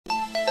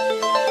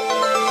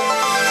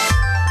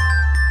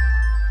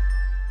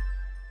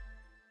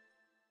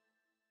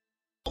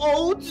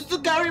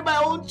carry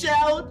my own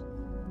child?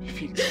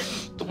 Baby,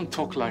 don't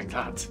talk like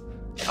that.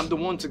 I'm the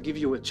one to give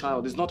you a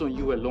child. It's not on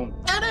you alone.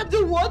 And I'm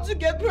the one to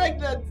get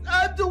pregnant.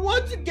 I'm the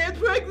one to get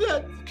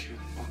pregnant.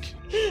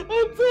 Okay.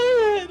 I'm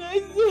tired.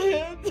 I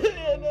swear I'm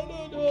tired.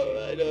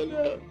 I don't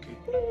know.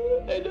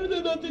 I don't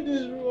know. Nothing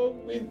is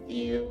wrong with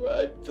you.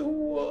 I'm the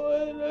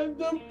one. I'm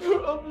the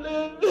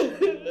problem.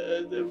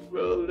 I'm the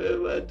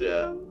problem,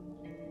 madam.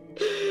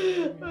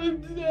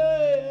 I'm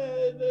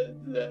tired.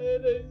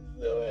 I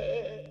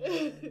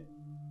swear.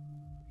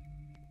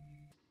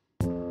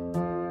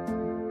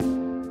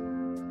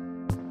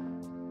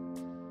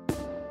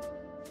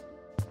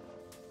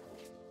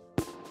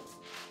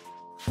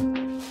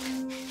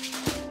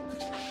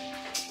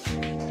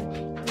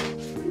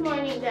 Good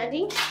morning,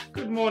 Daddy.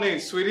 Good morning,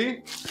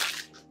 sweetie.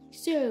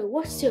 So,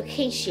 what's the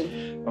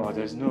occasion? Oh,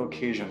 there's no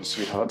occasion,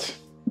 sweetheart.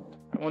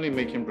 I'm only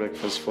making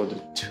breakfast for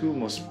the two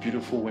most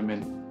beautiful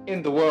women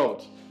in the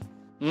world.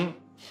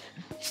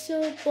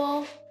 So,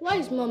 Paul, why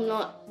is Mom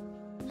not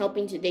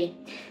helping today?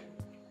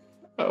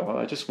 Oh, well,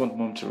 I just want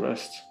Mom to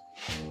rest.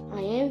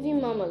 I envy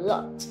Mom a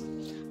lot.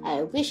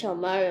 I wish I'll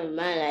marry a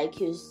man like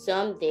you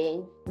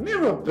someday.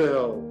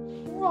 Mirabelle,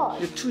 What?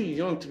 you're too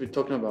young to be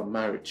talking about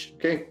marriage,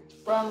 okay?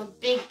 But I'm a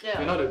big girl.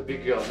 You're not a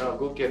big girl. Now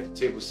go get the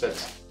table set.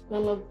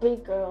 I'm a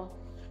big girl.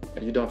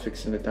 And you don't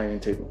fix in the dining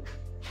table.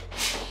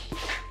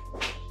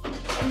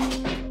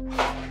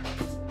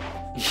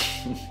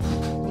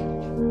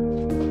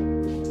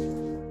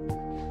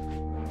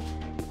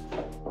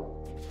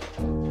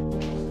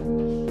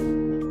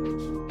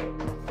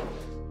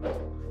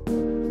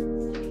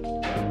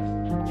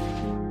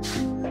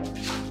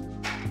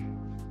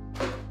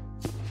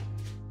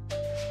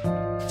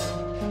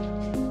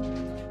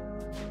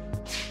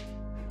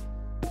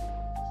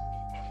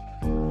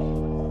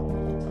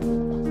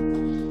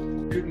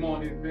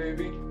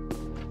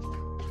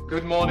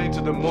 Good morning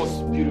to the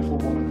most beautiful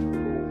woman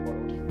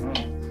in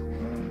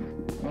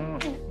the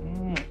world.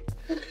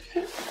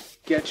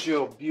 Get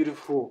your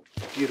beautiful,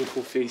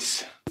 beautiful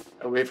face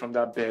away from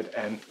that bed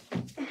and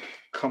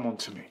come on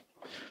to me,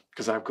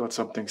 because I've got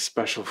something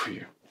special for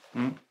you.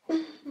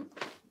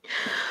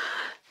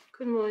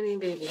 Good morning,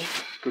 baby.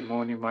 Good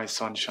morning, my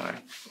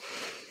sunshine.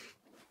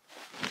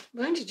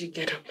 When did you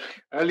get up?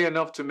 Early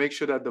enough to make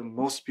sure that the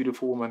most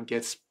beautiful woman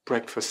gets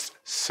breakfast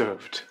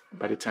served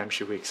by the time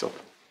she wakes up.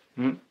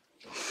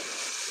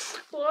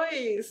 Why are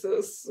you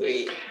so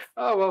sweet?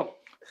 Oh, well,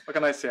 what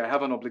can I say? I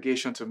have an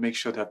obligation to make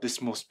sure that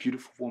this most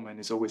beautiful woman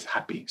is always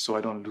happy so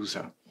I don't lose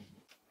her.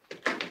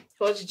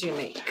 What did you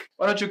make?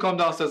 Why don't you come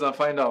downstairs and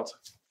find out?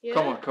 Yeah?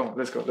 Come on,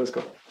 let's go.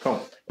 Come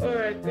on. All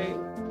right, babe.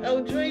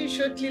 I'll join you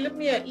shortly. Let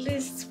me at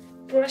least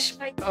brush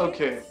my teeth.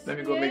 Okay, let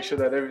me go make sure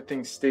that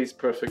everything stays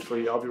perfect for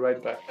you. I'll be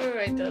right back. All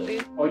right,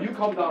 darling. Or you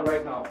come down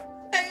right now.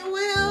 I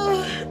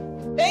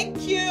will.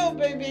 Thank you,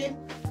 baby.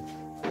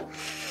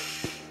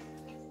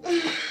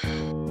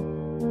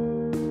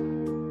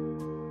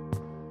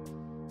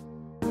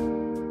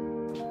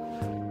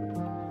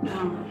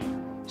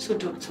 So,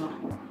 doctor,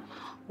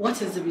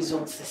 what is the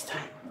results this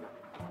time?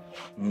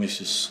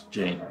 Mrs.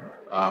 Jane,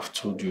 I've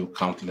told you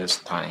countless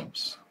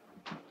times.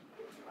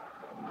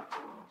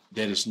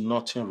 There is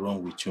nothing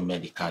wrong with you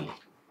medically.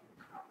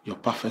 You're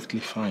perfectly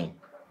fine.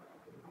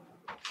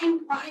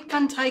 And why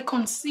can't I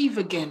conceive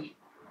again?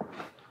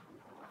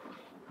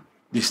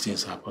 These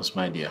things happen,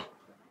 my dear.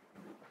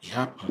 It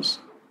happens.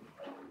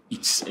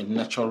 It's a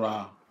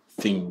natural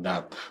thing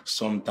that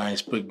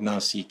sometimes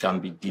pregnancy can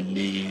be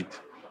delayed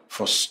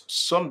for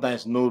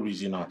sometimes no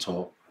reason at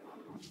all.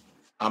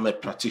 I'm a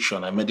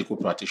practitioner, a medical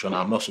practitioner.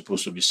 I'm not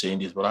supposed to be saying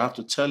this, but I have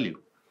to tell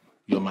you,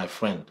 you're my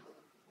friend.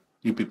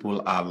 You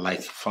people are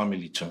like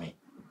family to me.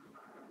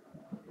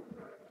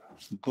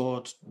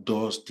 God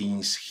does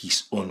things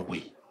his own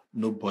way.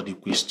 Nobody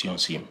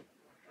questions him.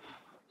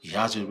 He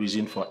has a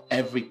reason for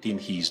everything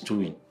he is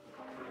doing.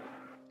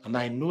 And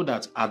I know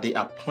that at the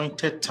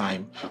appointed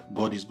time,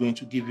 God is going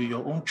to give you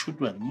your own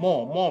children,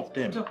 more of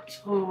them.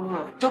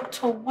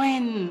 Doctor,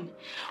 when?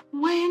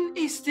 When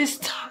is this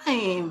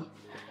time?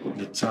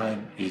 The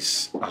time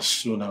is as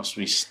soon as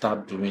we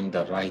start doing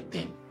the right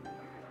thing,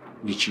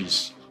 which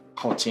is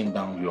cutting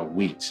down your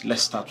weight.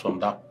 Let's start from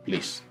that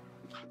place.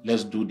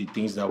 Let's do the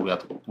things that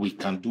we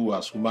can do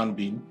as human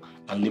beings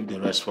and leave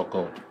the rest for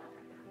God.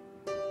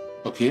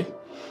 Okay?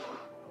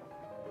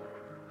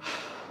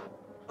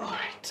 All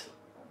right.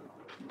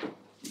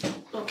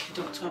 Okay,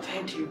 doctor, I've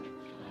heard you.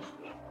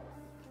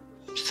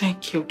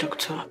 Thank you,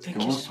 doctor.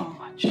 Thank you so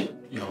much.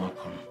 You're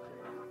welcome.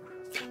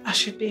 I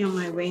should be on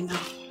my way now.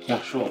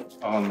 Yeah, sure.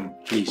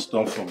 Please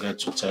don't forget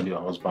to tell your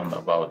husband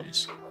about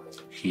this.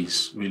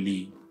 He's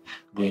really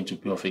going to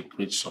be of a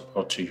great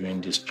support to you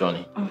in this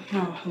journey.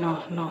 Oh,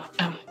 no.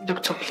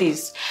 Doctor,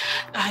 please.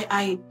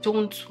 I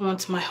don't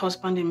want my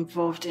husband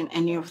involved in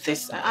any of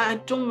this. I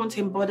don't want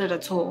him bothered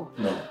at all.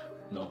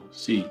 No.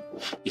 See,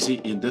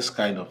 in this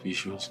kind of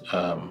issues,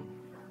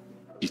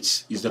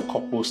 it's the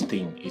couple's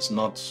thing. It's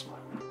not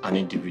an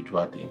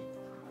individual thing.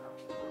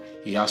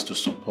 He has to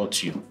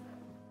support you.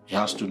 He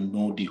has to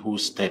know the whole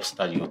steps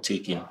that you're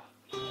taking.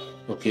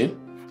 Okay?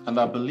 And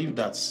I believe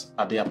that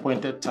at the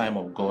appointed time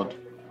of God,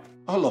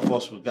 all of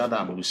us will gather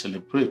and will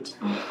celebrate.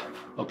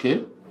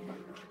 Okay?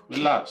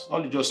 Relax.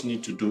 All you just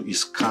need to do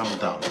is calm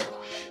down.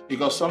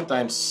 Because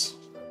sometimes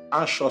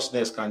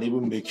anxiousness can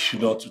even make you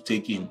not to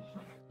take in.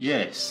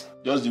 Yes,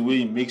 just the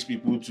way it makes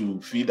people to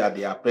feel that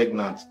they are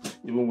pregnant,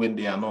 even when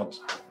they are not.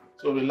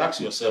 So relax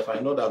yourself. I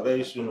know that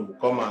very soon we'll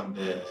come and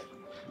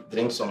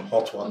drink some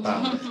hot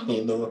water.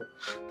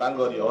 Thank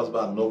God your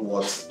husband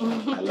knows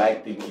what I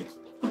like taking.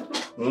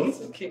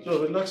 It's okay.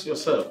 So relax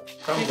yourself.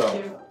 Calm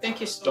down. Thank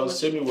you so Don't much.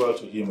 say me well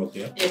to him,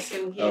 okay? Yes,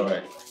 same here. All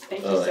right.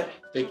 Thank All you, right. sir.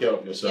 Take care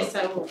of yourself. Yes,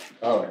 I will.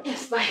 All right.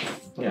 Yes, bye.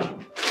 Yeah.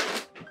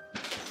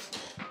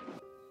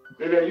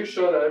 Baby, are you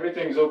sure that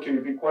everything is okay?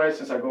 You've been quiet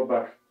since I got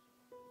back.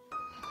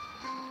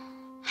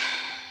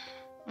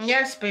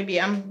 Yes,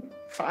 baby, I'm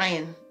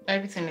fine.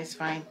 Everything is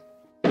fine.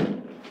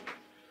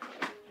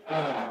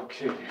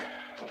 Okay.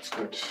 That's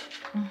good.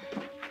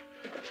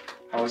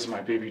 How is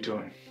my baby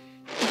doing?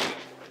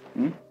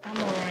 I'm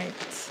alright.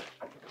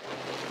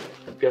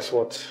 Guess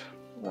what?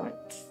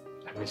 What?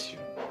 I miss you.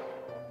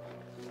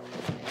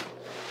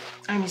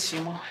 I miss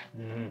you more.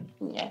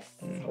 Yes.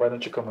 Why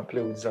don't you come and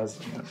play with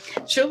Zazie?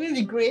 Show me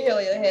the grey hair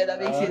on your head that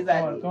makes you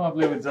Come and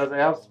play with Zazie. I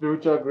have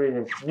spiritual grey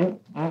hair.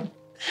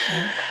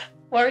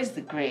 Where is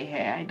the grey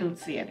hair? I don't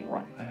see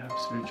anyone. I have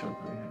spiritual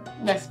grey hair.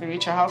 That's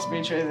spiritual. How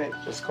spiritual is it?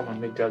 Just come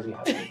and make Zazie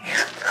happy.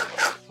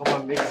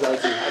 Come and make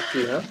Zazie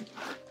happy, huh?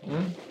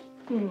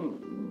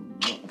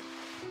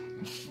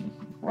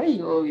 Why are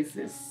you always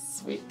this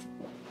sweet?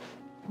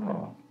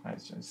 Oh, I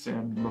just say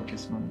I'm the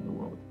luckiest man in the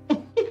world.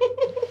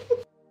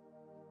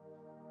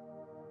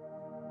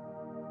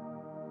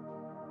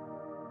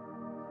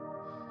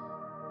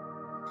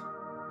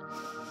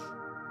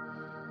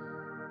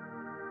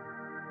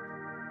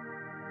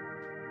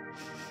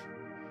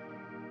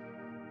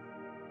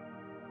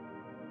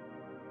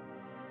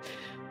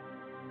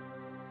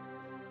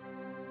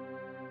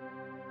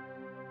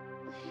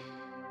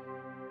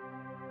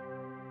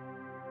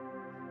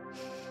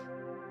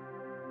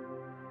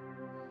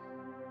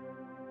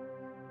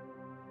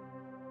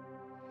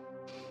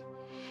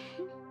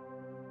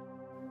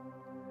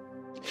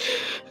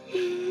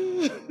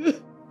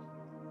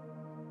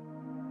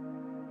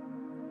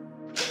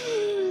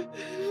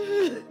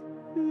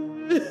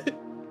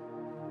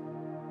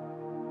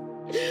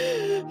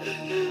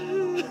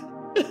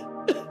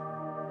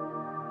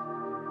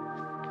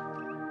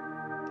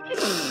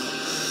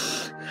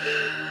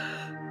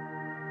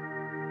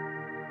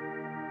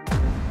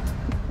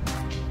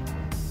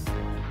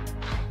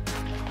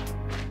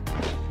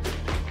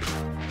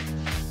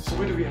 So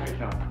where do we hide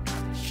now?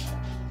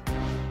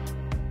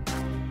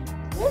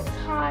 Let's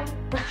hide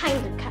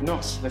behind the cat. No,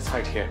 let's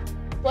hide here.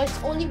 But it's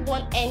only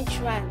one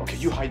entrance. Okay,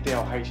 you hide there,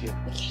 I'll hide here.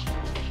 Okay.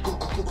 Go,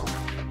 go, go, go.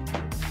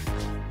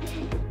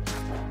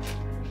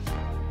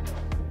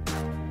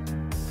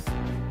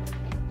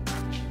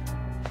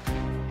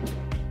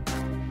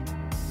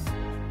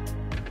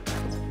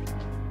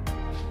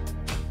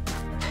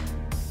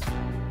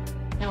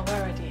 Now,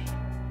 where are they?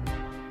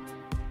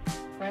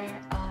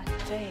 Where are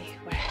they?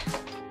 Where?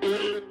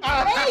 I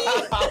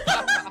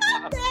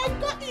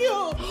got you!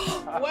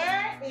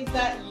 Where is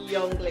that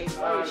young lady?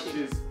 Where is she?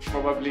 She's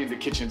probably in the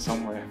kitchen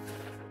somewhere.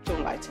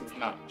 Don't lie to me.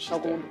 No, she's I'll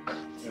go there. look.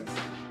 Yes.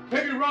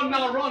 Baby, run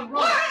now, run,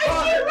 run! Where is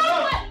she?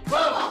 Run!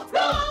 Run!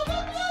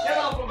 Get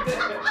out from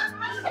there!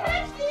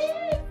 There she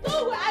is!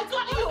 Oh, I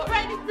got you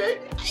already,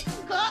 baby! I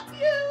got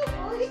you!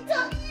 I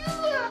got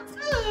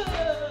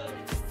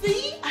you!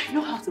 See? I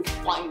know how to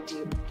find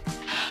you.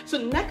 So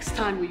next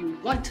time when you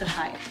want to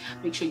hide,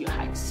 make sure you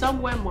hide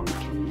somewhere mommy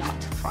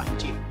cannot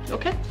find you.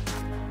 Okay?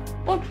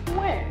 But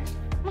where?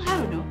 Well, I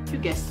don't know. You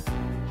guess.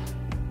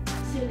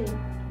 Ceiling.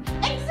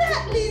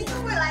 Exactly!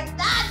 Somewhere like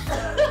that!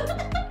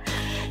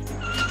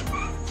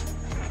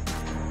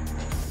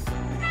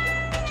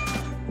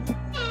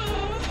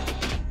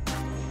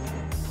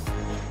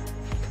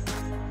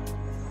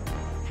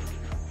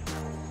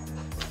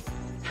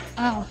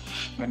 Oh.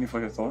 Any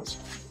further thoughts?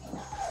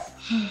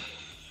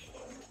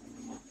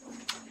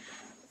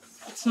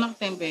 It's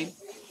nothing, babe.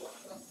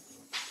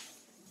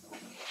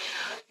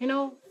 You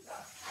know,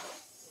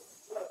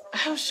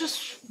 I was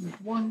just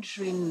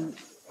wondering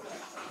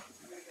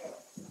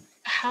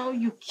how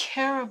you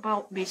care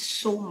about me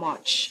so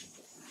much.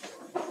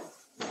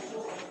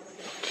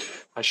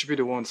 I should be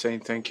the one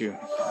saying thank you.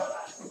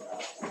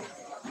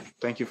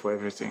 Thank you for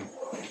everything.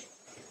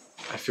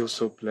 I feel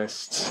so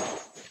blessed.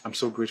 I'm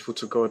so grateful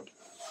to God.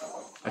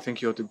 I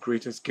think you're the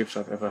greatest gift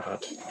I've ever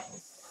had.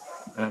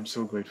 And I'm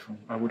so grateful.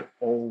 I would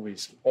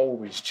always,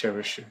 always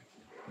cherish you.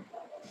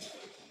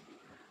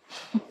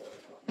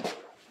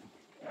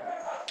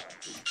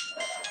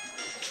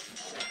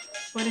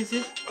 What is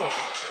it?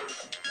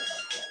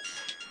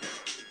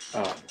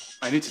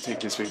 I need to take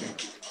this with me.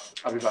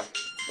 I'll be back.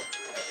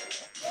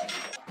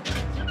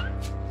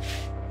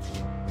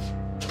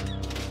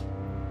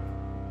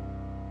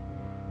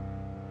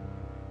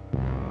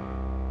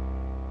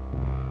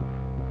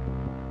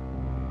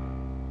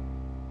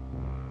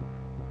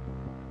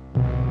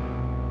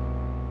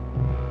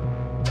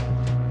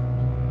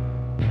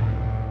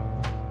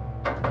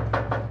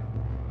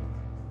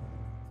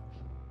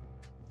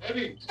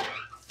 Baby.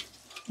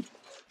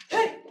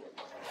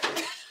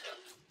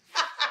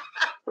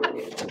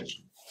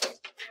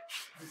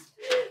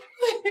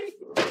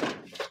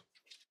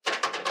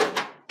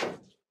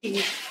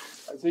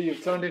 I see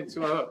you've turned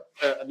into a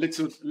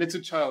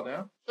little child,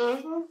 huh?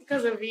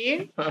 Because of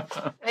you.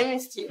 I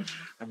missed you.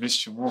 I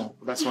missed you more.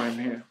 That's why I'm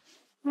here.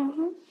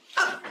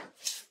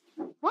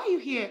 Why are you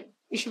here?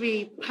 You should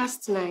be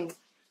past 9. You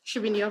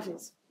should be in the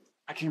office.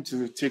 I came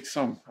to take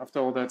some after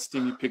all that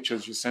steamy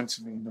pictures you sent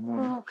to me in the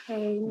morning.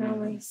 Okay,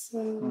 now I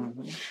see.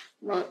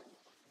 But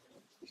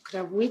you could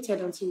have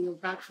waited until you're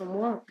back from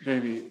work.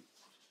 Baby,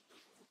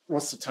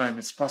 what's the time?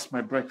 It's past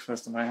my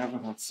breakfast and I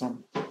haven't had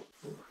some.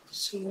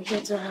 So you're here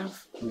to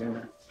have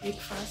Don't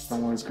breakfast?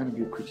 worry, it's going to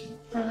be a quickie.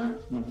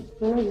 You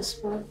know you're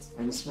smart.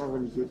 And you smell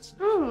really good.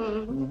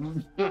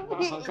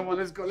 Come on,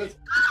 let's go. Let's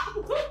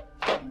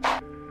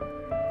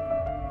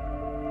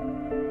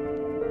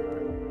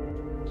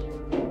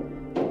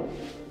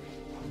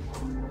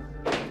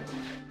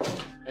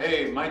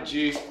Hey, my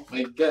G.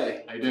 My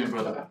guy. How you doing,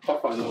 brother?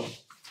 Papa, no.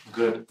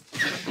 Good.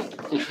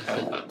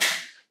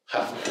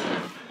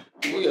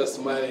 We are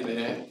smiling,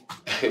 eh?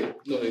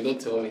 No, don't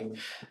tell me.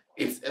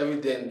 It's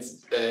evident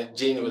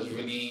Jane was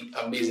really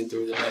amazing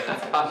through the night.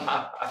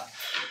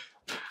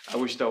 I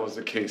wish that was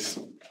the case.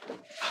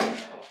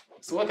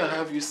 So what can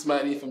have you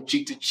smiling from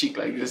cheek to cheek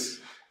like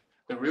this?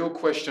 The real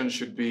question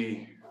should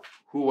be,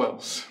 who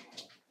else?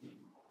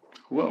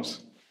 Who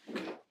else?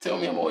 Tell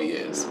me, I'm all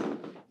ears.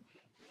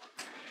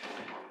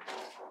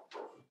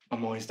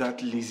 Amo, is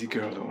that lazy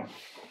girl though?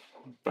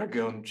 That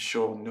girl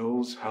sure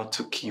knows how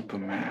to keep a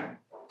man.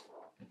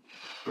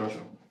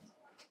 Brother.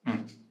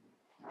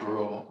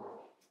 Bro,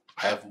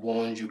 I have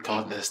warned you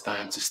countless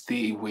times to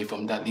stay away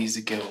from that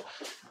lazy girl.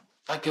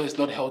 That girl is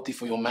not healthy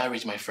for your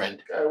marriage, my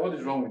friend. Guy, what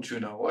is wrong with you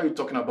now? Why are you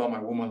talking about my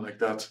woman like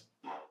that?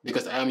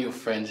 Because I am your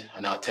friend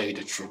and I'll tell you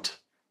the truth.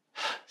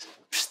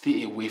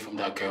 Stay away from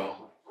that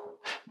girl.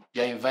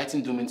 You're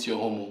inviting doom into your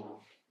home.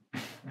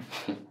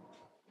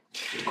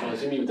 You're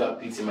consuming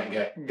without pity, my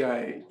guy.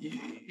 Guy,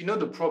 you know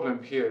the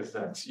problem here is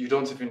that you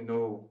don't even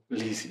know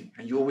Lizzie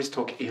and you always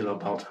talk ill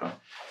about her.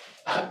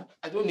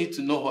 I don't need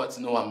to know her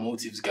to know her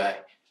motives, guy.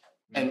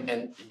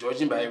 And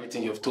judging by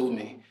everything you've told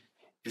me,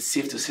 it's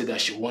safe to say that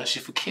she wants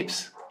you for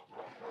keeps.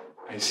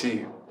 I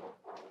see.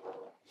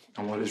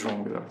 And what is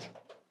wrong with that?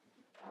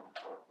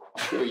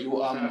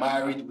 You are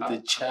married with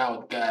a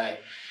child, guy.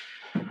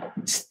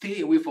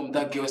 Stay away from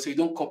that girl so you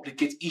don't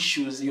complicate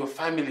issues in your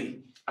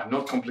family. I'm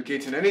not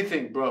complicating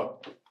anything, bro.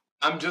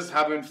 I'm just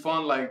having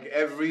fun like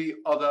every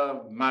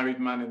other married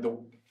man in the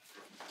world.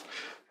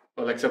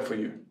 Well, except for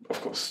you,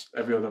 of course.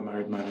 Every other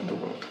married man in the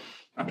world.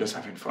 I'm just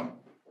having fun.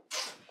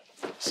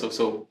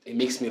 So it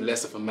makes me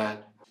less of a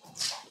man.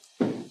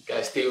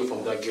 Guys, stay away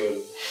from that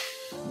girl.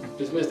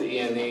 Just miss the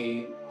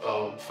ENA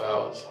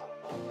files.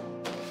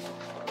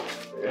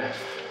 Yeah,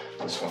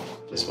 this one.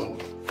 This one.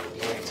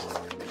 Right.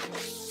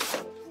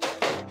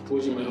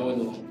 Told you, my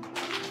own.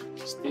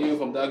 Stay away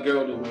from that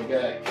girl, my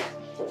guy.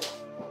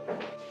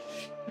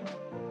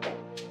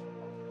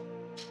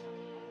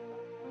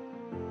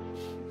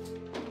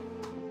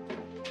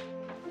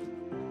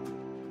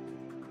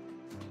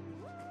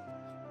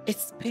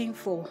 It's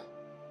painful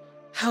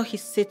how he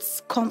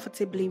sits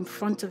comfortably in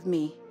front of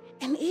me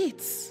and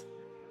eats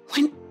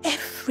when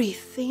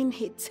everything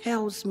he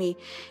tells me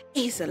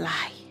is a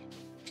lie.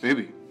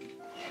 Baby.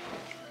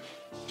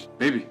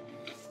 Baby.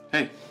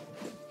 Hey.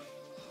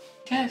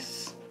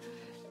 Yes.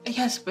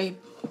 Yes, babe.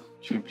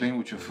 You've been playing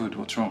with your food.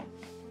 What's wrong?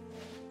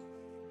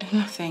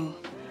 Nothing.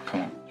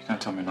 Come on. You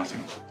can't tell me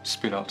nothing.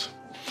 Spit out.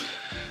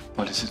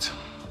 What is it?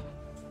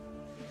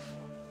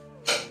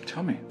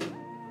 Tell me.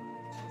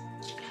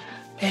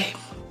 Babe.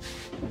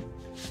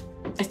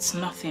 It's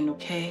nothing,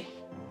 okay?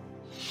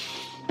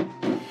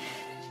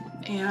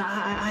 Yeah,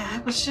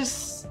 I was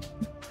just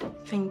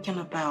thinking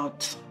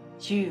about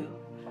you.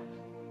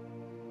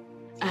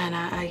 And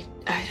I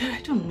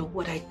don't know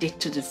what I did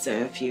to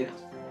deserve you.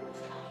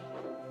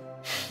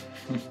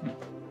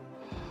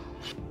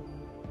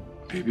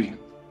 Baby.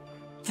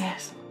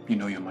 Yes. You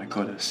know you're my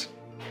goddess.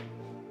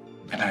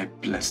 And I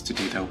bless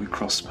today that we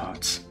cross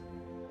paths.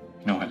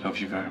 You know I love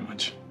you very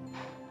much.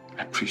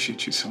 I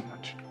appreciate you so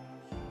much.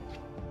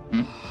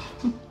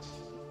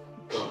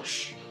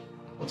 Gosh,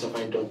 what have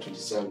I done to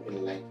deserve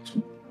being liked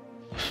to?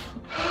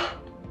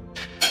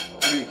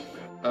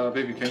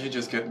 Baby, can you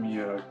just get me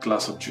a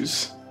glass of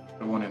juice?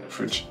 The one in the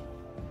fridge.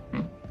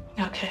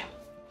 Okay.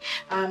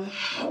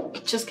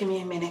 Just give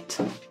me a minute.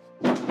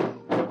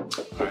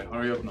 Alright,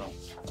 hurry up now.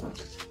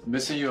 I'm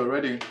missing you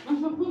already.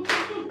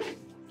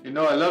 You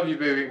know I love you,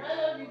 baby. I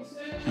love you too.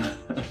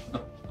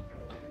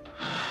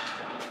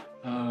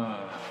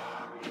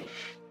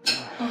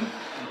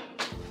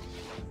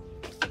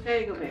 There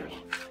you go, baby.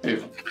 Hey,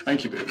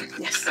 thank you, baby.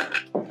 Yes.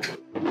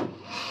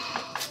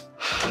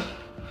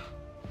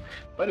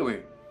 By the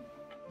way,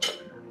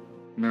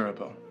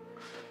 Mirabelle,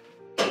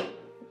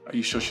 are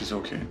you sure she's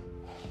okay?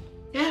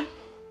 Yeah.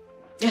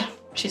 Yeah,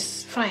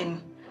 she's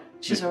fine.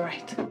 She's all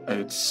right.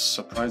 It's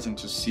surprising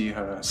to see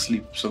her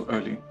sleep so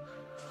early.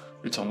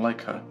 It's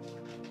unlike her.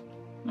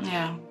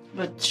 Yeah,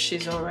 but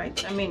she's all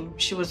right. I mean,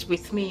 she was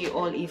with me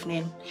all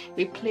evening.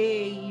 We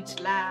played,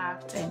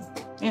 laughed, and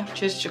yeah,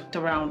 just joked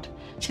around.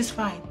 She's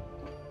fine.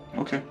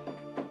 Okay.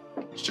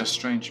 It's just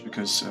strange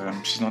because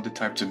she's not the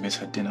type to miss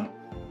her dinner,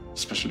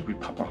 especially with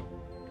Papa.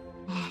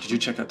 Did you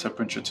check her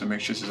temperature to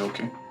make sure she's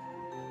okay?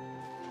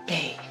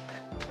 Babe,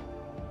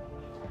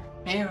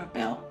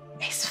 Maribel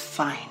is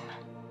fine.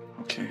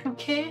 Okay.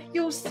 Okay?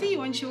 You'll see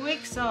when she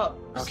wakes up.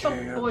 Stop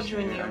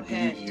bothering your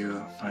head.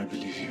 I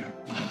believe you.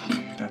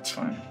 Okay, that's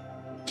fine.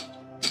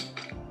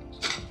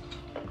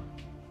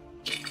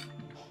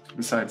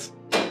 Besides,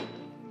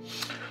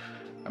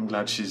 I'm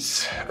glad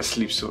she's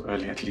asleep so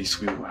early. At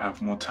least we will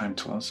have more time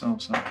to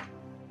ourselves, huh?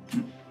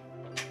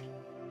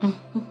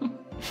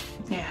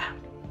 Yeah.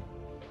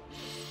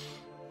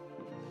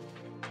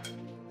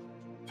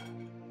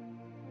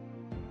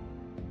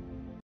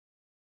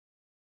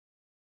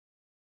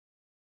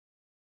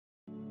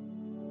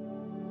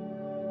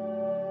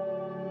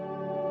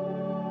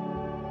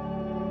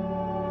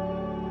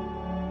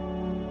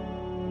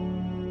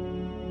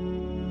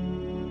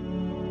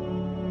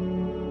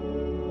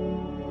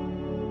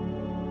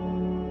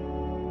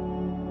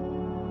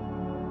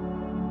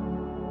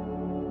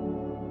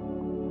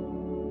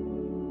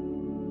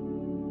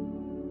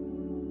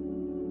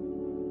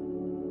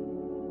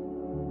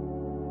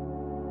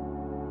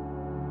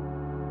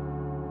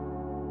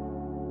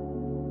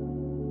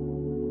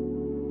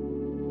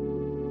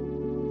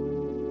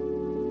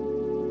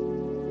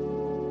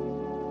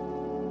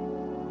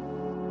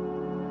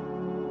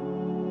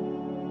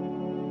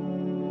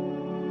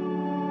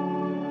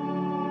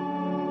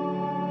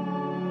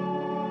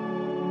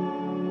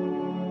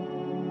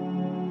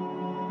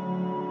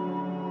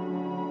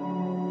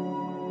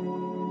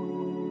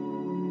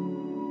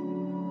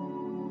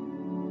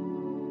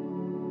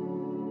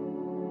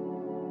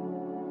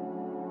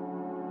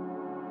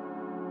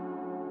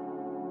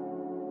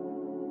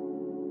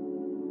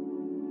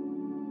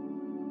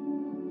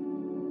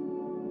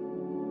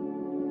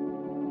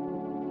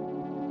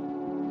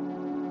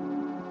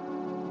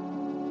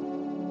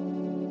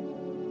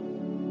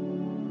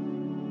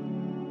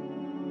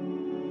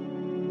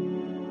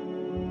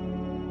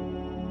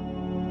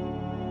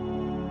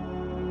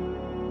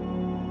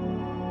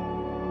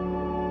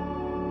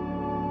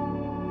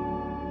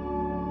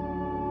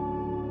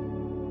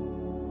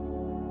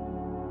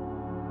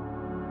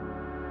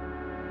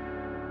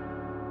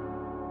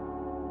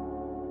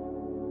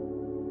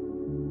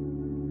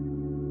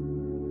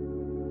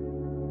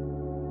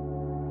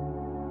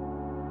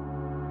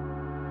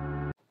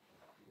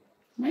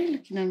 Why are you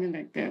looking at me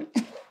like that?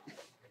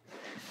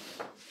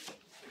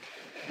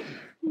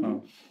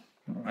 Oh,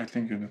 I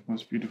think you're the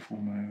most beautiful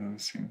woman I've ever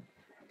seen.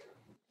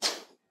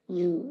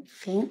 You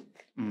think?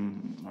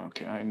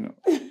 Okay, I know.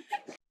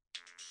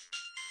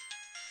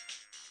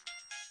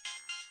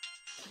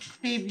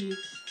 Baby.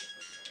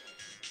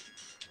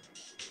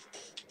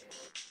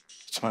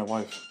 It's my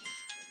wife.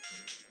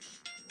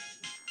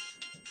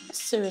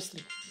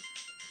 Seriously.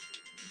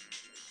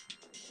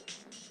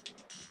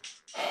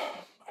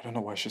 I don't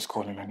know why she's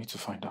calling. I need to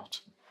find out.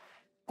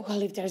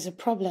 Well, if there's a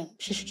problem,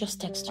 she should just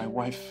text My you.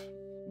 wife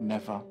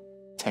never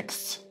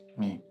texts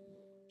me.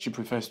 She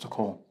prefers to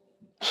call.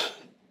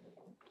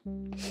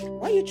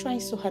 Why are you trying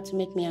so hard to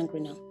make me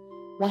angry now?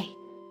 Why?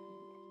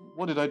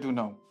 What did I do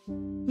now?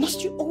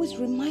 Must you always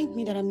remind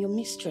me that I'm your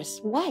mistress?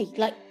 Why?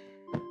 Like,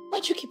 why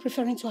do you keep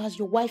referring to her as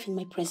your wife in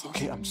my presence?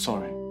 Okay, I'm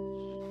sorry.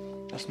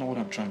 That's not what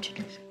I'm trying to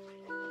do.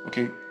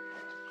 Okay?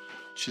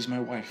 She's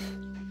my wife.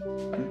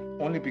 And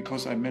only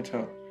because I met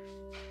her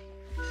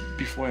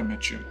before I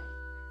met you.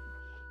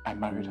 I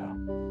married her.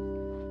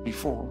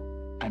 Before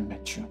I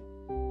met you.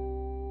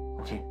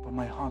 Okay, but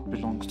my heart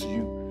belongs to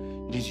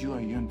you. It is you I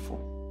yearn for.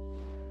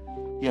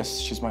 Yes,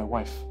 she's my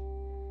wife.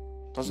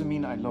 Doesn't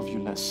mean I love you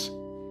less.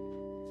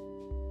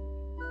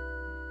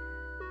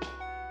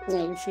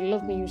 Yeah, if you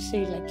love me, you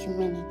say it like you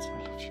mean it.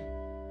 I love you.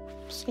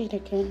 Say it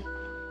again.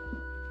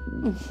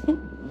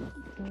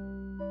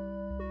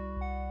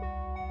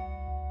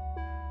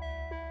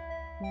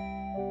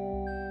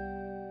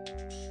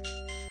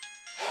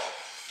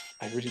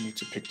 I really need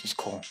to pick this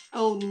call.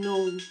 Oh,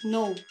 no,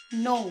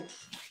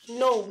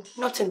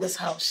 not in this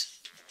house.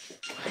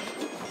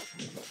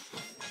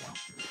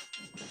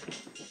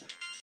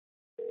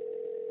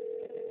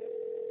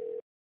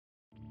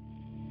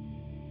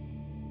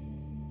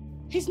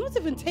 He's not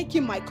even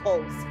taking my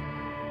calls.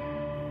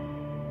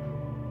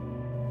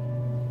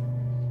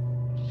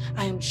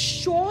 I am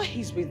sure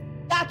he's with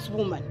that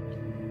woman.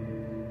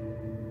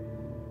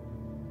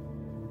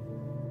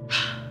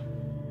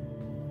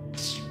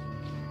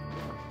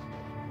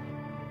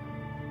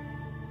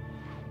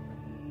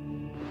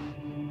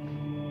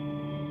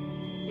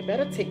 You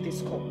better take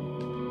this call.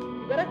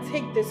 You better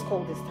take this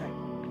call this time.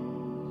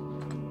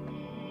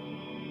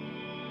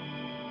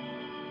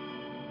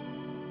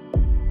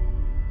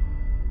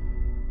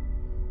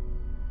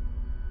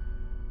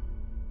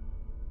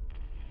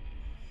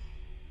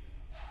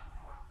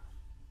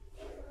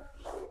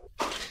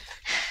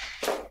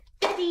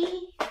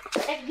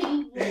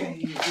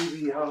 Hey,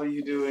 baby, how are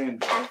you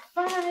doing? I'm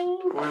fine.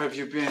 where have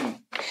you been?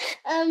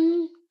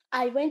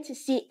 I went to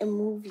see a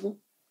movie.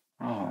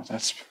 Oh,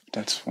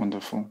 that's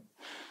wonderful.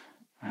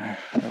 I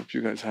hope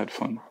you guys had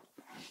fun.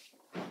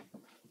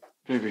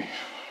 Baby.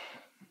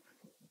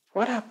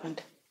 What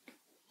happened?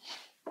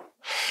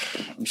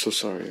 I'm so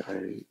sorry.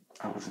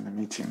 I was in a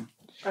meeting.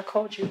 I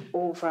called you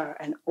over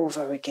and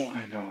over again.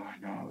 I know.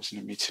 I was in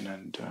a meeting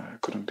and I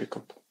couldn't pick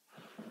up.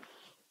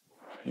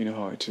 You know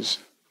how it is.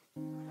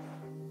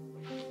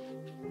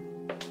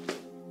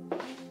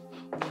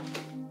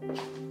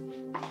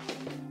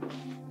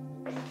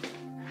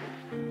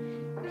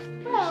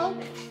 Well,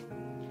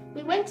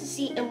 we went to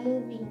see a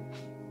movie.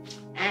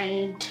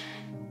 And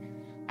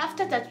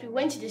after that, we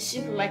went to the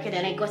supermarket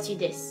and I got you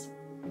this.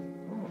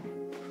 Oh,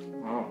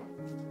 wow.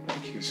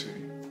 Thank you,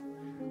 sweetie.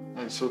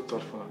 That's so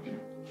thoughtful of you.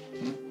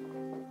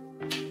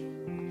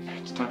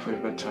 It's time for your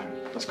bedtime.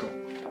 Let's go.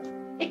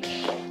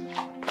 Okay.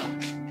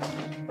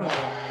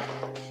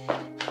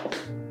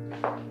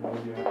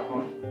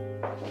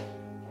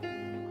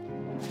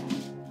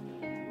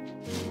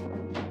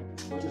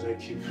 What did I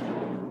keep?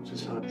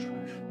 Just hard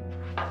drive.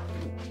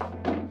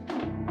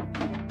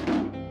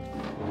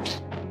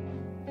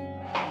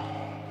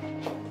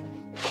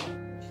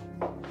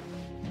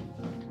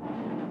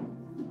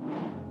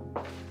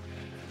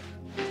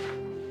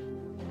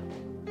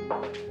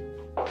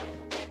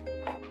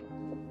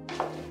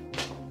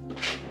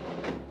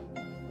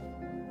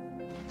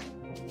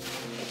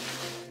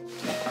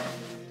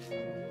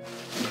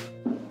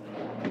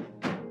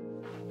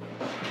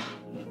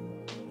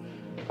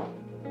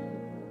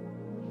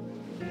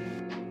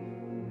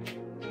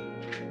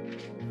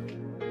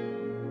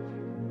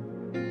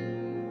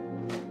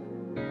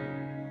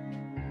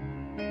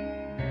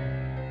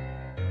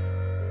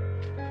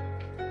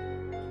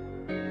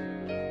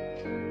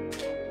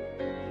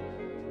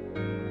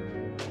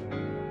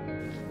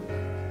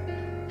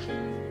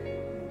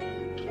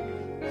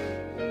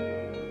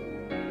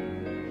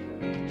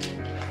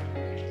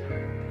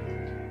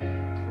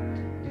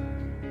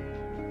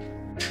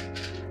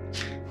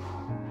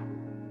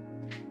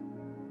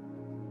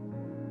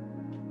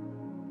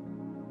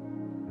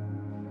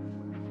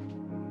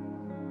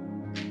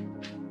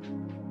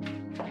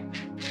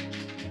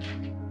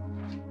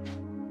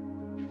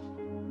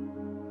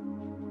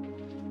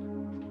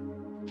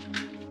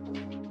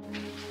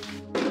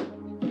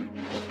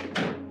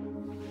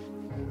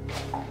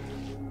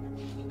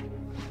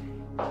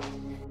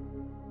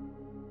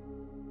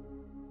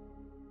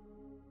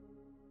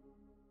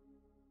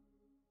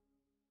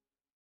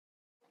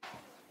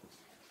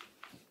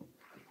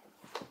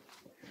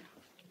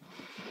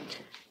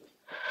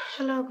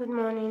 Hello, good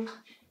morning.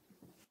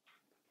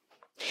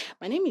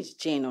 My name is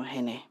Jane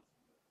Ohene.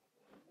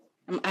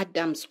 I'm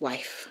Adam's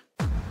wife.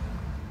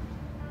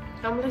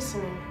 I'm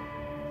listening.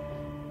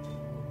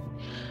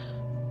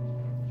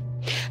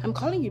 I'm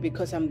calling you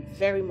because I'm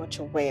very much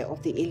aware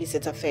of the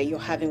illicit affair you're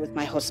having with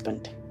my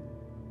husband.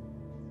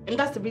 And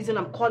that's the reason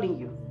I'm calling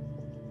you.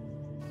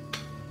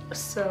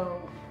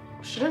 So,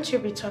 shouldn't you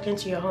be talking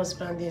to your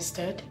husband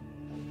instead?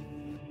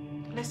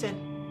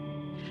 Listen,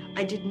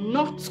 I did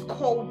not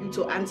call you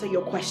to answer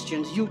your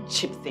questions, you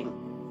cheap thing.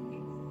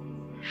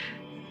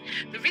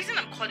 The reason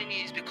I'm calling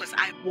you is because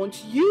I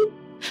want you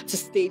to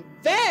stay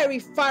very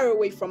far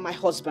away from my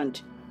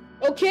husband.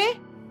 Okay?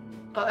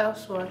 Or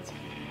else what?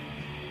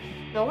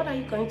 Now what are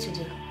you going to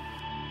do?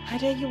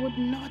 Ada, you would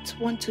not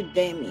want to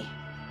dare me.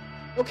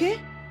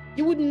 Okay?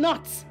 You would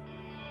not.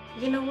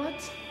 You know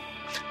what?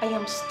 I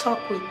am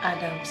stuck with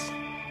Adams.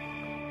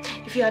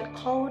 If you had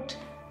called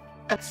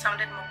and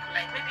sounded more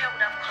polite, maybe I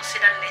would have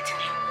considered letting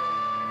him go.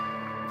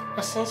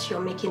 But since you're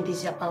making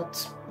this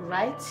about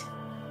right,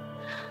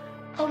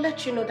 I'll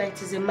let you know that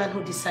it is a man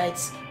who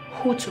decides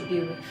who to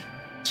be with.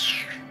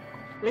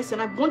 Listen,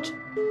 I want...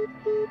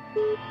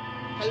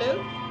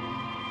 Hello?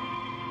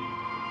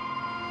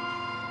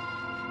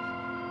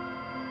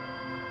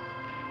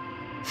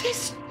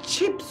 This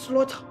cheap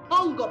slut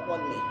hung up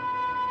on me.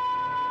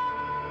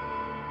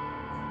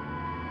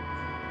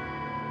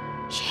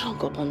 She hung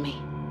up on me.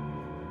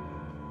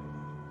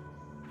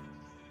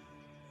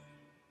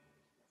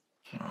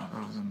 Oh,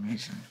 that was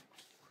amazing.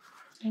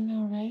 I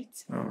know, right?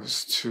 That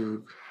was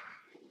too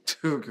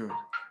good.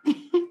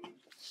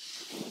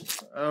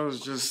 That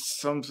was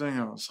just something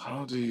else.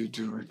 How do you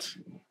do it?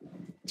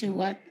 Do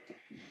what?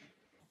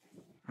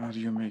 How do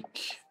you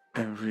make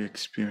every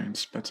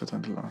experience better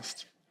than the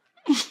last?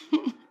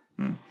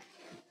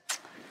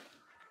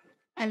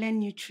 I learn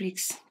new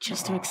tricks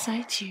just to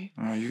excite you.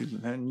 Oh, you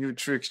learn new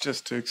tricks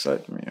just to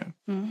excite me.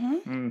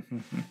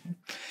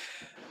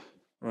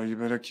 Well, you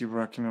better keep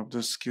racking up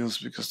those skills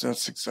because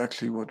that's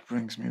exactly what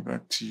brings me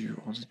back to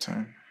you all the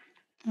time.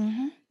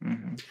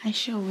 I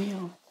sure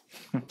will.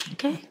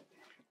 Okay?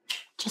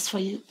 Just for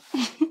you.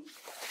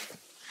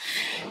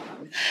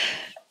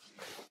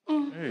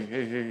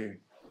 Hey.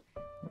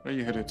 Where are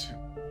you headed to?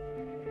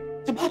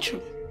 The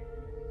bathroom.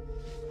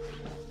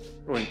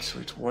 Wait.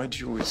 Why do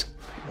you always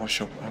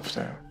wash up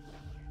after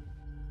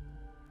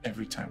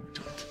every time we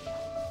do it?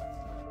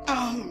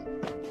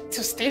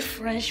 to stay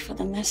fresh for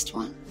the next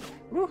one.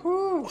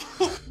 Woohoo!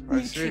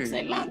 I see. Tricks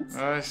I learned.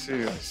 I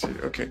see.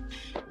 Okay.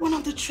 One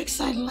of the tricks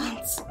I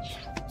learned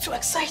to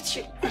excite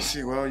you. I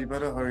see. Well, you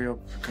better hurry up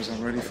because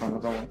I'm ready for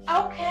another one.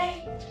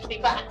 Okay. Be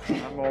back.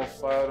 I'm all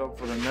fired up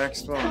for the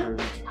next one,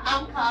 baby.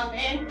 I'm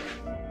coming.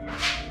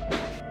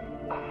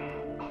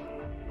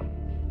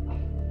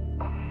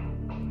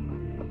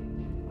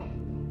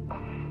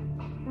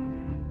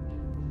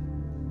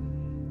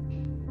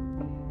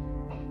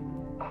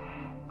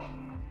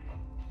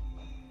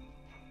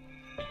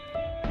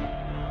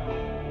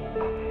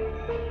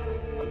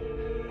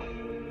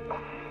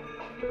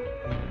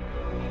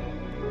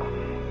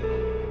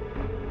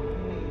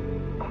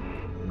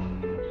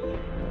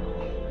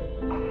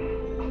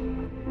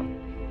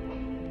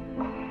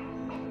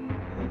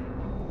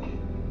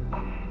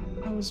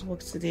 How was work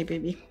today,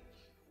 baby?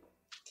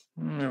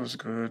 It was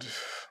good.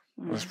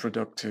 It was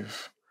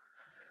productive.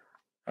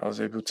 I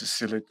was able to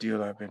seal a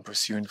deal I've been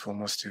pursuing for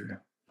almost a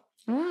year.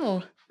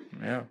 Oh.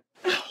 Yeah.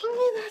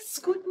 That's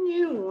good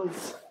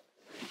news.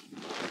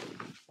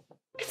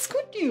 It's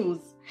good news.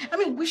 I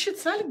mean, we should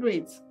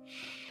celebrate.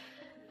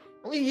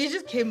 You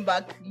just came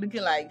back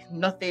looking like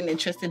nothing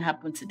interesting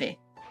happened today.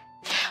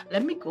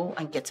 Let me go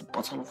and get a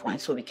bottle of wine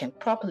so we can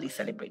properly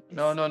celebrate this.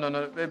 No.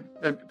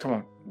 Babe, come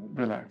on.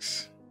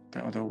 Relax.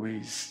 There are other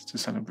ways to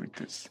celebrate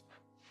this.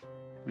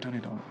 We don't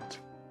need all that.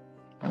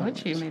 What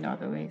do you mean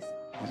other ways?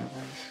 Other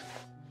ways.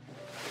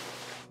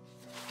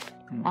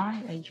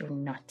 Why are you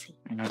naughty?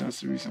 You know,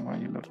 that's the reason why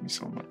you love me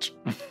so much.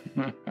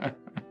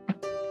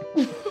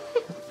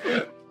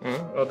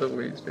 Other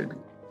ways, baby.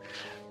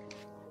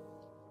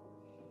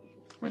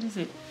 What is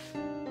it?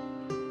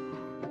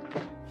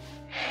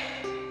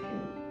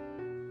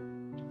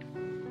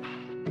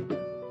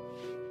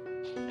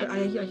 Are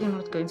you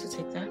not going to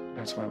take that?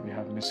 That's why we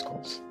have missed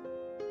calls.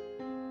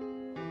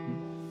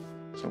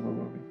 So where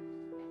were we?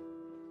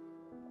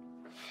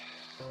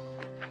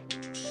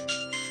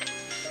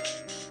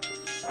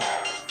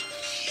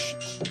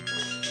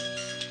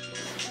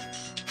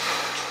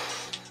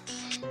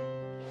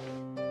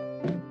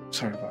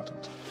 Sorry about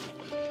that.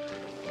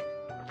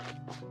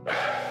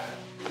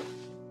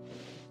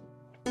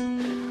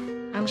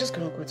 I'm just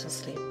gonna go to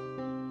sleep.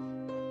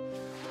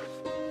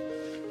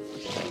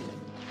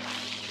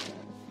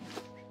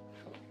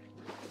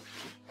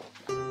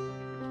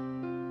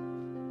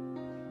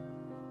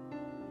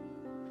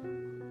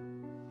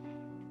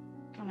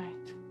 Good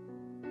night.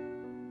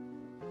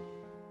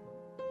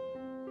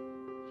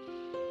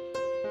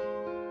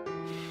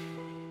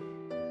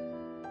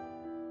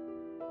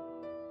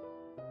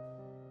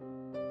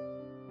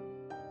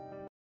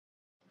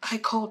 I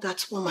called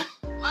that woman.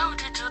 Why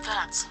would you do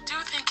that? Do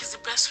you think it's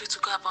the best way to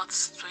go about the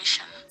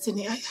situation?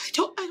 Sydney, I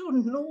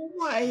don't know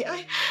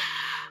why.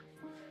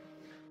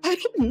 I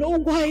don't know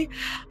why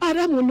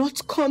Adam will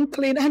not come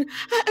clean and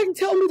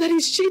tell me that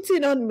he's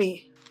cheating on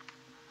me.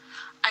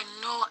 I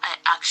know I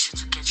asked you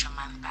to get your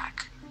man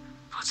back,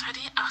 but I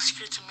didn't ask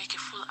you to make a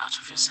fool out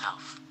of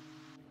yourself.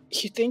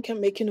 You think I'm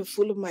making a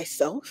fool of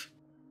myself?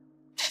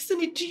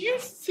 Destiny, do you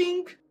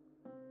think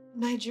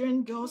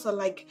Nigerian girls are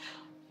like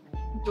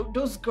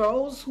those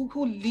girls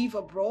who live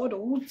abroad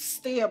or who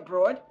stay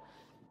abroad?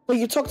 When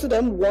you talk to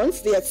them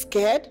once, they are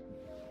scared?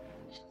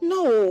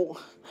 No,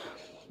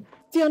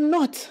 they are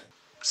not.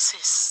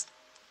 Sis,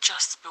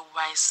 just be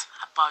wise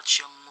about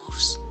your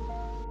moves.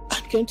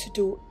 I'm going to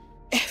do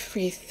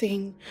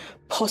everything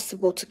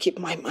possible to keep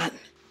my man.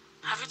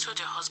 Have you told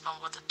your husband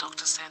what the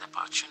doctor said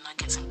about you not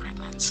getting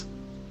pregnant?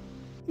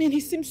 Man, he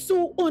seems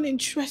so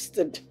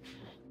uninterested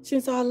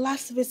since our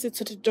last visit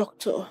to the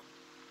doctor.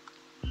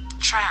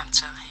 Try and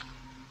tell him.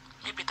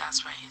 Maybe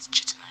that's why he's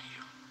cheating on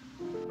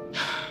you.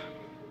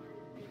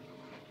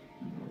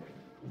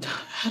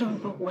 I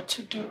don't know what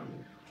to do.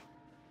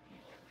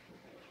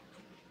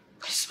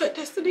 I swear,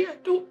 Destiny, I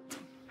don't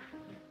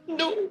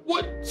know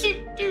what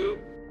to do.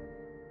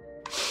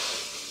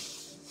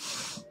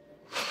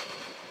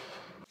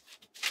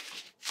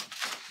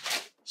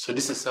 So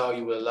this is how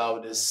you will allow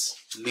this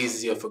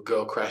lazy of a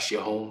girl crash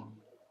your home?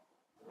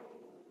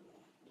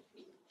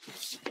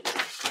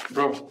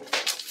 Bro,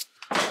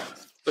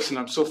 listen,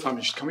 I'm so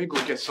famished. Can we go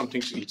get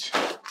something to eat?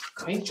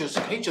 Can you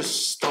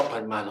just stop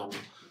and man up?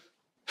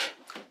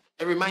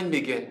 And remind me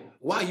again,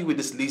 why are you with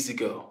this lazy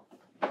girl?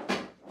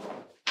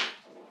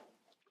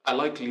 I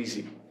like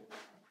Lizzie.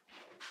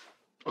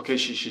 Okay,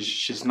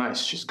 she's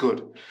nice, she's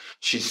good.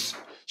 She's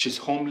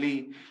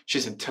homely,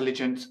 she's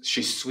intelligent,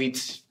 she's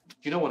sweet.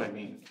 You know what I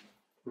mean?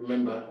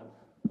 Remember,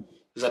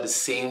 is that the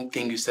same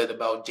thing you said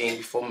about Jane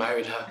before you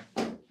married her?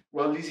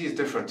 Well, Lizzie is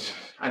different,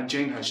 and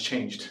Jane has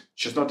changed.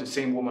 She's not the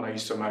same woman I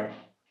used to marry.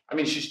 I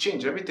mean, she's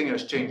changed. Everything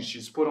has changed.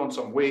 She's put on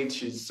some weight.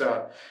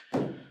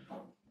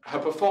 Her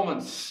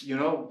performance, you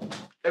know,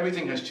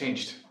 everything has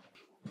changed.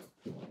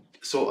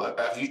 So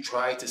have you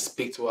tried to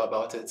speak to her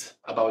about it?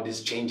 About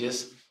these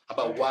changes?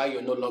 About why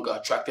you're no longer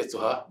attracted to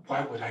her?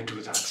 Why would I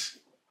do that?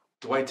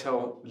 Do I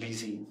tell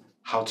Lizzie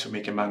how to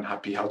make a man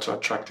happy, how to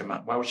attract a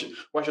man? Why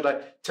should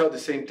I tell the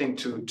same thing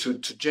to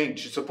Jane?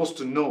 She's supposed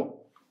to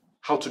know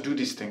how to do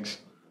these things.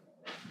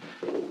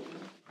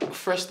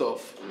 First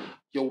off,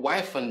 your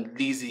wife and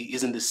Lizzie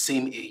isn't the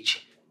same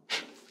age.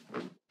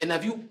 And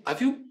have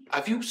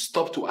you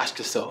stopped to ask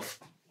yourself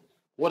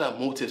what our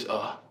motives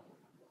are?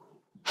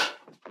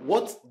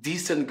 What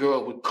decent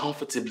girl would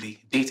comfortably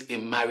date a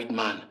married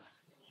man?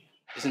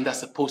 Isn't that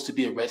supposed to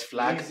be a red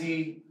flag?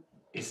 Lizzie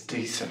is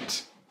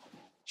decent.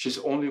 She's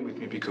only with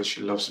me because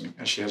she loves me,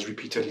 and she has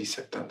repeatedly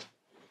said that.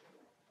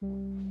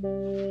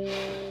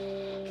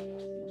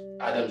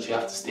 Adams, you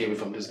have to stay away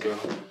from this girl.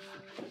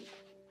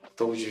 I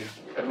told you.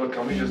 Edward,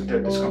 can we just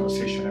get this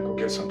conversation and go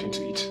get something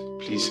to eat,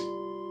 please?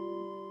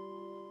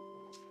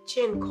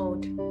 Jane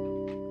called.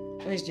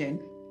 Where's Jane?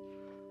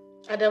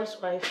 Adam's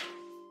wife.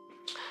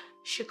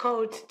 She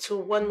called to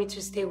want me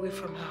to stay away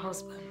from her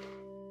husband.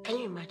 Can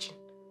you imagine?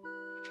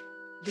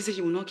 Lizzie,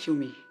 you will not kill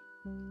me.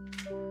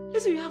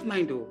 Lizzie, you have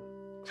mind though.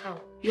 How?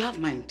 You have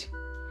mind.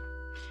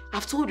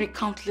 I've told you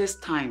countless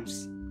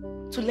times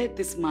to let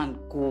this man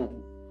go.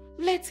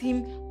 Let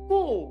him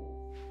go.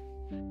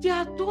 There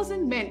are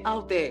dozen men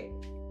out there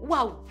who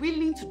are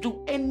willing to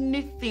do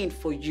anything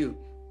for you.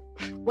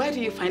 Why do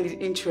you find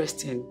it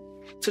interesting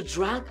to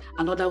drag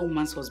another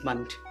woman's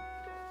husband?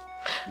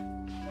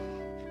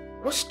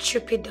 What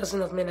stupid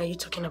dozen of men are you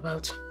talking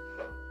about?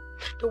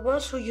 The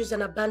ones who used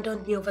and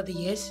abandoned me over the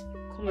years?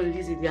 Come on,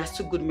 Lizzie, there are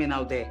still good men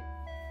out there.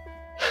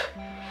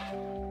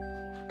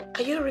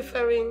 Are you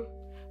referring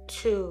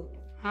to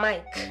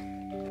Mike,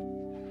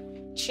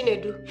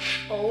 Chinedu,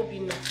 or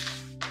Obina?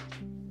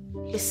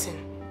 Listen,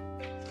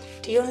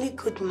 the only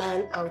good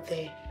man out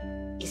there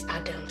is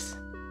Adams.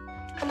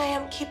 And I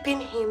am keeping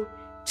him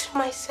to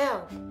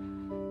myself.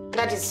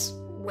 That is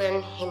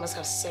when he must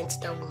have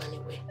sent that woman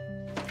away.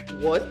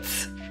 What?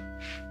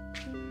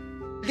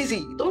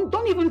 Lizzie,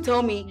 don't even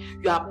tell me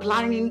you are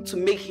planning to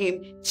make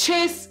him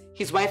chase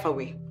his wife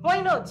away. Why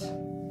not?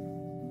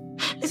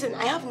 Listen,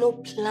 I have no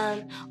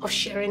plan of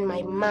sharing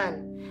my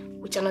man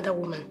with another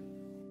woman.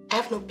 I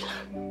have no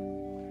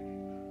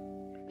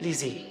plan.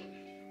 Lizzie,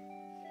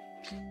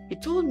 you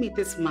told me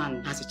this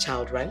man has a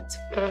child, right?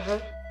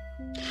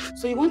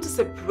 So you want to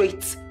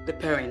separate the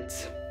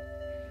parents?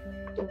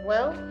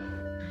 Well,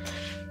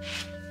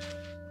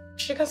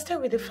 she can stay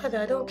with the father,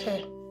 I don't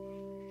care.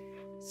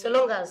 So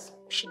long as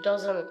she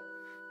doesn't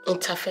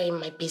interfere in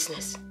my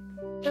business,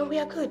 then we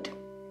are good.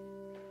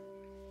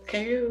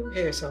 Can you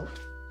hear yourself?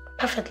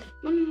 Perfectly.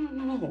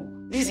 No.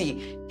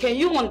 Lizzie, can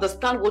you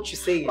understand what you're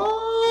saying?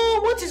 Oh,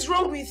 what is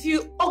wrong with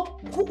you? Oh,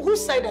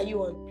 whose side are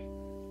you on?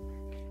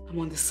 I'm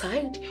on the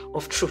side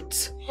of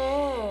truth.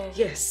 Yeah.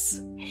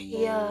 Yes.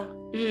 Yeah.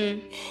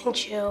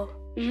 Angel.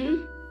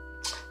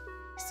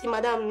 See,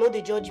 madam, no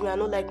they judge me. I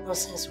don't like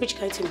nonsense. Which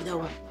kind of thing is that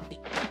one?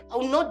 I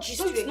will not gist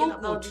you again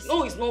about this.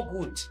 No, it's not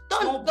good.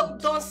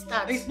 Don't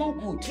start. It's not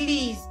good.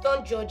 Please,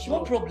 don't judge me.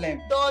 No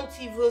problem. Don't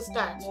even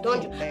start. No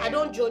don't. problem. I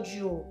don't judge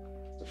you.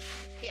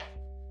 Yeah.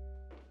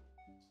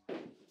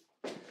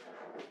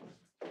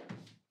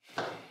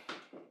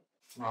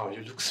 Wow,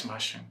 you look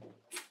smashing.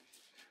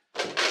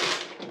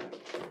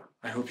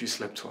 I hope you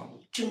slept well.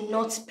 Do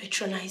not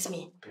patronize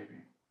me.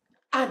 Baby.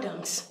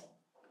 Adams.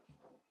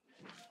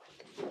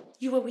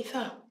 You were with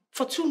her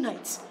for 2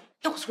 nights.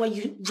 That was why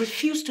you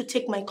refused to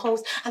take my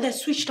calls and then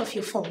switched off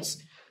your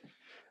phones.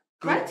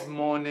 Good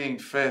morning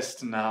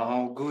first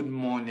now. Good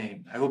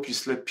morning. I hope you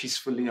slept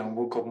peacefully and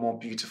woke up more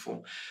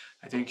beautiful.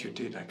 I think you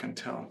did, I can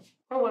tell.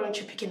 Why weren't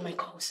you picking my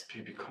calls?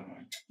 Baby, come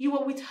on. You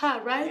were with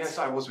her, right? Yes,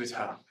 I was with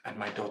her and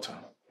my daughter.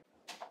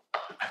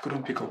 I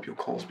couldn't pick up your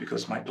calls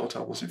because my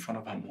daughter was in front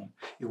of her mom.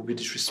 It would be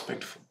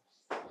disrespectful,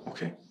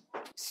 okay?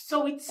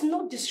 So it's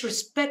not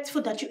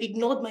disrespectful that you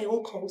ignored my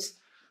own calls?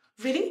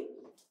 Really?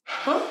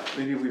 Huh?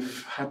 Baby,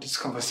 we've had this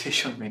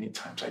conversation many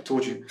times. I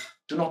told you,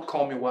 do not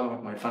call me while I'm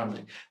with my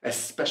family,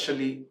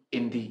 especially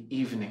in the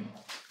evening.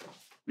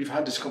 We've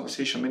had this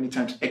conversation many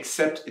times,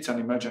 except it's an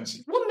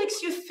emergency. What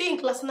makes you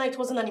think last night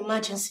wasn't an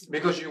emergency?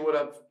 Because you would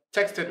have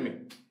texted me.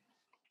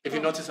 If you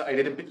noticed that I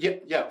didn't pick...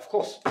 Yeah, of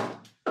course.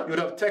 You would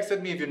have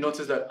texted me if you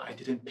noticed that I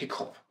didn't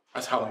pick up.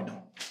 That's how I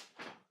know.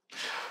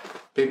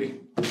 Baby,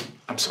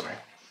 I'm sorry.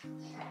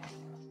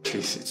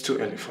 Please, it's too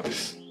early for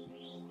this.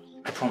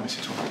 I promise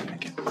it won't happen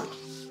again.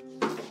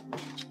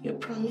 You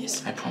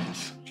promise? I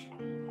promise.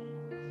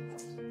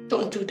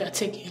 Don't do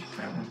that again.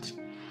 I won't.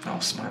 Now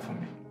smile for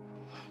me.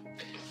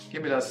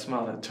 Give me that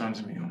smile that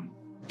turns me on.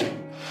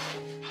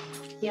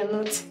 You're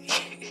not.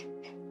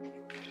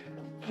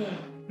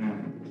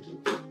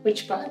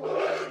 Which part?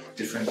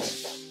 Different.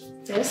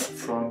 This?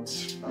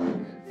 Front.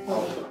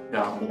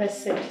 Down. Let's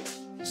see.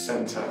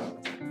 Center.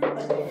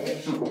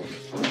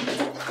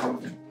 Come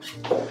in.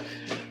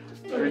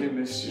 I really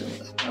miss you.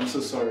 I'm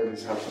so sorry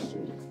this happened,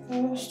 baby. I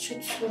missed you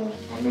too.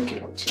 I'll make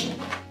it up to you.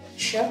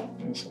 Sure?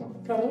 Yes, I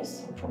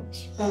Promise?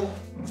 promise.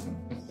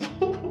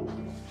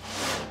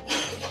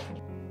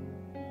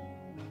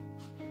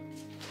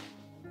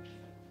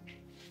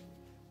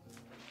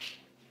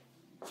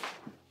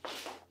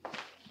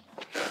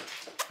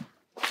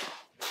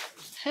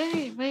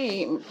 Hey,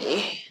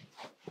 baby.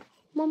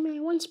 Mommy, I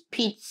want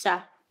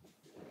pizza.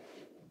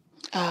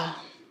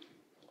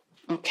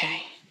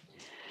 Okay.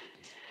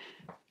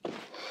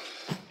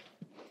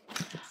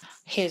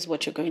 here's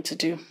what you're going to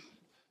do.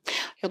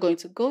 You're going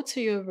to go to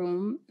your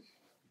room,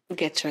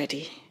 get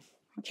ready.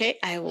 Okay?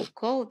 I will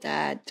call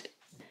Dad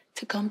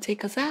to come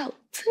take us out.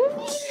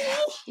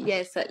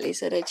 Yes, at least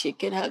so that you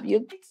can have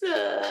your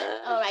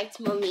pizza. All right,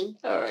 Mommy.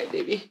 All right,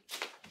 baby.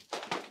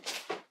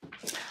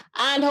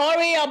 And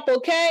hurry up,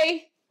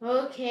 okay?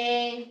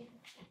 Okay.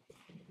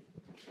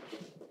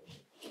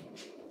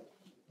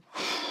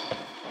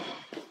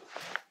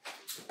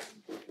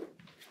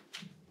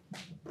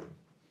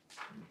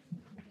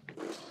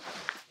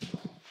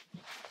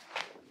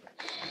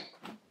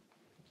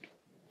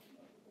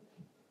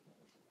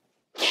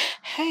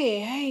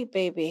 Hey,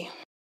 baby.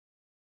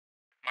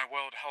 My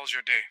world, how's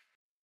your day?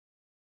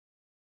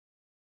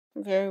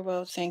 Very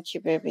well, thank you,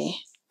 baby.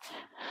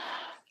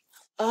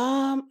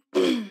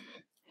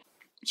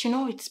 You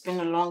know, it's been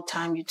a long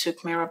time you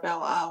took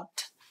Mirabelle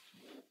out.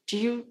 Do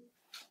you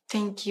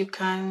think you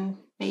can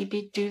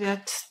maybe do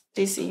that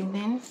this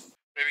evening?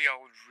 Maybe I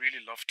would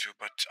really love to,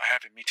 but I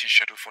have a meeting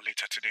scheduled for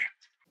later today.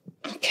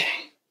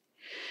 Okay.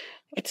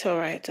 It's all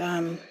right.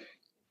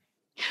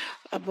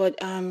 But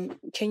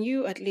can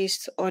you at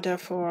least order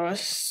for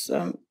us?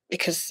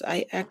 Because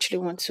I actually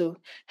want to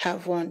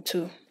have one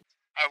too.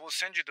 I will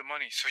send you the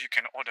money so you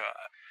can order.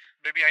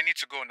 Baby, I need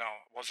to go now.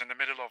 I was in the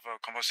middle of a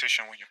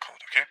conversation when you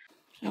called, okay?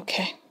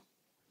 Okay.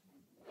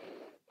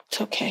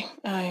 It's okay.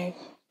 I'll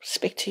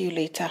speak to you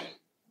later.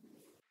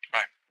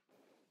 Bye.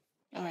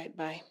 All right,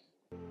 bye.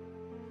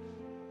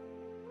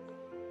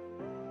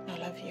 I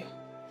love you.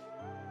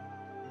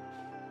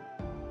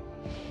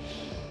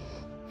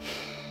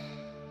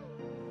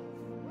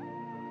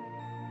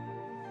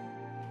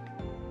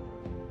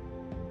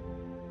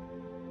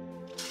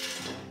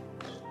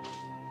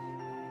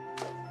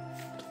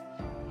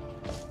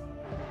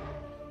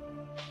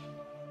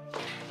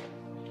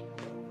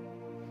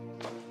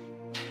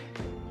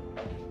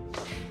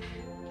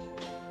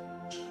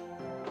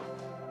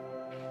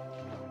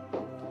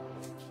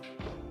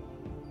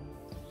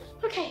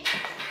 Okay.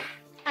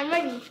 I'm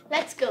ready.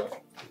 Let's go.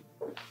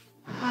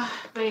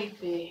 Ah,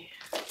 baby.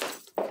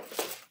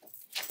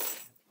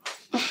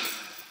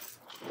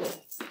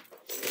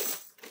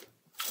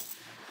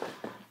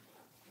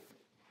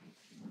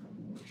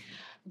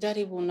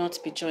 Daddy will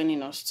not be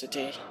joining us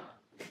today.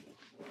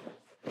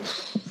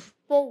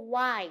 But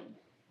why?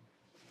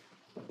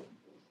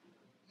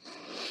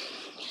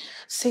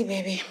 See,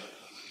 baby,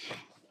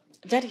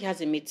 Daddy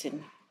has a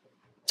meeting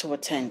to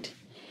attend.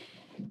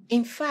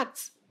 In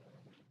fact,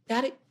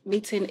 that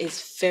meeting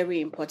is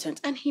very important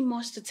and he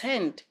must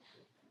attend.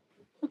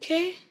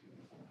 Okay?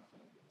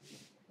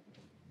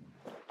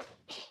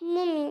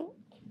 Mommy,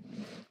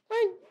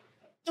 why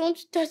don't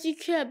Daddy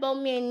care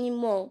about me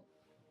anymore?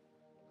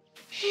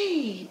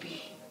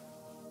 Baby,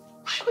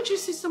 why would you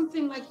say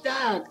something like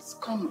that?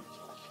 Come.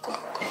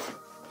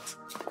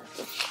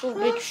 Is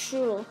it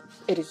true?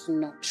 It is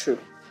not true.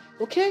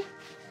 Okay?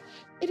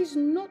 It is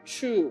not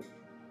true.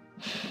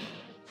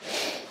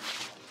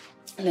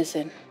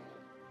 Listen,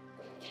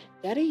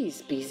 Daddy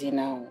is busy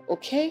now,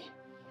 okay?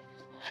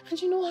 And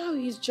you know how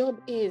his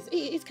job is.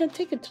 It can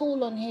take a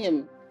toll on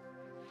him.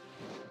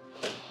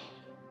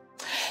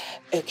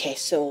 Okay,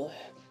 so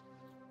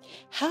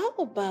how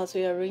about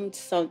we arrange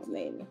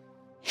something?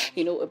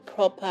 You know, a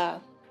proper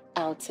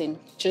outing.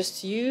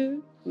 Just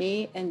you,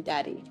 me, and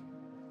Daddy.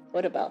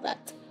 What about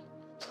that?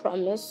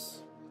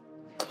 Promise?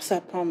 Of course, I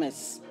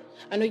promise.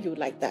 I know you would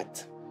like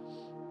that.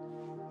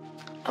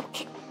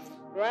 Okay.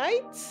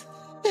 Right?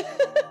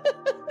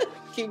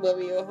 Give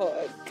Mommy a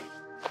hug.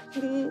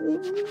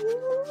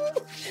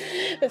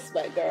 That's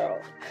my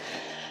girl.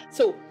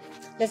 So,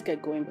 let's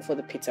get going before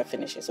the pizza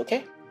finishes,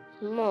 okay?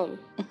 Mom,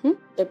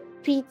 the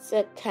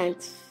pizza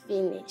can't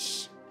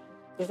finish.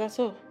 Is that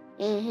so?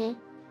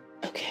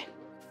 Okay.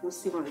 We'll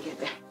see when we get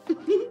there.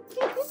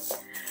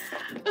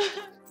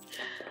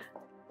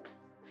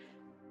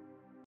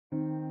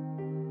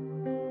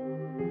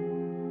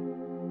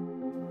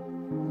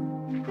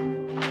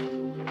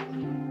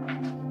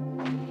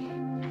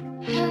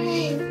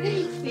 Hey,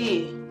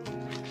 baby.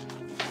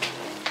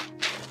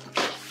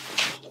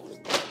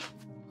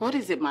 What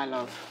is it, my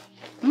love?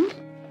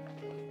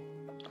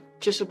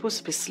 You're supposed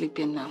to be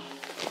sleeping now.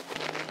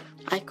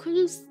 I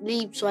couldn't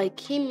sleep, so I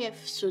came here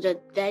so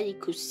that Daddy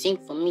could sing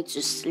for me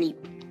to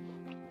sleep.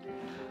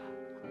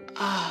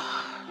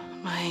 Ah,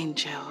 my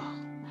angel.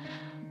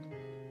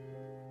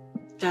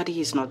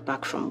 Daddy is not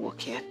back from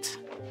work yet.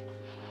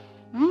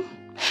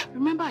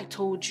 Remember I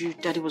told you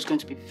Daddy was going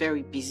to be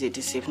very busy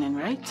this evening,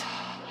 right?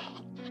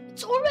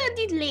 It's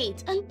already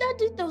late, and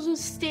Daddy doesn't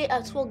stay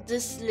at work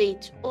this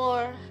late.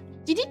 Or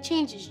did he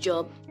change his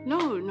job?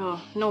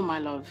 No, my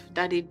love.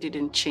 Daddy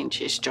didn't change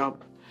his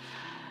job.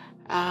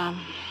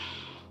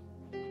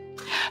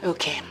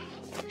 Okay.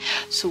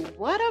 So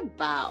what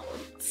about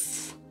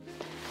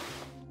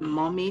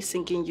Mommy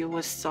singing you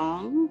a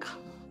song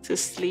to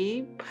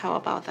sleep? How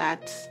about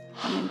that?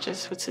 I mean,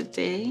 just for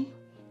today.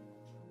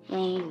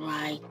 All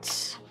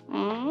right.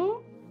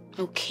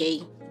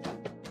 Okay.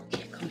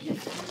 Okay, come here.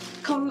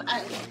 Come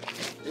and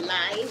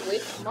lie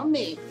with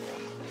Mommy.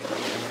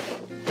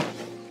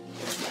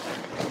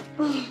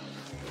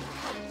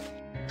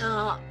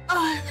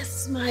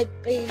 my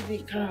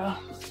baby girl.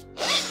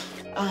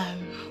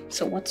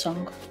 So what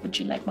song would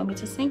you like mommy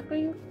to sing for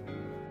you?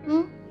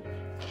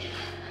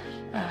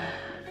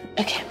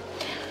 Okay.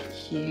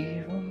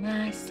 You are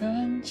my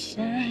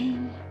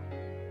sunshine,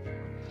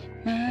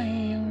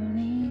 my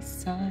only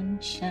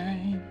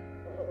sunshine.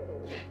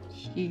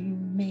 You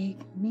make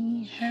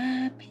me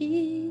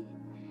happy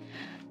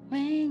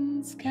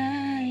when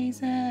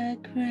skies are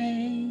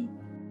gray.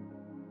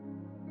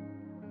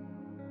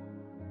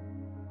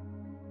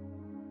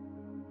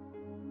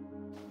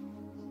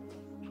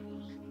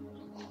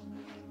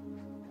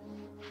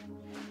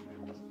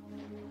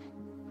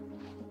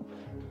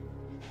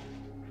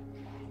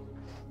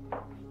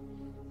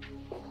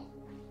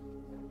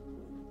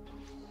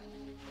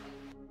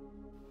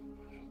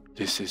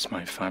 This is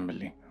my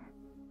family.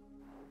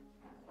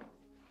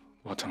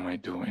 What am I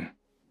doing?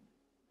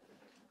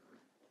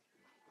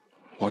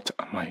 What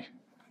am I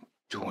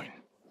doing?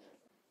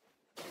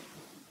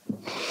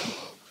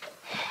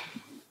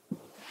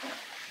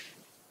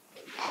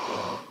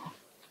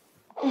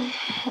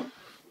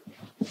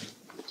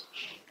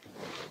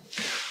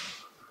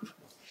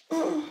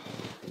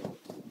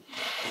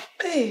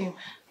 Babe,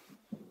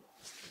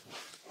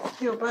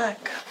 you're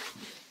back.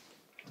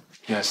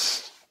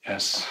 Yes.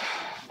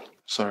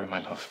 Sorry, my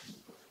love.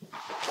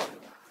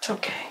 It's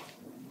okay.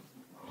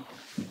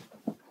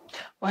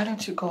 Why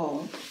don't you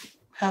go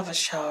have a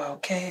shower,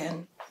 okay,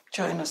 and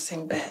join us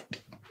in bed?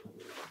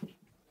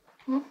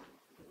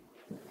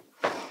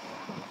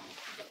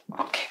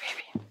 Okay,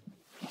 baby.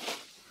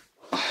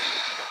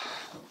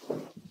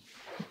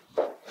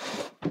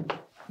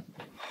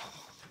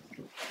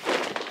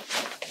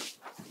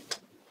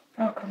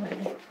 Welcome,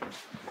 baby.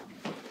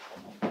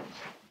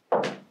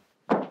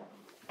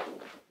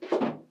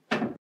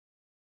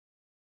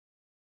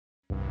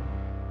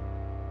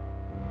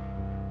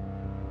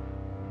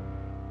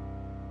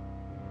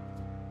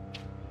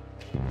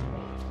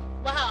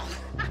 Wow.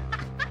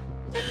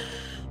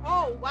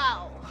 Oh,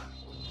 wow.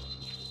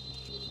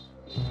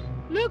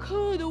 Look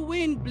who the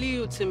wind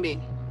blew to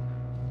me.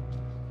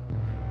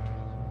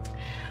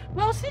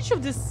 Well, since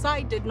you've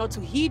decided not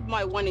to heed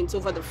my warnings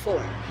over the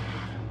phone,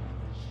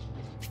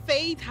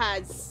 fate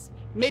has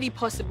made it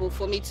possible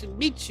for me to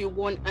meet you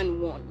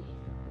one-on-one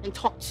and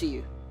talk to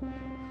you.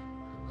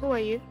 Who are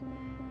you?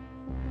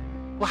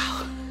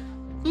 Wow.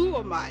 Who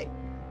am I?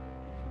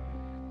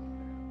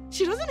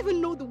 She doesn't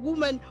even know the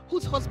woman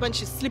whose husband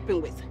she's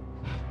sleeping with.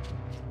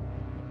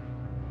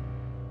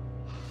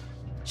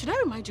 Should I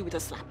remind you with a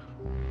slap?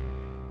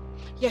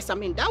 Yes, I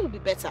mean, that would be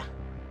better.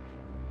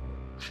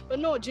 But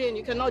no, Jane,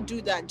 you cannot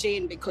do that,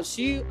 Jane, because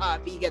you are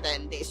bigger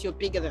than this. You're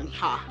bigger than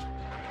her.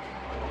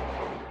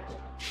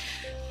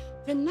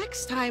 The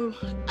next time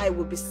I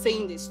will be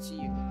saying this to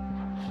you,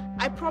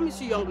 I promise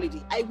you, young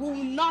lady, I will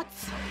not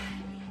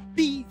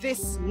be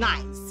this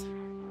nice.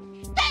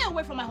 Stay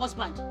away from my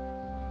husband.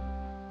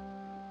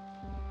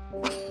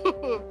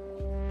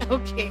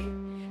 Okay.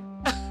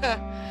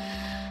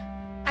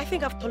 I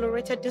think I've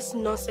tolerated this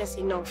nonsense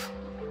enough.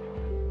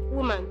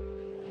 Woman,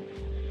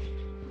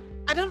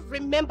 I don't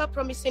remember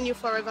promising you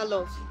forever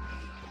love.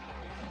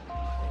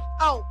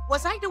 Oh,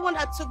 was I the one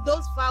that took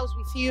those vows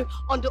with you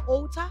on the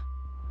altar?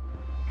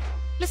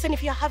 Listen,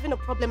 if you're having a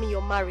problem in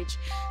your marriage,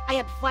 I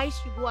advise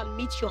you go and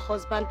meet your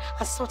husband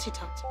and sort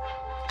it out.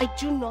 I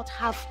do not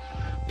have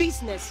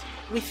business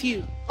with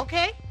you,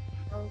 okay?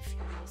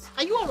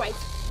 Are you all right?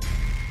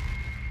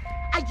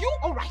 Are you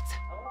all right?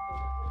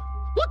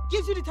 What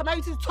gives you the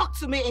temerity to talk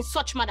to me in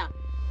such manner?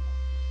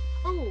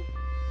 Oh,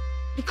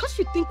 because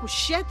you think we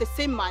share the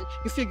same man,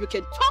 you feel you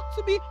can talk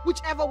to me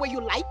whichever way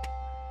you like?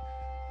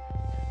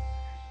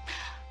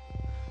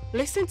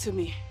 Listen to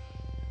me.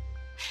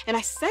 And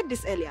I said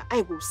this earlier,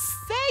 I will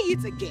say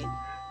it again.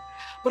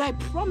 But I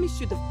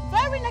promise you, the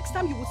very next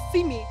time you will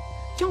see me,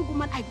 young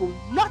woman, I will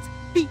not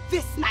be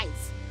this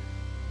nice.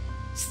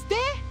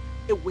 Stay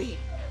away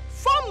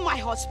from my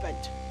husband.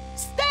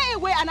 Stay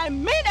away, and I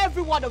mean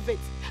every word of it.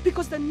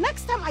 Because the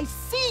next time I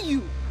see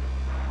you,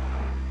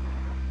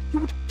 you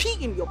would pee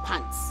in your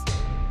pants.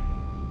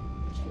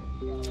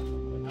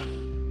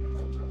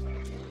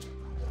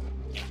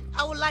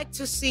 I would like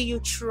to see you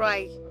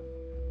try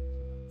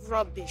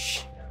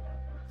rubbish.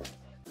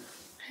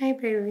 Hey,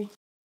 baby.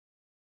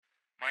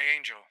 My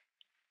angel.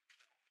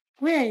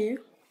 Where are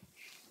you?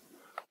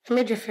 I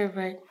made your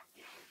favorite.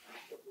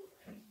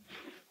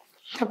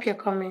 Hope you're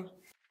coming.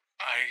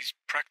 I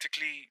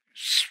practically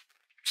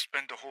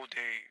spent the whole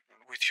day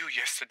with you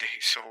yesterday,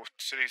 so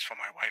today's for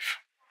my wife.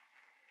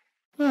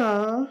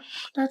 Oh,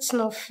 that's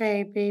not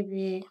fair,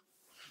 baby.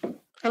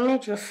 I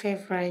made your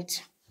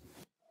favorite.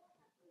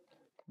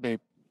 Babe,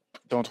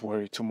 don't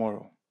worry,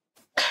 tomorrow.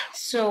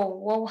 So,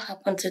 what will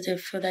happen to the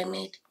food I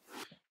made?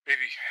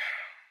 Baby,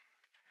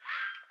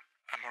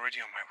 I'm already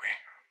on my way.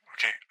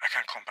 Okay, I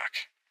can't come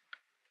back.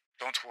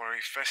 Don't worry,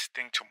 first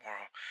thing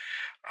tomorrow,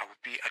 I will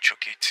be at your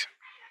gate.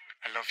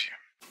 I love you.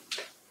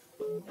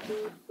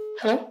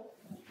 Hello?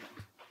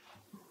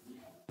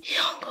 He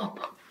hung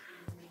up.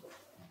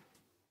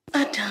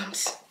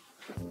 Adams.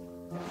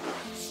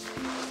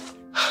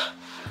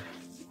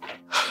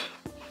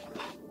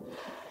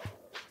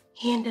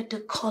 He ended the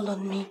call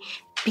on me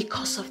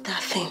because of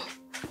that thing.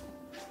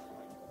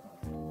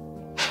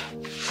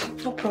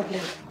 No problem.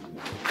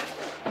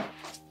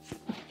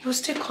 He will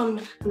still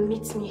come and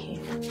meet me here.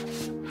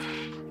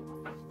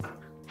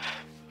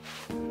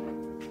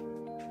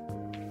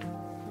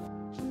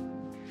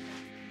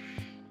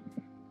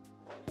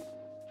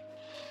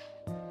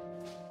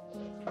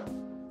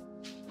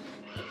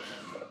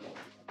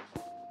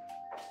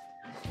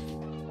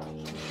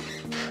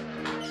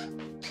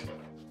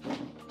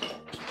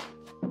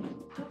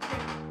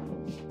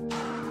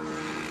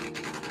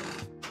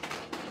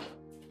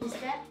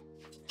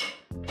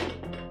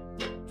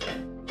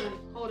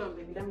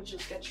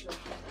 Just get you a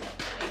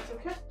plate,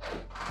 okay?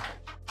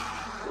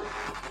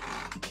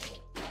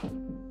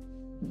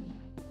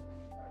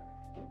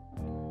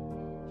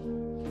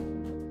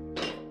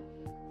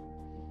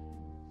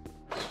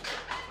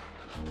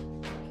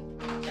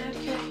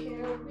 Okay,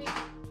 here we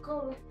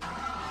go.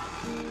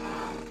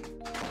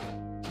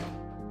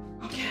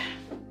 Okay,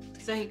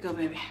 there you go,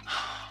 baby.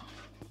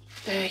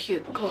 There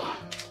you go.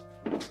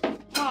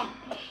 Oh,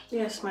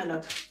 yes, my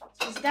love.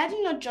 Is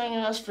Daddy not joining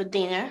us for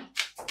dinner?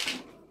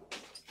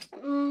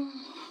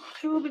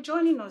 He will be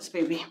joining us,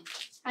 baby.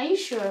 Are you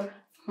sure?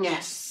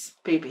 Yes,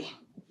 baby.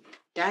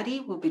 Daddy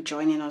will be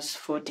joining us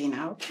for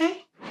dinner,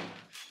 okay?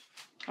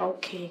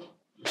 Okay.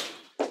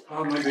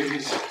 Oh, my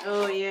babies.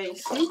 Oh, yeah, you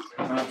see?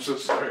 I'm so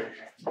sorry.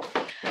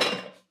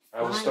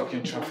 I was stuck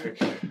in traffic.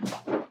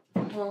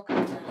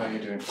 Welcome. How are you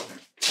doing?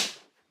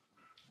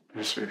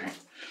 Yes, baby.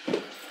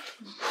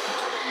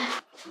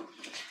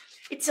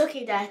 It's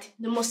okay, Dad.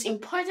 The most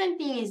important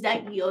thing is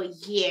that you're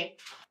here.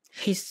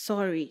 He's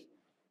sorry.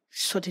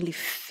 Suddenly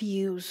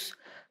feels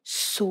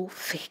so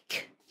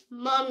fake.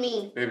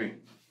 Mommy. Baby.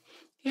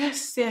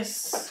 Yes.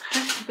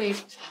 Hi, babe.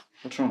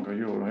 What's wrong? Are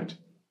you all right?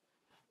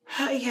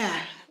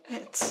 Yeah,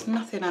 it's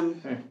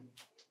nothing. Hey,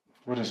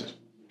 what is it?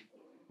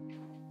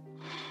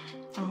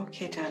 I'm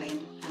okay,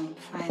 darling. I'm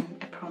fine,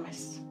 I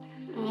promise.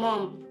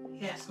 Mom.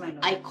 Yes, my love.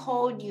 I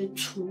called you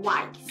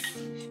twice.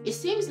 It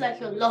seems like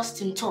you're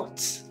lost in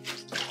thoughts.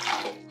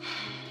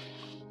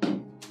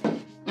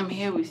 I'm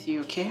here with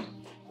you, okay?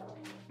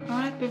 All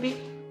right,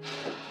 baby?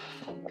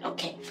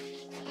 Okay.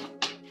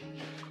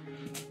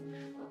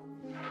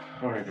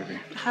 All right, baby.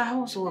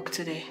 How was work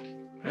today?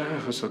 Yeah,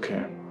 it was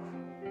okay.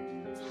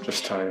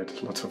 Just tired.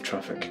 Lots of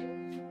traffic.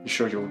 You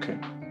sure you're okay?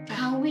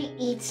 Can we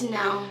eat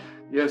now?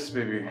 Yes,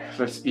 baby.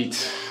 Let's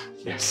eat.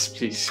 Yes,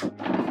 please.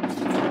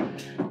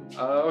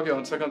 Okay,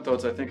 on second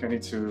thoughts, I think I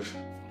need to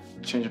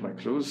change my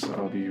clothes.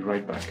 I'll be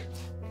right back.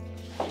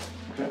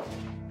 Okay.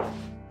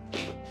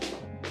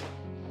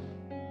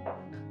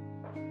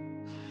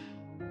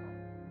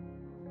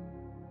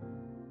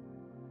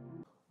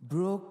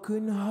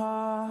 Broken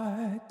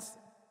hearts,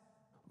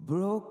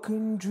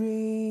 broken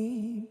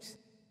dreams,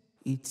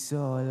 it's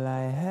all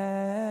I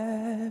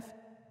have,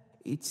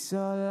 it's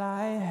all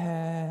I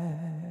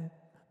have.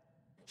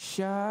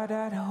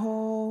 Shattered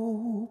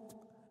hope,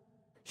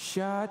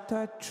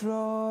 shattered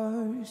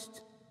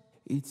trust,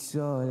 it's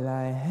all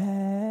I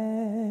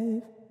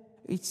have,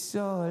 it's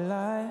all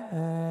I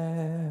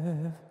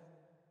have.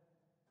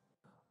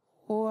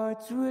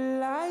 What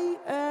will I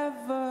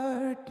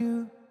ever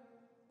do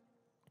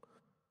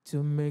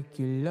to make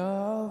you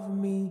love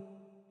me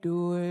the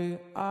way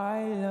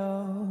I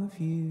love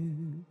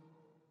you?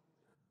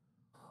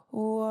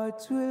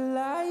 What will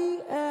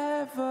I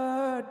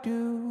ever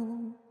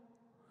do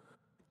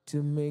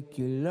to make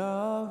you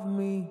love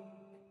me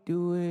the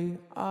way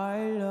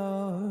I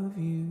love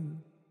you?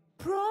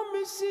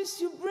 Promises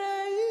you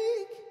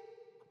break,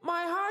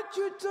 my heart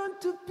you turn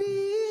to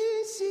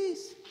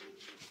pieces,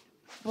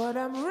 but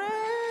I'm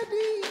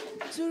ready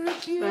to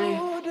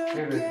rebuild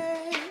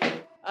again.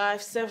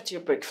 I've served you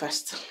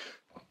breakfast.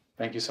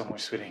 Thank you so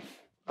much, sweetie.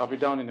 I'll be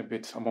down in a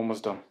bit. I'm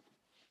almost done.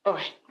 All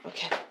right,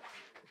 okay.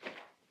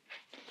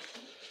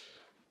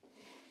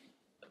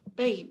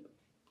 Babe.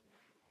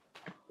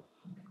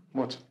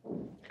 What?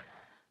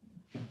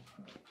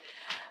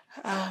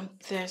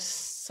 There's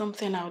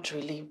something I would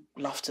really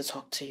love to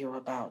talk to you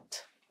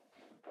about.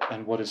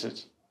 And what is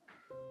it?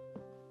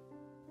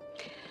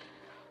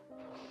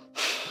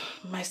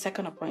 My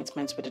second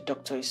appointment with the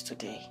doctor is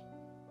today.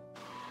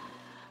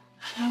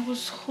 I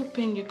was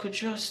hoping you could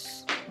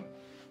just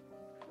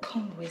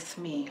come with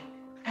me.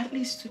 At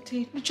least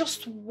today,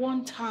 just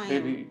one time.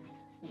 Baby,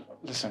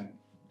 listen,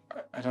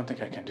 I don't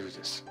think I can do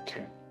this,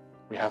 okay?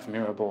 We have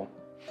Mirabelle,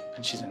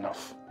 and she's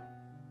enough.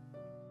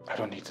 I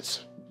don't need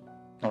this.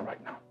 Not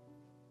right now.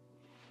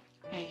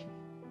 Hey,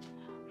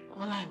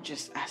 all I'm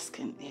just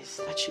asking is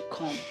that you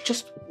come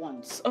just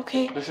once,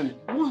 okay? Listen,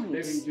 once.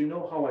 Baby, you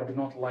know how I do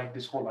not like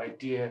this whole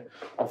idea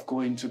of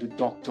going to the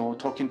doctor,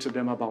 talking to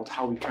them about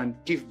how we can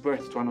give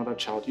birth to another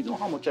child. You know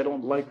how much I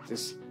don't like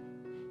this.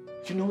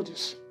 You know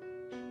this.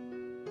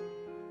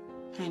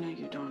 I know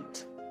you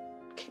don't.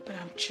 Okay, but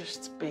I'm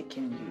just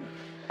begging you.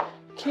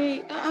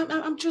 Okay,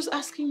 I'm just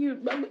asking you,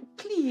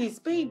 please,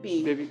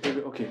 baby. Baby,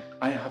 okay.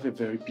 I have a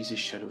very busy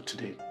schedule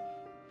today.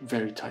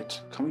 Very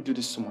tight. Can we do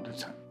this some other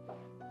time?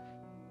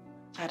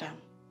 Adam,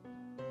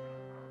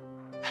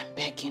 I'm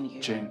begging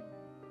you. Jane,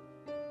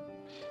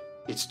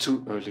 It's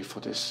too early for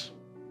this.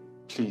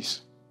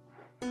 Please.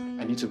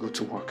 I need to go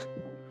to work.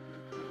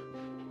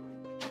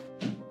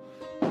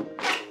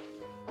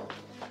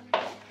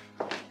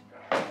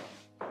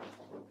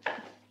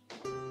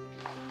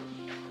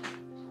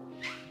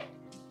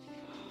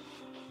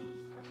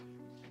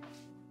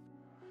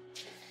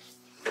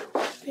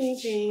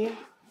 Baby,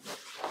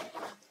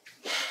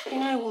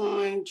 I won't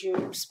mind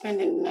you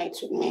spending the night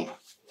with me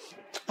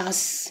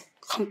as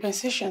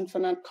compensation for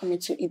not coming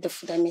to eat the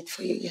food I made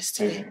for you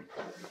yesterday.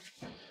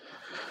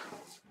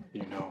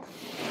 You know,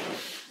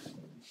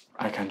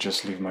 I can't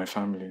just leave my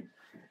family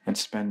and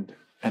spend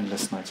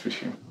endless nights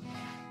with you.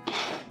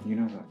 You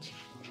know that.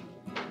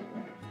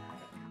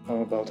 How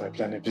about I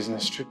plan a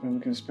business trip and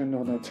we can spend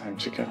all that time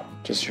together,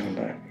 just you and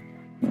I?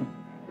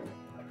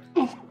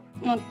 Oh,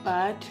 not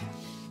bad.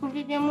 But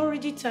baby, I'm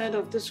already tired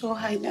of this whole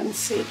hide and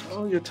seek.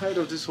 Oh, you're tired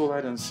of this whole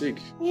hide and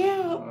seek?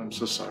 Yeah. Oh, I'm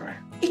so sorry.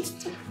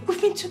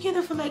 We've been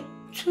together for like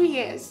 2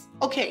 years.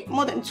 Okay,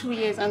 more than 2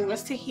 years, and we're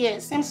still here,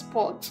 same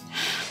spot.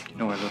 You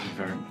know I love you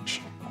very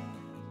much.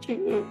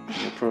 You're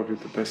probably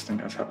the best thing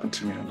that's happened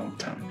to me in a long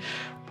time.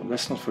 But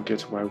let's not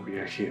forget why we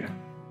are here,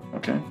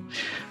 okay?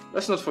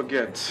 Let's not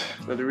forget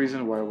that the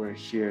reason why we're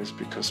here is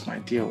because my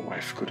dear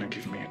wife couldn't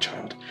give me a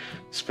child,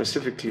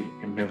 specifically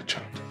a male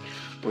child.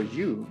 But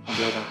you, on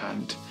the other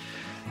hand,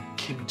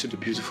 came into the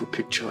beautiful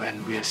picture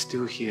and we are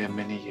still here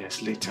many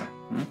years later.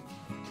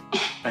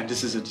 And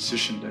this is a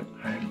decision that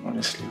I'm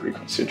honestly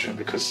reconsidering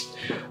because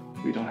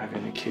we don't have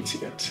any kids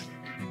yet.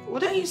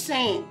 What are you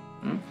saying?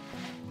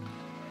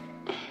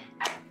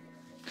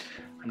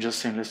 I'm just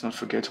saying let's not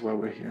forget why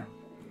we're here.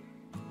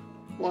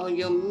 Well,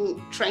 you're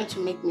trying to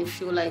make me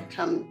feel like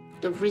I'm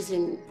the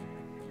reason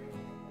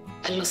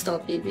I lost our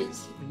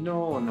babies.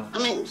 No. I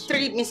mean,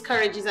 3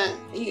 miscarriages and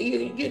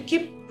you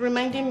keep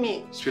reminding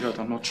me. Sweetheart,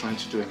 I'm not trying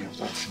to do any of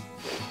that.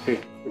 Hey.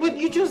 But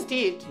you just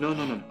did. No,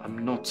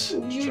 I'm not.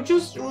 You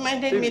just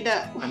reminded me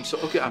that. I'm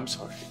sorry. Okay, I'm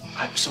sorry.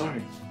 I'm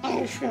sorry.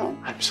 Are you sure?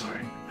 I'm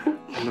sorry.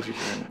 I love you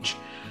very much.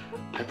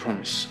 I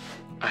promise.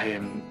 I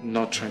am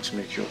not trying to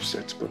make you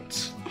upset,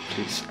 but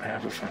please, I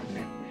have a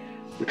family.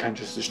 We can't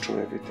just destroy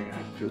everything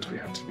I've built. We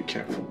have to be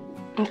careful.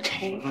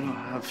 Okay. We're gonna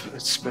have a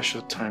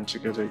special time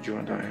together, you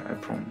and I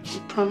promise.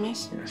 You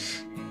promise?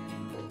 Yes.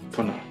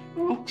 For now.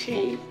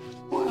 Okay.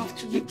 We'll have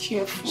to be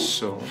careful.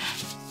 So,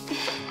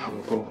 I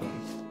will go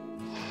home.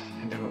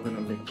 And then we're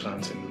gonna make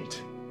plans and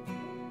meet.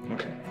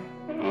 Okay?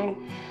 Oh.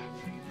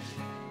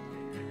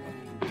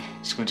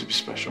 It's going to be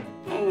special.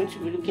 I'm going to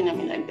be looking at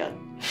me like that.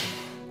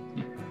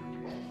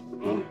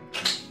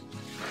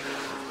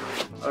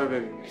 Alright,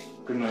 baby.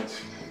 Good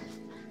night.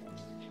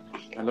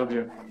 I love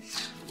you.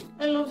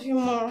 I love you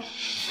more.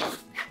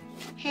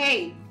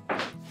 Hey.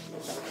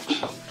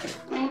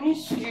 I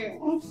miss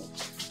you.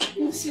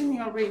 You see me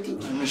already.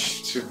 I miss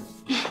you too.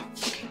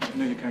 I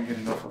know you can't get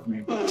enough of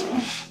me, but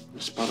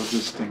it's part of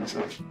these things.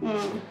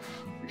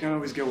 We can't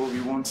always get what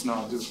we want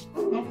now, dude.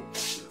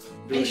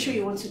 Are you sure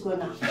you want to go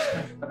now?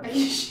 Are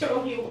you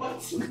sure you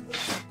want to go?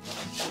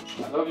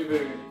 I love you,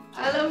 baby.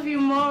 I love you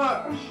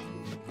more.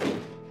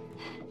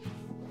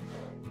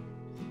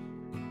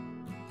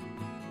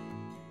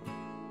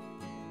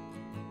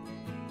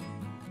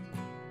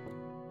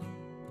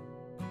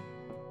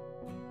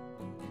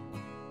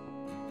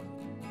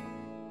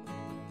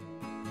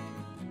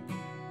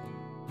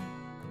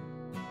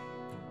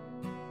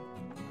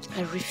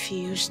 I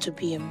refuse to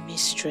be a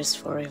mistress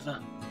forever.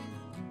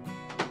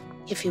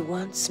 If he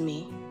wants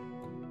me,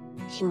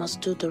 he must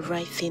do the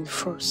right thing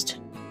first.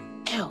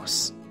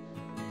 Else,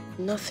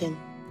 nothing.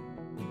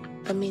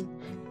 I mean,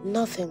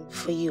 nothing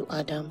for you,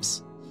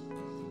 Adams.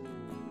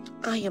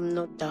 I am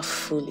not that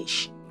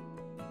foolish.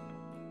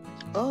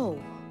 Oh,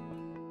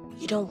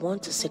 you don't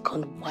want a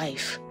second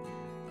wife,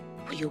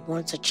 but you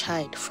want a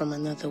child from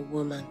another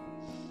woman.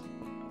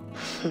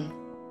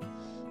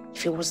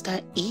 If it was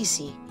that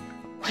easy,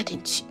 why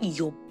didn't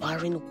your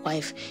barren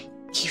wife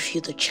give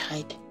you the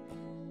child?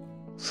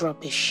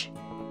 Rubbish.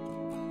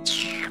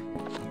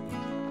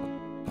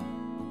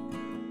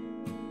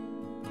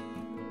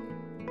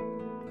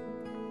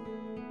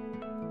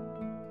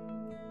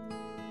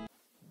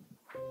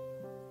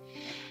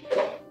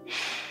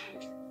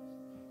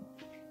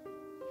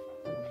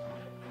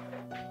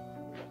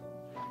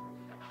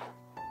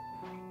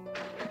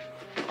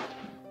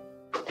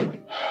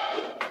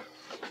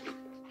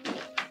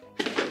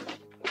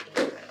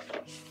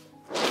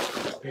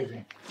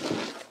 Baby.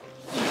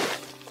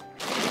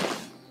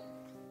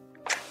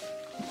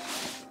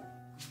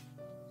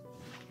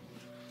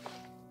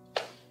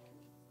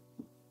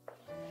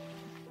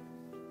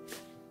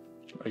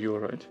 Are you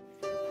alright?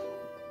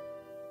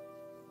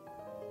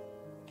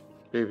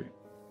 Baby.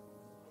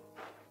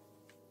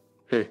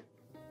 Hey.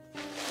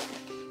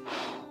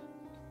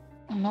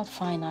 I'm not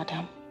fine,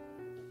 Adam.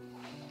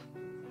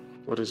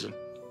 What is it?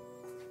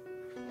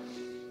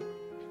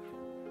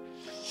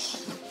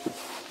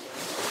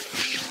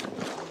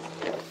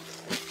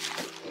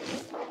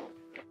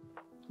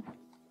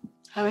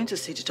 I went to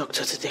see the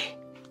doctor today.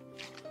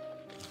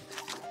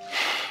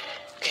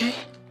 Okay?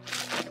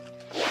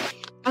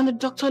 And the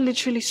doctor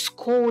literally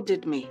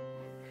scolded me.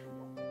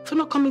 doctor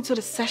not coming to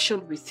the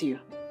session with you?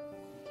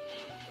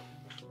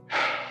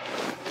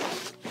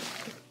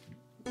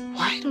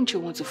 Why don't you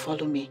want to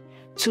follow me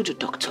to the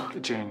doctor?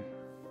 Jane.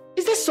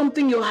 Is there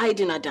something you're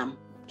hiding, Adam?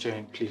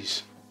 Jane,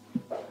 please.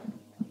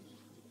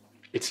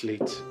 It's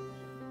late.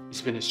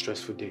 It's been a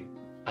stressful day.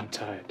 I'm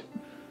tired.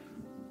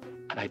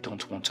 And I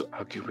don't want to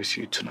argue with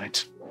you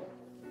tonight.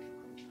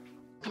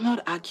 I'm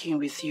not arguing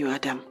with you,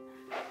 Adam.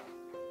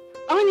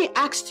 I only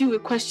asked you a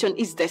question.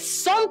 Is there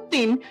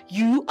something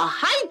you are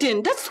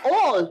hiding? That's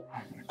all. Oh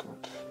my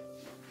God.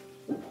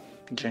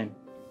 Jane.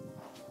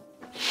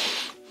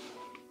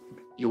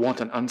 You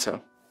want an answer?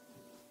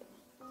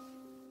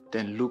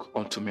 Then look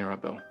onto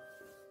Mirabel.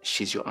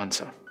 She's your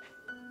answer.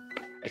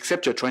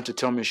 Except you're trying to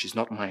tell me she's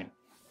not mine.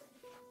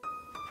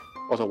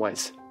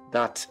 Otherwise,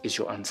 that is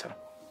your answer.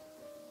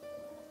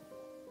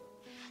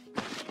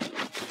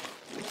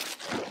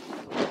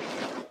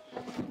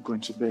 I'm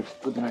going to bed.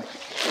 Good night.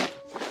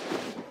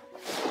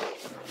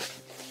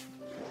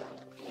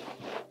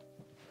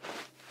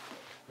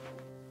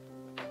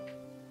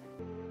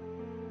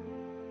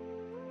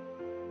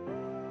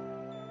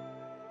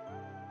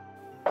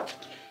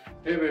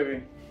 Hey,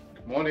 baby.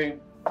 Good morning.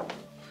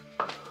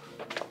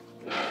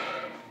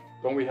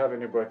 Don't we have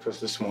any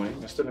breakfast this morning?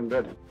 You're still in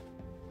bed.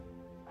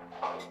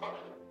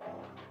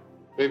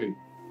 Baby.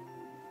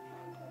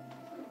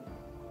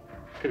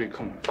 Baby,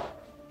 come on.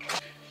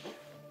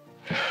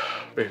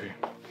 Baby.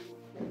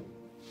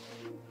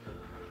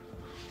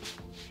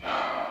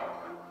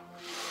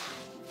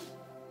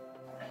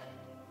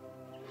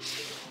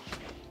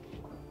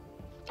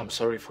 I'm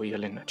sorry for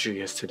yelling at you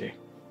yesterday.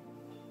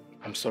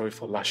 I'm sorry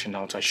for lashing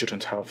out. I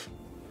shouldn't have.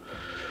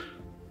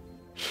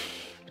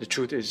 The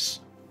truth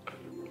is,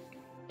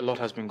 a lot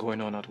has been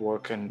going on at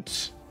work and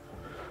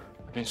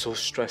I've been so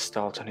stressed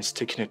out and it's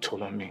taking a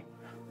toll on me.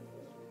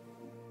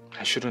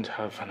 I shouldn't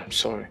have, and I'm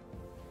sorry.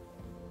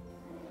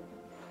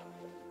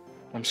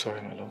 I'm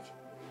sorry, my love.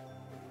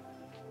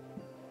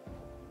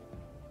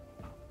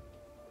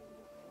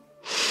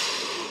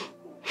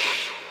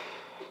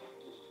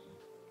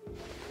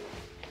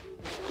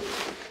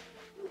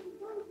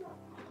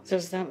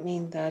 Does that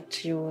mean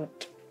that you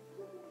would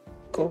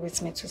go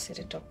with me to see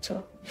the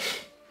doctor?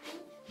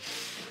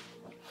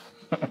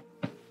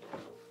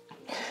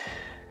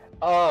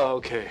 Oh,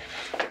 okay.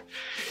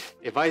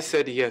 If I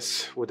said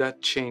yes, would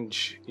that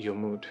change your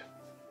mood?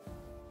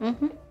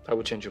 Mm-hmm. I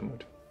would change your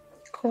mood.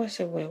 Of course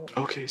it will.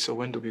 Okay, so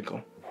when do we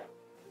go?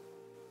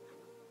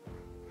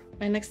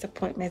 My next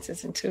appointment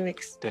is in 2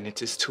 weeks. Then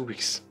it is 2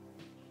 weeks.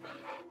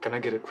 Can I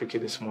get a quickie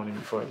this morning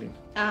before I leave?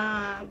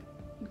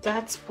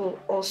 That will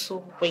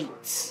also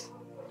wait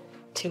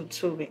till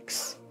 2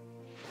 weeks.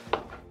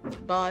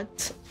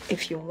 But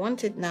if you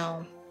want it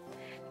now,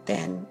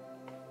 then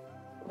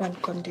one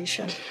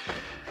condition.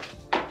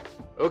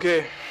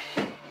 Okay.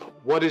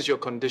 What is your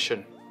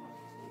condition?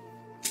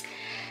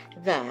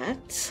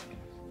 That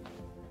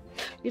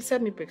you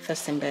serve me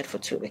breakfast in bed for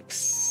 2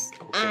 weeks.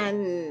 Okay.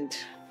 And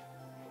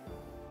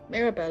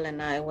Mirabel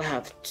and I will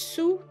have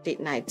 2 date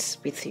nights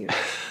with you.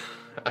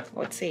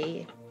 What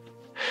say?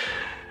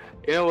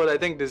 You know what? I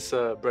think this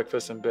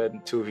breakfast in bed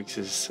in 2 weeks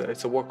is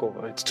it's a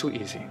walkover. It's too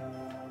easy.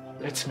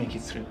 Let's make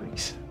it 3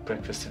 weeks.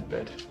 Breakfast in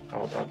bed.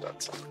 How about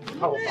that?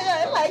 How about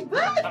I like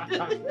that.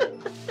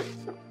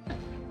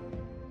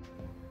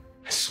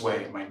 I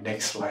swear, in my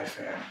next life,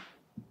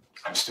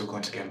 I'm still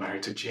going to get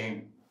married to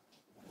Jane.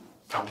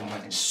 That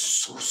woman is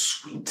so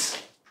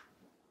sweet.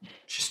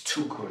 She's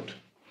too good.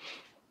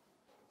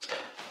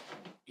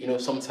 You know,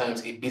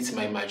 sometimes it beats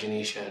my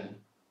imagination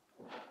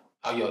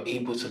how you're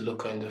able to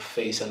look her in the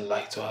face and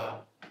lie to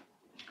her.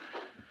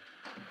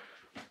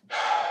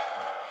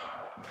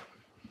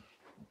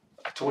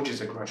 I told you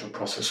it's a gradual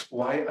process.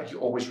 Why are you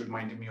always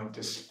reminding me of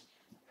this?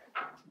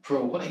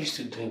 Bro, what are you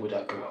still doing with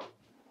that girl?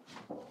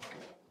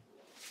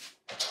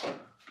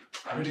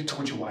 I already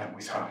told you why I'm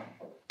with her.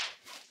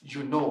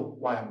 You know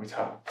why I'm with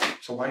her.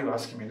 So why are you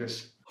asking me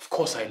this? Of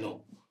course I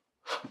know.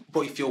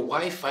 But if your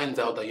wife finds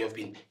out that you've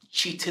been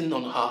cheating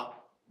on her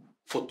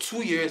for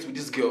 2 years with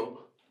this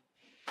girl,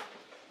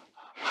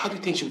 how do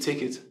you think she'll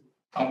take it?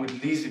 I'm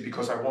with Lizzie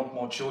because I want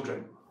more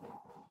children.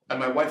 And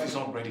my wife is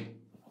not ready.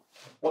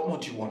 What more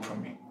do you want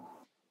from me?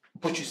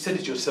 But you said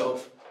it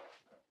yourself,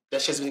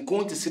 that she has been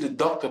going to see the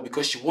doctor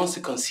because she wants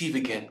to conceive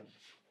again.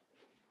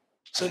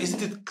 So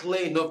isn't it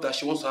clear enough that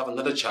she wants to have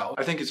another child?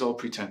 I think it's all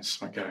pretense,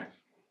 my guy.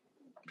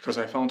 Because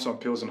I found some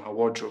pills in her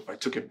wardrobe. I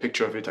took a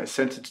picture of it. I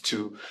sent it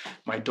to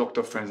my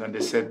doctor friends and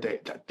they said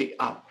that they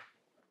are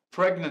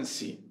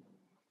pregnancy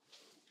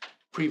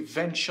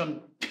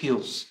prevention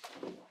pills.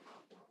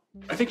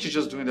 I think she's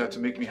just doing that to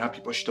make me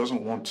happy, but she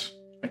doesn't want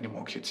any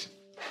more kids.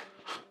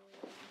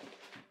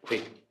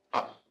 Wait,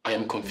 I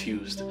am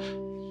confused.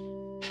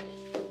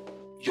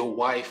 Your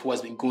wife, who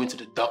has been going to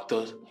the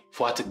doctor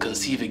for her to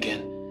conceive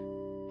again,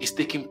 is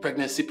taking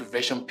pregnancy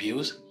prevention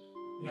pills?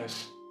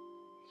 Yes.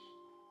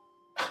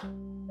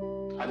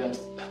 Adam,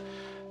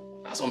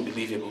 that's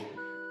unbelievable.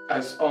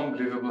 As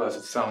unbelievable as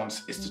it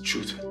sounds, it's the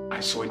truth.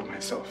 I saw it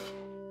myself.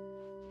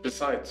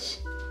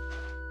 Besides,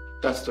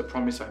 that's the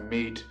promise I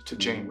made to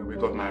Jane when we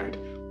got married.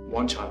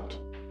 One child.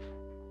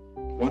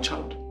 One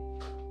child.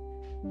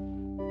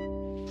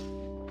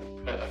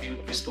 Have you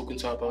spoken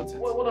to her about it?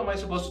 What am I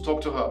supposed to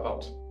talk to her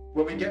about?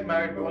 When we get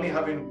married, we're only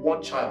having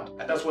one child,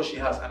 and that's what she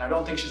has, and I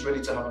don't think she's ready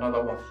to have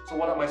another one. So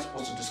what am I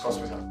supposed to discuss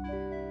with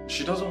her?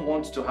 She doesn't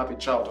want to have a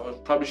child, or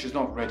probably she's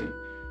not ready.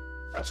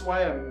 That's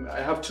why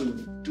I have to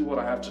do what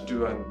I have to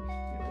do and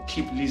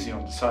keep Lizzie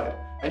on the side.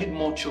 I need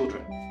more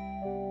children,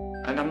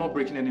 and I'm not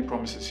breaking any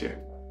promises here.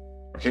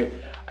 Okay,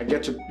 I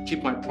get to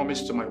keep my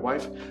promise to my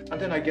wife, and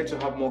then I get to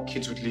have more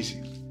kids with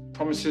Lizzie.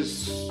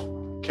 Promises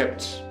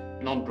kept,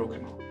 not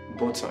broken, on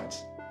both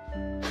sides.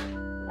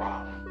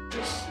 Wow,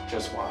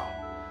 just wow.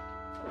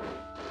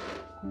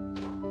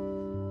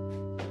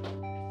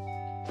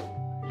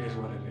 It is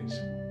what it is.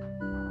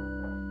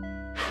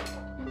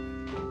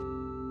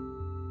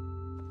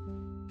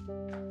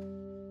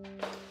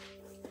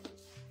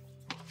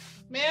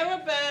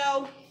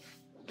 Maribel.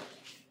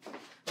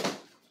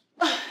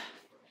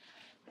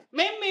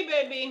 Make me,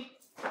 baby.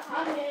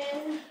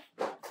 Amen.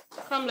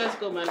 Come, let's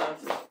go, my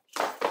love.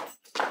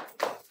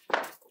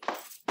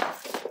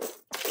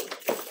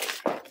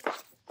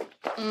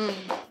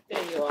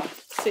 There you are.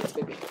 Sit,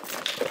 baby.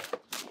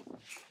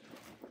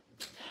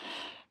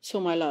 So,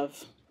 my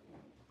love,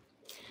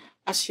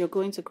 as you're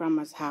going to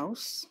Grandma's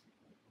house,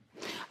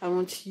 I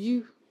want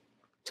you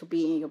to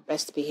be in your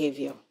best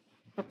behavior.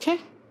 Okay?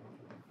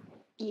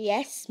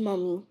 Yes,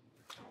 Mommy.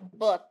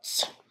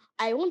 But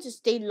I want to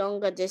stay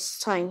longer this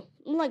time.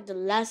 Unlike the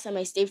last time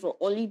I stayed for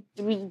only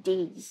 3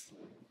 days.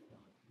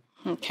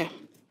 Okay.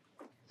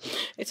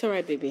 It's all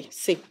right, baby.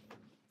 See,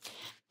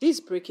 this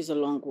break is a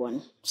long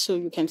one, so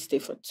you can stay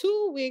for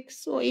 2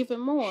 weeks or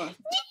even more.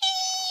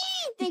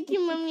 Thank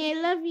you, Mommy.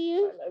 I love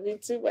you. I love you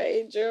too, my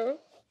angel.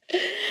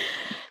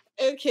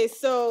 Okay,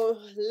 so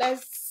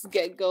let's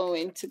get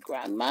going to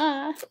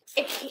Grandma.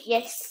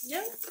 Yes.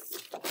 Yes.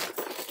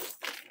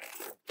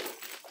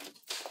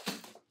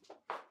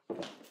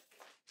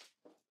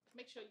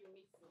 Make sure you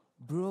meet me.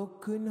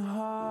 Broken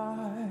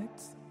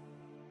hearts,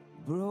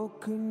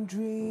 broken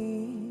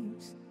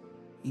dreams.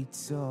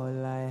 It's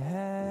all I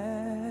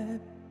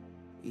have.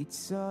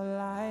 It's all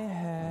I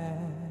have.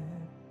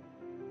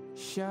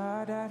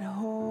 Shattered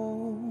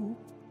hope,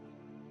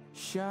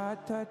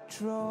 shattered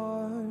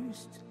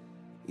trust.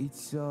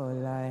 It's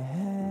all I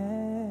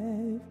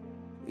have.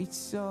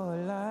 It's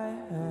all I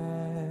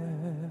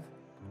have.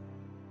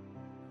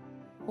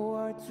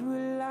 What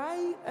will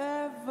I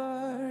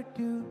ever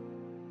do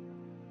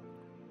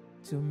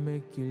to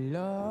make you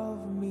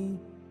love me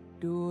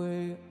the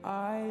way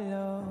I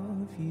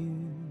love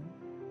you?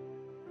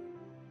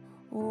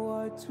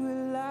 What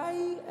will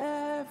I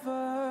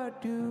ever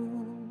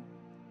do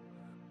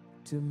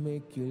to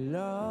make you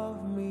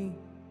love me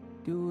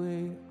the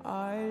way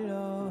I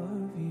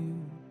love you?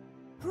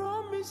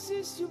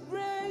 Promises you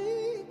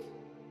break,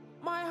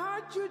 my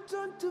heart you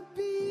turn to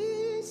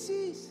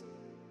pieces,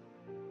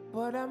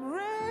 but I'm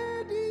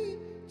ready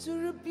to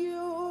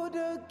rebuild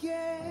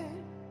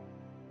again.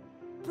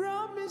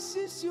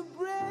 Promises you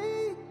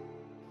break,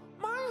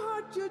 my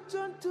heart you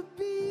turn to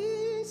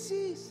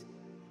pieces,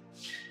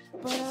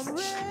 but I'm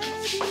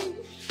ready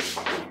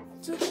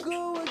to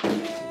go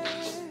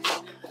again.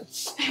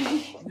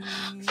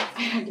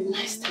 I had a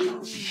nice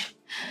time.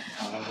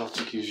 I'd love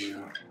to give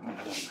you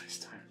another nice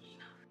time.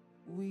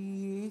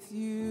 With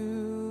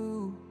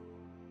you,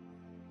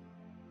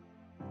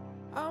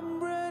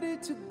 I'm ready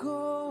to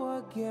go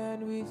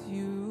again with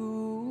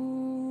you.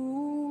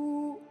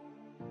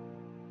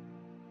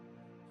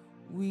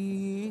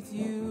 With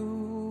you.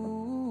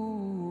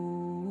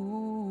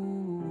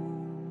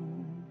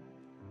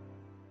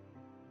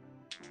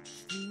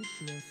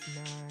 Sleepless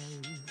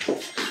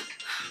nights.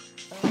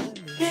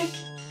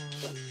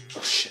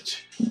 Oh shit.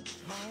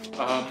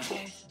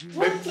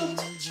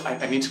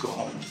 Babe, I need to go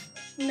home.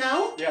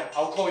 Now? Yeah,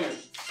 I'll call you.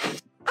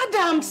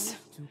 Adams!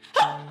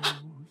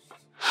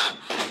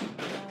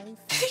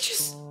 Did you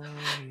just...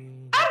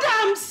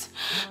 Adams!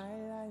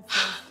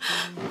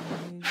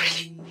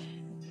 Really?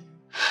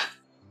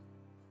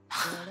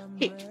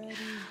 Hey,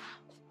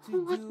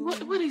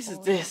 what is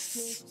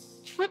this?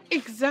 What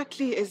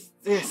exactly is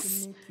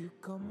this? To make you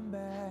come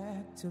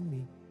back to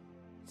me,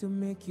 to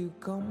make you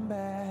come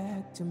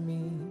back to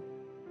me.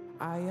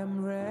 I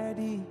am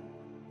ready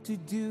to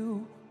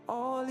do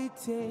all it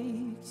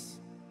takes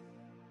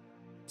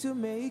to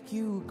make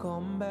you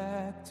come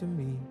back to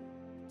me,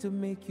 to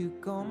make you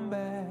come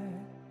back,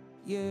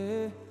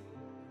 yeah.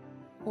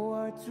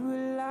 What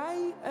will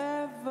I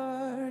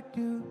ever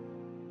do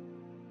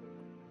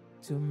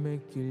to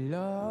make you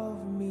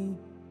love me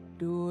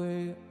the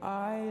way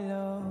I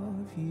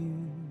love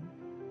you?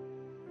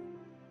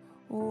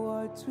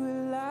 What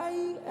will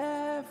I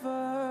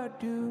ever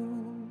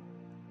do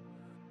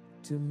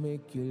to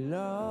make you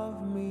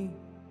love me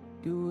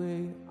the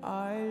way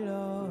I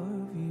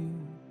love you?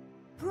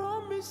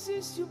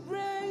 Promises you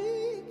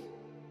break,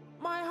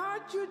 my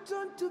heart you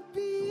turn to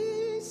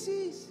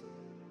pieces,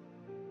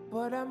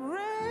 but I'm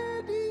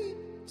ready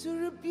to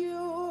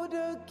rebuild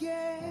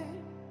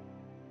again.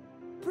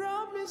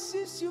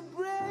 Promises you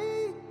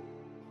break,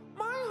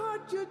 my heart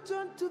want you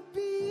torn to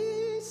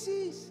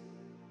pieces,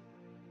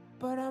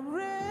 but I'm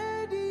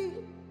ready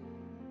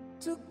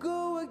to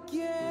go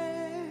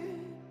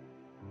again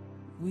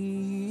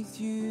with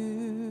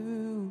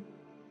you.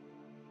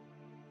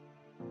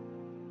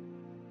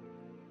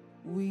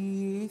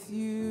 With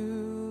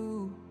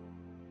you,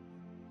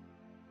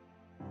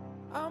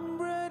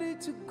 I'm ready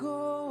to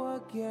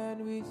go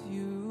again with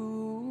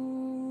you.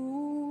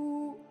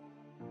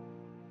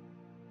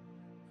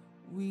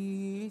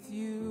 With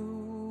you.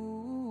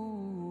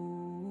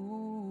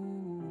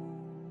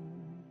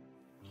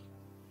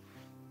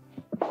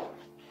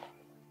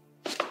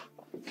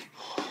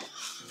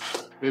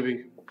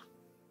 Baby.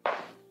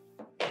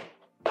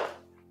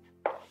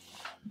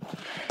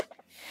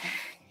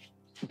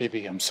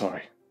 Baby, I'm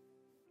sorry.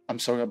 I'm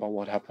sorry about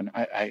what happened.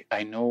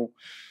 I know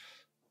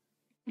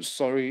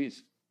sorry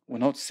will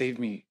not save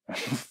me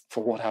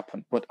for what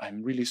happened, but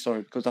I'm really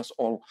sorry because that's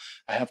all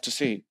I have to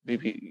say.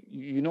 Baby,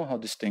 you know how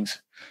these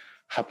things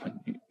happen.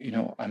 You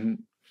know,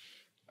 I'm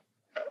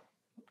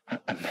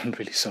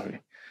really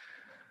sorry.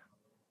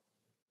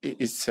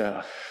 It's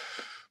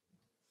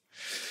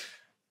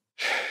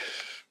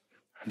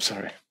I'm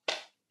sorry.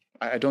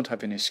 I don't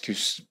have an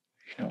excuse.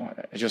 You know,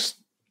 I just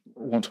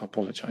want to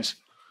apologize.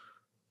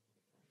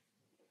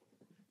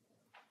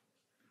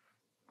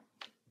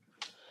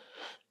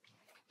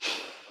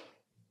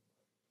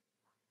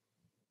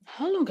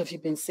 How long have you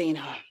been seeing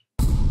her?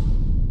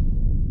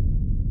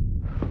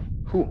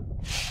 Who?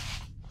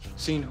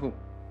 Seeing who?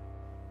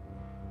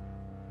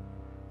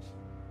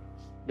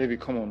 Baby,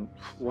 come on.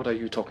 What are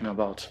you talking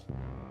about?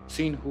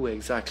 Seeing who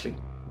exactly?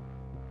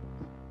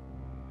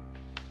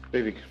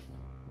 Baby,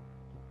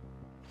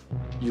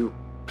 you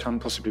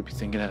can't possibly be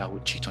thinking that I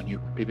would cheat on you.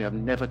 Baby, I've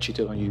never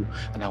cheated on you,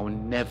 and I will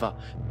never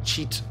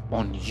cheat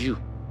on you.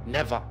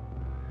 Never.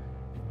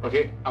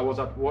 Okay, I was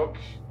at work.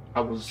 I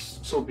was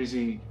so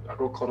busy. I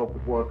got caught up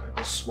with work. I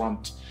got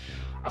swamped.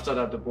 After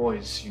that, the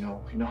boys, you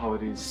know how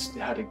it is. They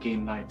had a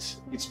game night.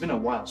 It's been a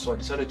while, so I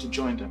decided to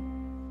join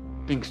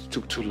them. Things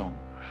took too long.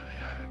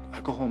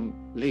 I got home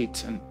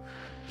late, and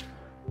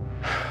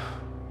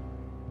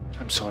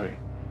I'm sorry.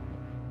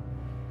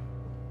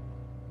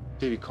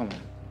 Baby, come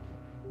on.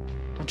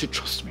 Don't you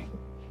trust me?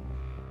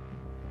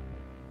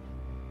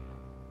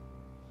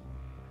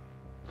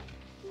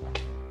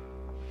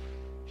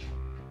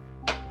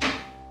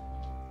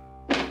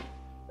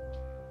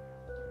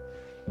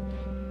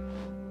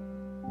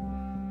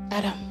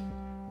 Adam,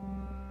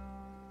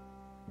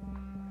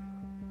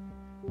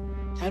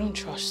 I don't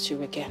trust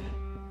you again.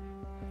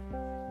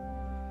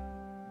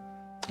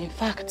 In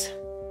fact,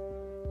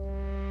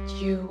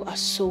 you are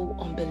so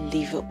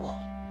unbelievable.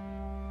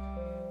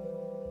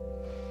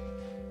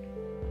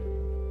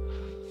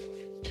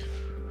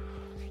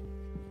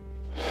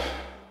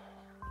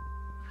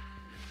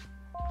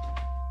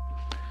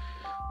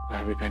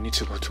 Baby, I need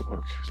to go to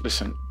work.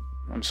 Listen,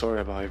 I'm sorry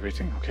about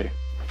everything, okay?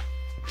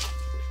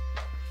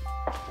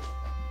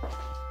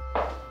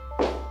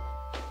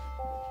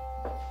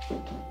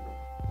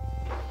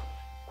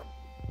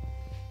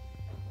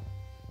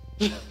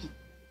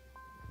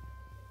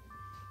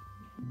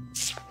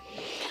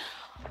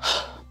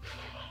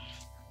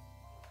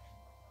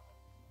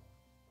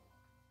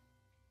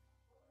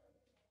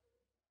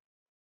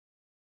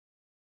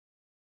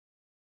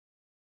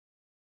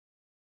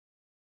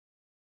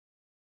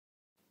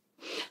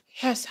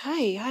 Yes,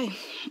 hi.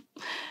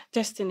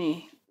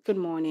 Destiny, good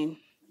morning.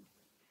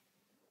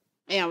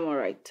 Yeah, I'm all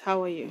right.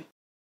 How are you?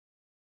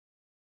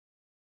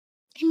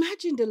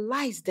 Imagine the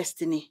lies,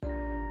 Destiny. I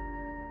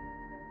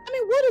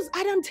mean, what does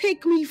Adam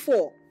take me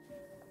for?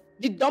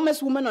 The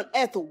dumbest woman on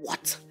earth or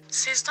what?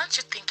 Sis, don't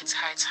you think it's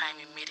high time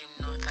you made him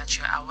know that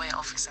you're aware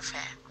of his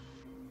affair?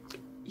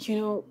 You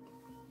know,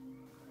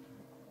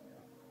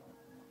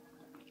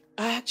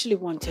 I actually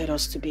wanted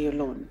us to be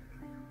alone.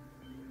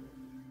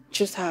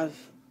 Just have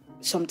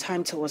some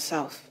time to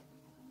ourselves.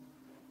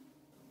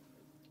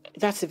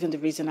 That's even the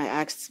reason I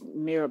asked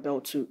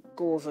Mirabelle to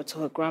go over to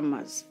her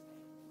grandma's.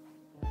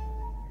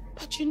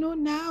 But you know,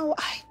 now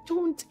I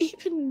don't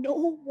even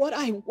know what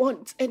I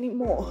want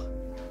anymore.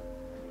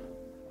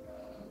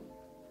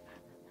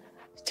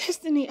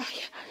 Destiny,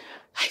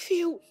 I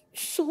feel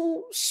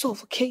so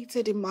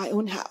suffocated in my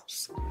own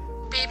house.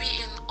 Baby,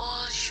 in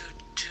all you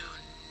do,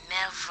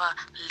 never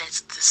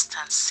let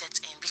distance set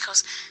in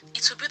because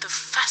it will be the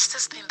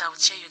fastest thing that will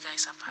tear you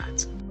guys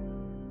apart.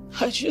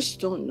 I just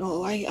don't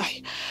know.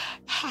 I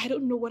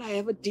don't know what I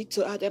ever did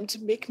to Adam to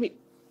make him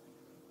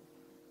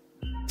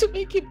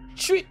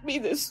treat me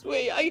this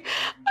way. I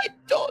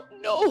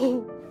don't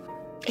know.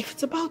 If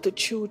it's about the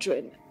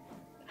children,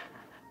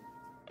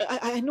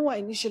 I know I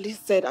initially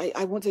said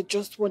I wanted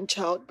just one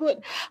child,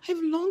 but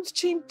I've long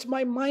changed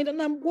my mind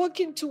and I'm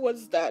working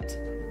towards that.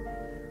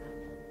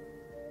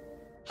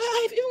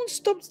 I've even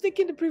stopped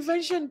taking the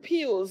prevention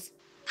pills.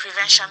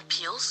 Prevention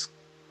pills?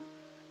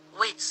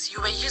 Wait, you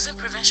were using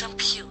prevention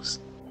pills?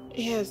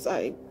 Yes,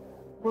 I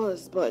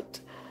was, but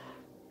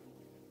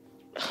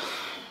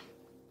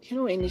you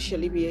know,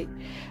 initially we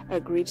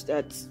agreed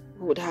that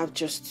we would have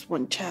just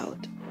one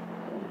child.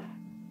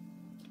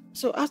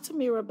 So after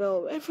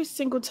Mirabelle, every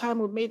single time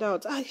we made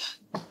out, I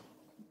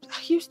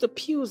used the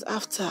pills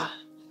after.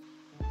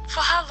 For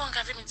how long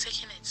have you been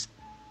taking it?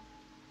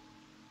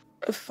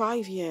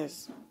 5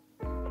 years.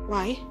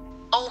 Why?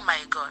 Oh my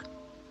God.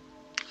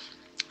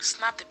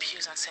 Snap the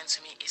pills and send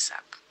to me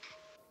ASAP.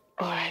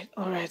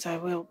 All right, I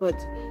will. But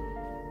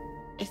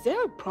is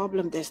there a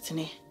problem,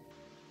 Destiny?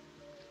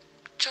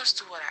 Just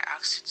do what I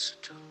asked you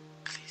to do,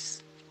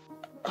 please.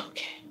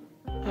 Okay.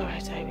 All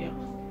right, I will.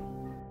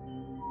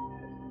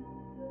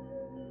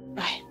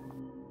 Bye.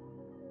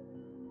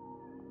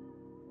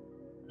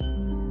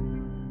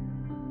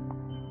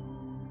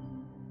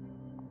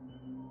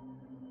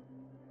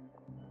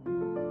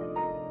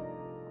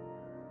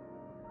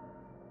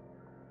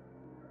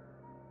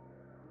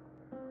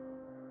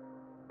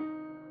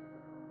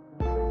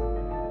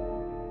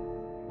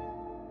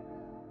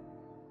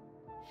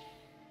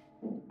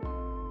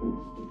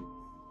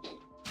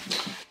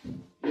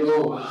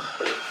 Yo,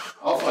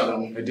 how far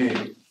now?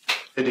 Eddie.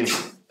 Good.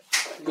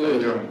 How you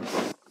doing?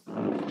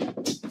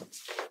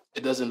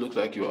 It doesn't look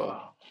like you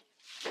are.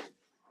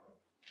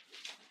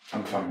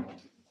 I'm fine.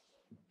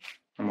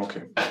 I'm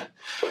okay.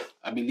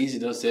 I believe Lizzie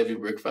don't serve you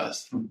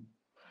breakfast.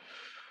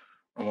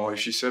 Well, if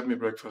she served me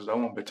breakfast, that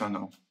one better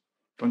now.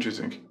 Don't you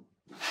think?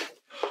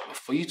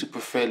 For you to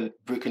prefer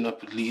breaking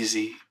up with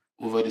Lizzie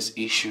over this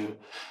issue,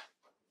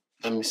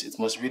 that means it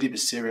must really be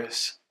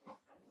serious.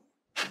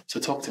 So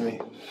talk to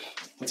me.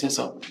 What's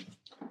up?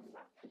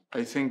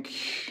 I think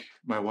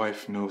my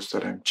wife knows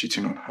that I'm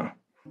cheating on her.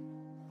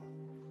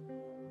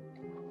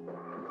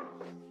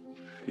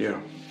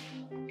 Yeah.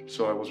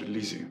 So I was with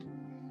Lizzie.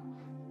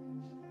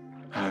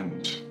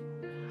 And,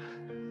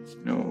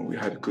 we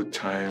had a good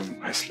time.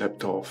 I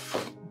slept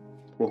off.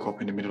 Woke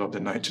up in the middle of the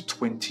night to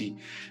 20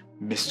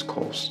 missed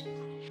calls.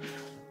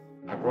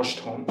 I rushed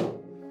home.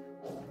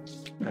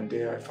 And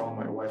there I found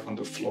my wife on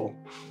the floor,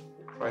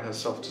 cried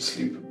herself to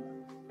sleep.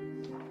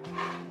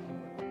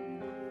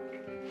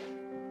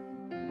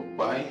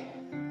 Why?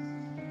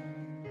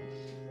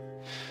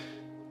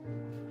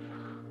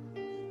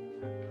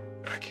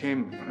 I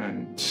came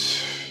and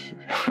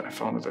I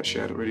found out that she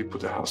had already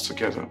put the house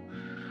together,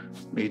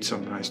 made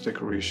some nice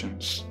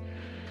decorations,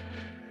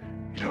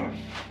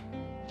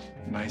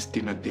 nice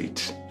dinner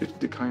date,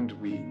 the kind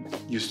we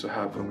used to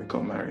have when we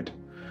got married.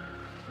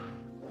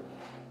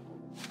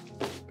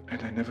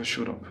 And I never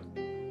showed up.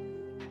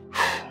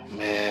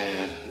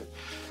 Man,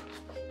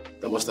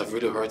 that must have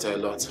really hurt her a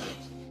lot.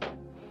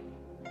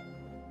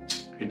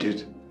 It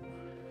did.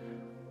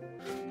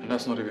 And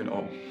that's not even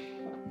all.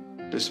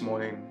 This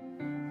morning,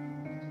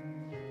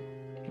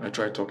 I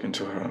tried talking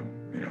to her,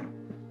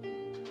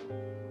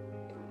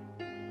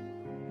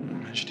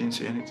 and she didn't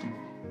say anything.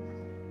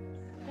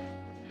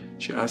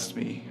 She asked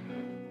me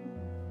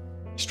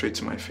straight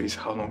to my face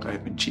how long I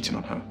had been cheating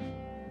on her.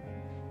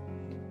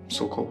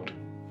 So cold.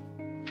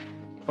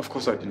 Of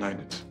course I denied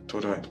it.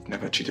 Told her I'd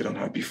never cheated on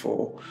her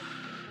before.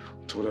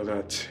 Told her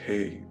that,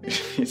 hey,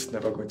 it's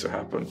never going to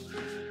happen.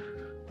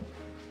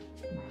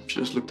 She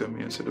just looked at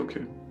me and said,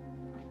 okay.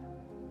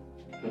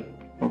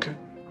 Okay.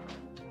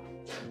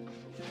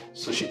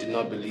 So she did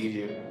not believe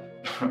you?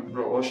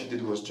 Bro, all she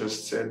did was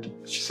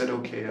she said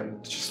okay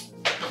and just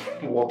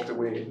walked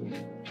away and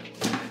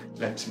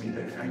left me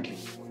there hanging.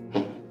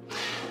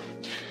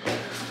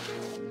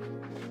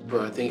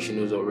 Bro, I think she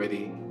knows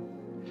already.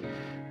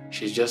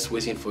 She's just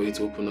waiting for you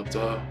to open up to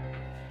her.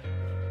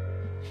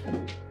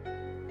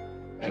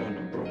 I don't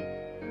know, bro.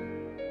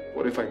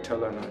 What if I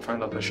tell her and I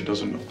find out that she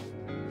doesn't know?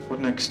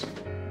 What next?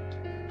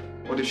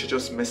 What if she's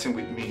just messing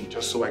with me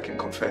just so I can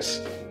confess?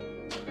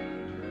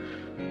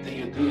 Then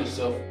you do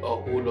yourself a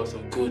whole lot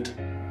of good.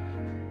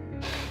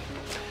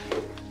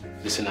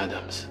 Listen,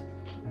 Adams.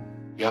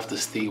 You have to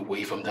stay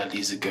away from that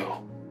Lizzie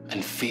girl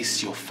and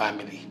face your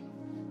family.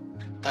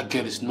 That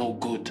girl is no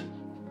good.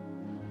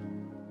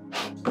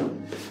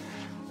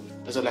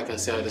 That's all I can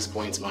say at this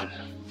point, man.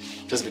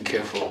 Just be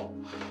careful.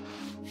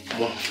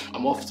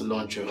 I'm off to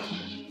lunch. You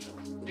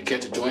care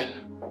to join?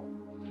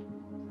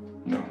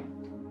 No,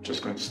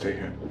 just going to stay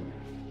here.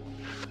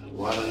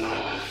 Well, I don't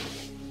know.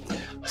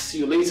 I'll see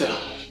you later.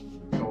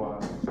 No,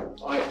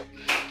 Alright.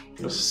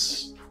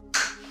 Just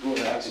do what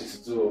I asked you to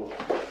do.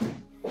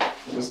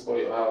 Just spoil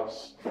your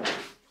house.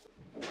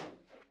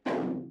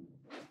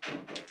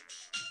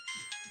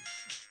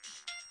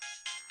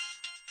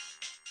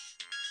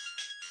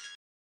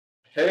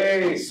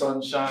 Hey,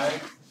 sunshine.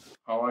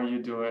 How are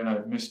you doing?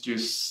 I've missed you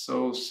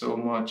so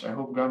much. I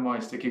hope Grandma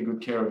is taking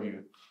good care of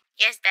you.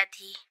 Yes,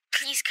 Daddy.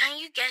 Please, can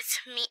you get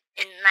me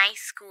a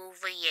nice school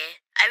over here?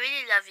 I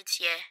really love it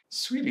here.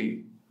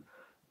 Sweetie,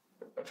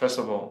 first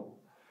of all,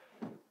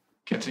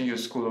 getting you a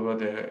school over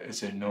there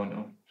is a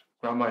no-no.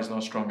 Grandma is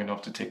not strong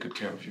enough to take good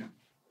care of you.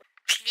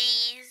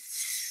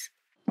 Please.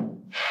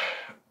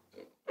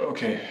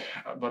 Okay,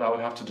 but I will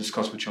have to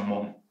discuss with your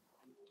mom.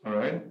 All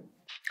right?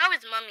 How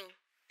is Mommy?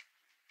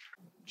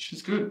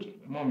 She's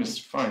good. Mom is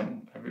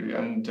fine.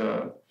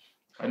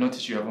 I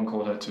noticed you haven't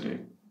called her today.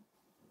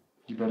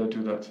 You better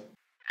do that.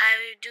 I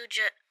will do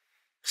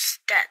just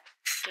that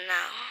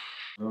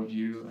now. Love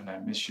you, and I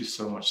miss you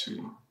so much,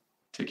 sweetie.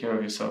 Take care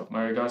of yourself.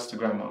 My regards to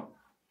Grandma.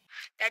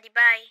 Daddy,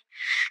 bye.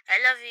 I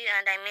love you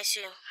and I miss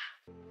you.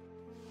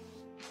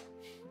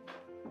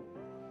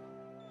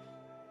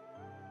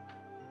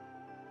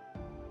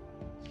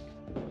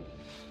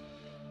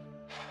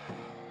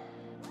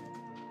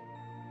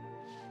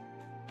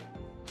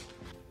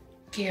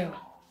 Girl,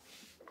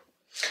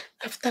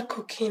 after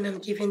cooking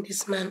and giving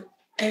this man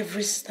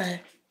every style,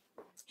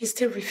 he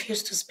still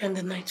refused to spend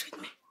the night with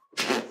me.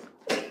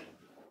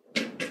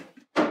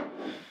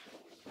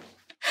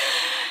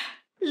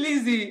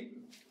 Lizzie,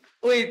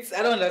 wait,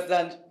 I don't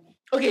understand.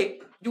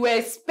 Okay, you were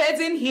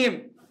expecting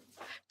him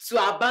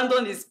to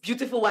abandon his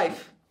beautiful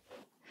wife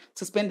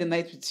to spend the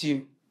night with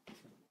you.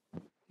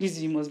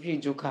 Lizzie, you must be a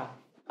joker.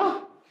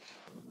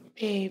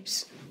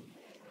 Babes,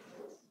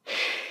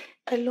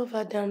 I love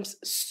Adams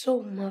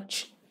so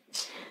much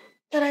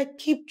that I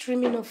keep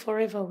dreaming of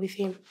forever with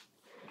him.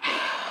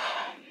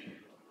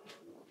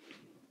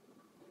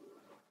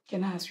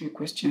 Can I ask you a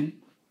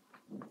question?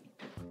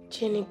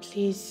 Jenny,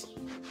 please,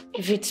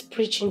 if it's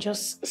preaching,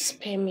 just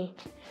spare me.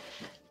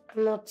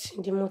 I'm not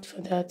in the mood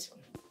for that.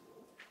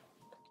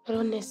 But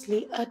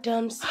honestly,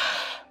 Adams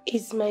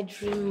is my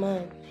dream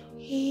man.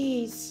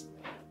 He is.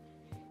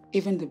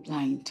 Even the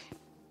blind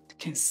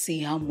can see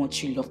how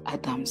much you love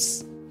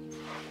Adams.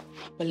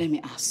 But let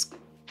me ask,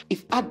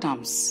 if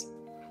Adams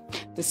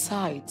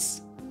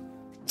decides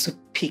to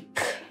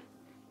pick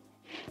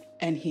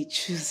and he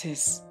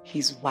chooses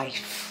his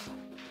wife,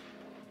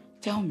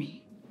 tell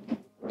me,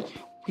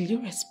 will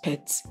you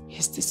respect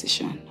his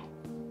decision?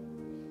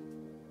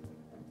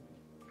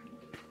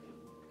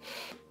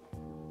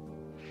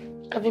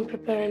 I've been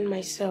preparing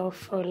myself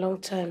for a long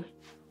time,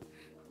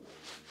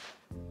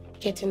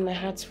 getting my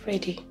heart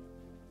ready.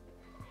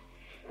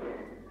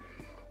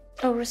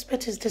 I'll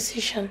respect his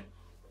decision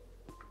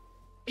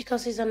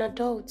because he's an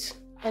adult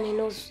and he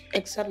knows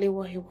exactly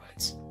what he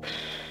wants.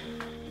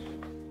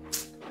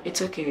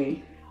 It's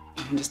okay,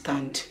 I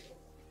understand.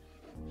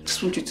 I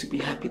just want you to be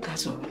happy,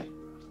 that's all.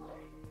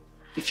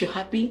 If you're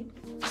happy,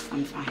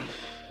 I'm fine.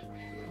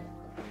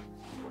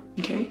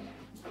 Okay?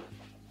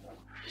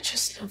 I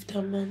just love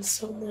that man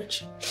so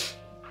much.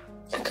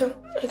 I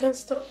can't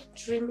stop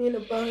dreaming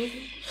about him.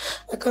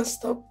 I can't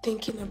stop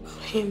thinking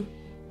about him.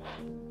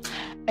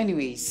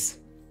 Anyways,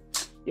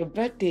 your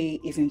birthday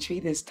is in 3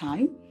 days'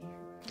 time.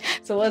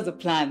 So what's the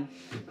plan?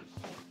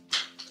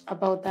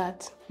 About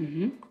that,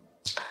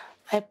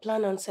 I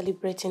plan on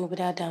celebrating with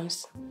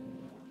Adams.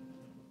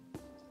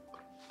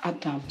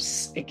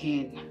 Adams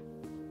again.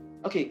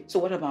 Okay, so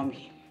what about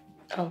me?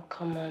 Oh,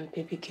 come on,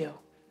 baby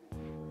girl.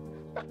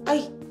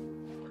 I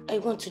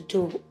want to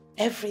do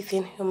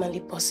everything humanly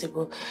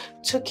possible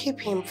to keep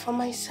him for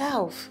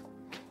myself.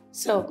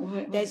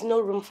 So there's no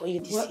room for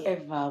you this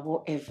year.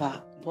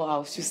 Whatever. But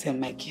I'll still send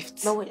my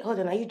gifts. No, wait, hold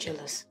on. Are you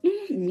jealous?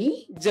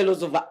 Me?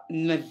 Jealous of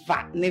never.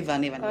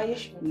 Are you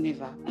sure?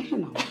 Never. I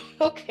don't know.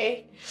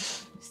 Okay.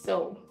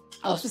 So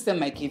I'll still send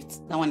my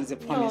gifts. That one is a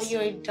promise. Oh,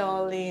 you're a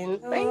darling.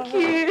 Thank you.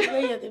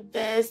 You're the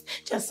best.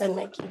 Just send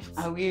my gifts.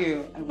 I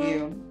will.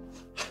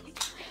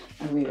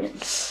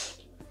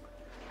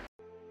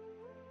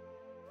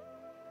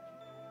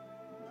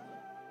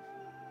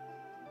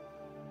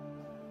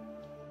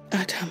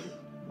 Adam,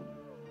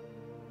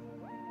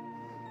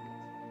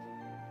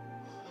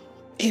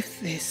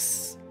 if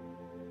this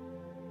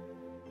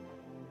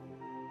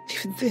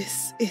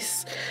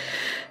is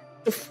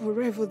the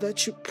forever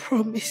that you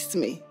promised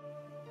me,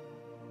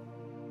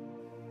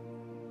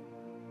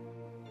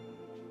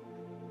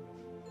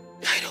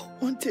 I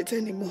don't want it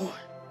anymore.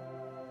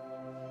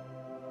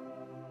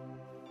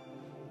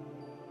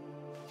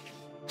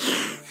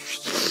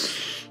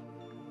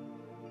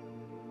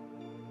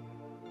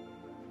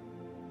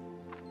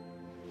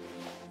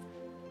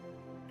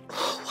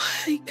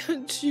 Why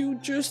can't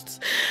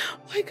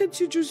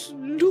you just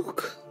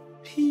look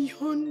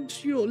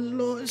beyond your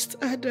lost,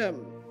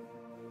 Adam?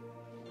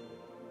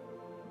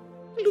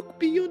 Look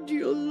beyond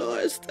your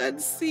lost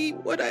and see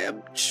what I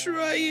am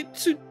trying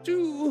to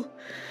do.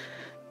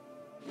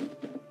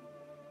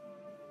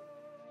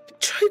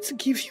 Try to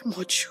give you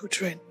more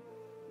children.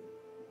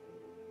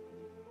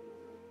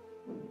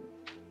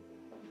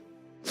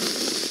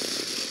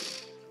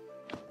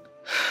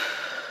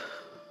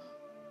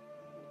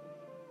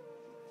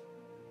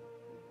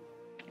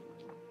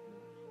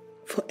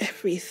 For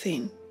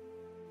everything.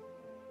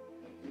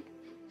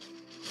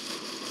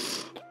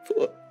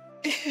 For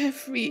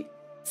every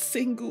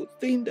single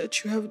thing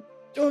that you have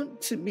done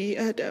to me,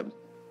 Adam.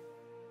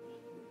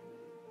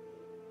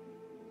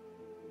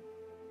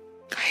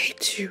 I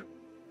hate you.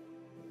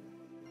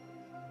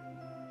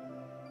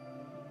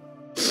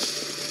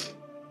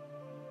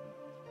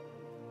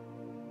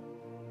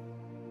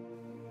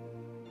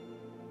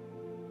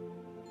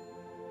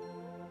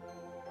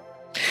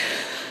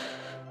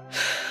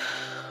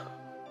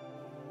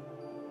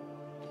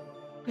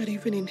 Not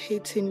even in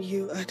hating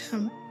you,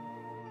 Adam.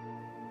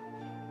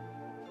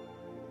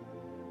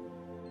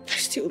 I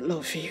still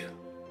love you.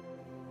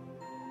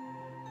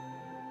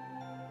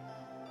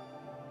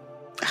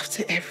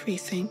 After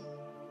everything,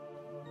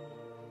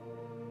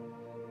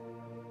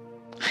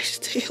 I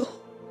still still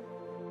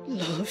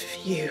love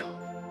you.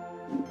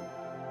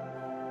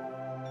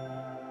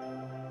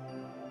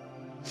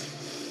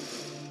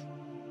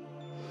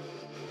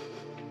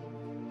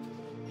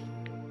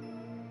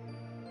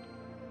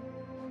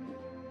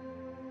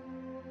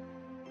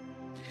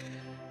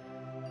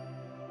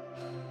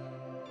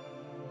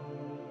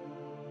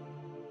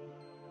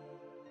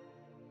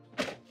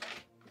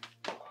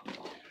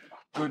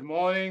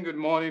 Good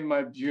morning,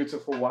 my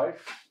beautiful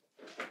wife.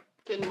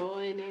 Good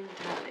morning,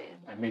 darling.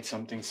 I made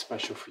something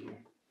special for you.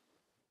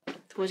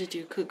 What did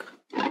you cook?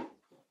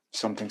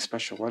 Something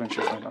special. Why don't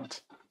you find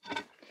out?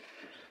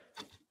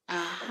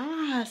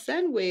 Aha,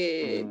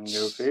 sandwich.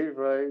 Your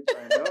favorite,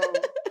 I know.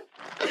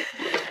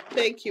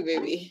 Thank you,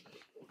 baby.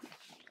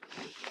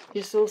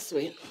 You're so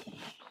sweet.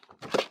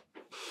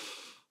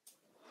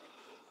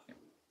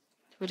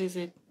 What is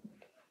it?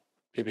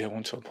 Baby, I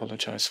want to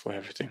apologize for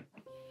everything.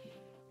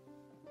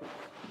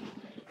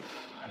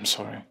 I'm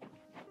sorry.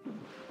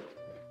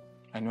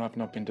 I know I've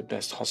not been the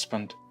best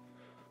husband,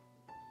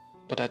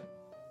 but that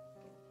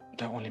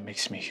only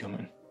makes me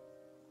human.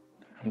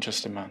 I'm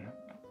just a man.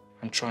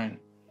 I'm trying.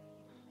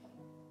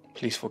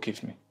 Please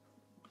forgive me.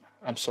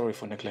 I'm sorry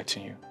for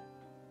neglecting you.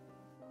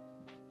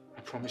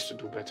 I promise to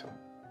do better.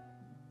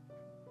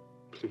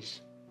 Please.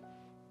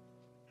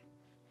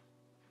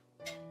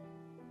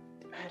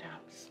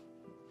 Adams,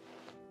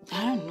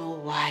 I don't know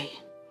why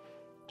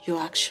your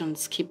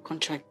actions keep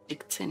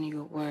contradicting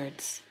your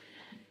words.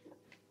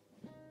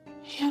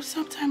 You know,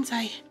 sometimes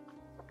I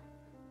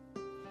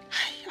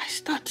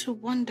start to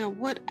wonder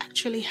what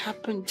actually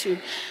happened to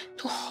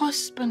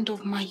husband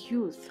of my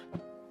youth.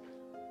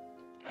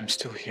 I'm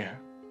still here.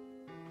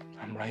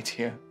 I'm right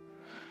here.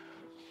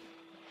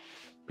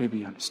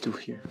 Baby, I'm still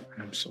here.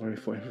 And I'm sorry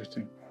for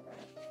everything.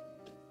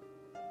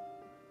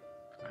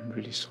 I'm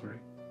really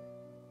sorry.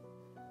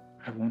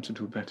 I want to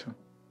do better.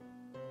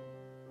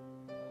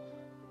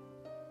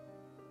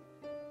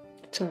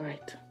 It's all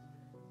right.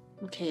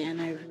 Okay,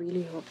 and I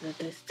really hope that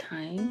this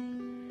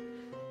time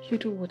you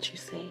do what you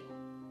say.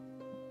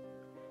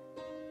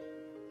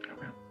 I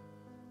will.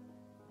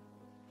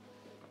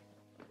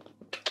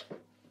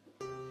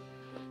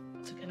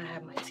 So can I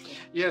have my tea?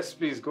 Yes,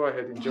 please, go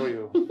ahead. Enjoy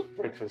your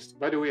breakfast.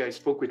 By the way, I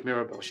spoke with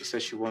Mirabelle. She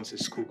says she wants a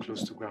school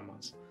close to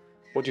Grandma's.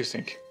 What do you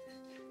think?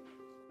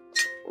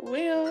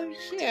 Well,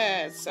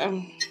 yes.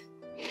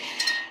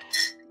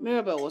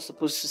 Mirabelle was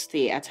supposed to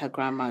stay at her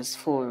grandma's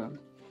for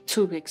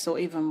 2 weeks or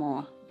even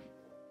more.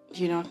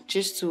 You know,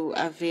 just to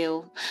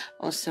avail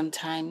us some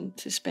time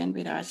to spend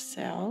with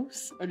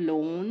ourselves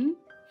alone.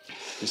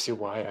 You see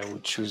why I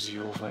would choose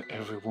you over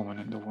every woman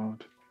in the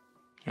world.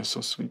 You're so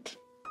sweet.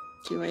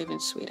 You are even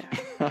sweeter.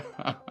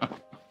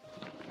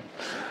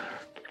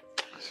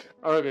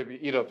 All right, baby,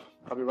 eat up.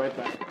 I'll be right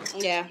back.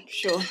 Yeah,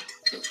 sure.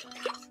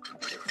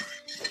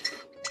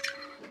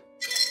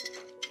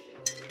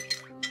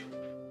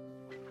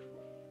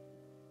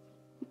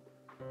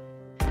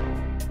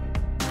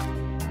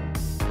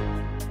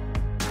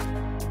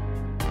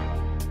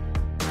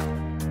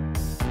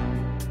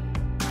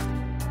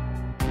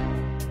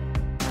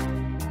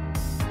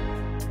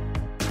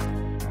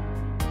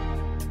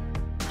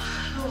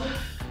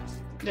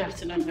 Good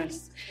afternoon,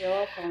 nurse. You're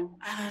welcome.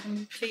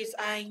 Please,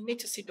 I need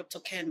to see Dr.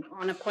 Ken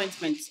on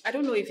appointment. I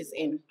don't know if he's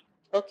in.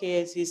 Okay,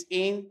 yes, he's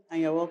in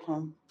and you're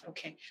welcome.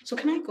 Okay. So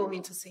can I go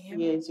in to see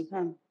him? Yes, you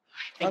can.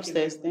 Thank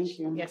Upstairs, you very much. thank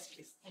you. Yes,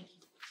 please. Thank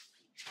you.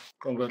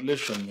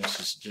 Congratulations,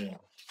 Mrs. Jane.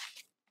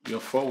 You're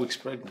 4 weeks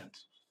pregnant.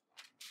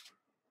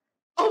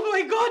 Oh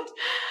my God!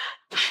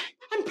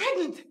 I'm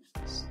pregnant!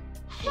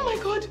 Oh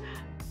my God!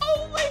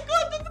 Oh my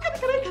God!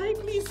 Can I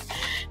please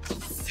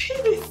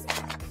say this?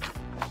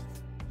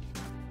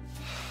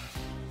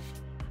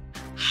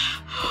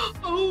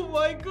 Oh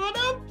my God!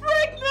 I'm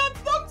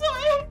pregnant, doctor!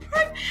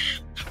 I'm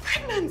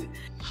pregnant!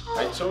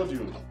 I told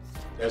you,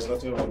 there's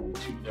nothing wrong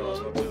with you. There was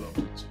nothing wrong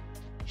with you.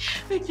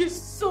 Thank you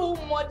so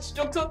much,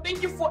 doctor.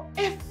 Thank you for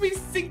every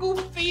single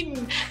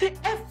thing. The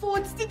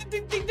efforts, the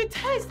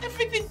test,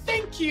 everything.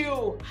 Thank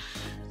you.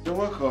 You're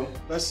welcome.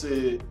 Let's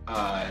say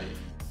I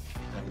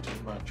am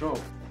doing my job.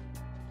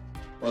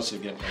 Once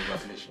again,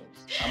 congratulations.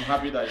 I'm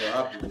happy that you're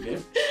happy, okay?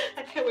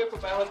 I can't wait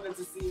for my husband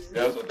to see you.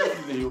 Yeah, so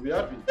definitely you'll be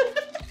happy.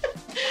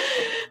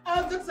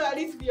 Doctor, I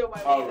need to be on my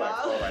way All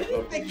now. right.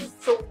 No, Thank you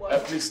so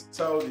much. Please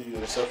tell the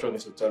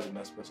receptionist to tell the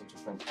next person to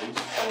come, please.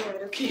 All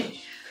right, okay.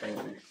 Thank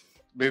you.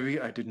 Baby,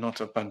 I did not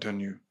abandon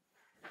you.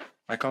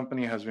 My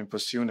company has been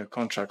pursuing a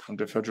contract from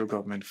the federal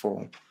government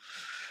for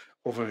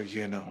over a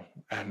year now.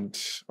 And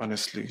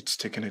honestly, it's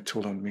taken a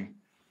toll on me.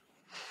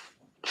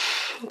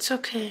 It's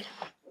okay.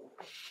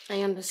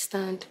 I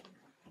understand.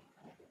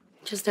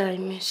 Just that I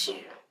miss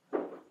you. I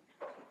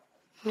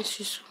miss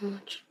you so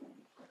much.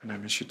 And I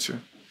miss you too.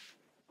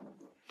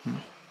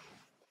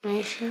 Are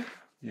you sure?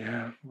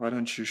 Yeah, why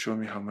don't you show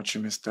me how much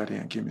you miss Daddy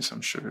and give me some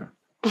sugar?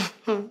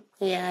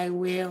 Yeah, I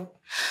will.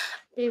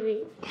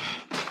 Baby,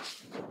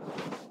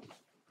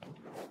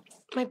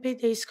 my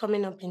birthday is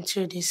coming up in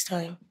 2 days'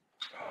 time.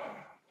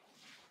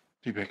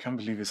 Baby, I can't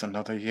believe it's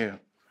another year.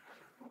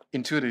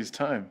 In 2 days'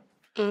 time.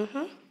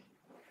 Mm-hmm.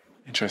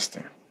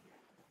 Interesting.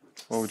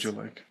 What would you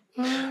like?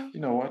 You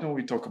know, why don't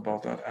we talk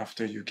about that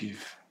after you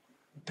give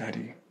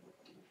Daddy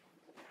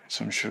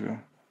some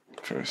sugar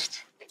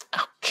first?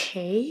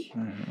 Okay.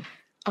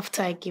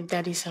 After I give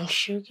Daddy some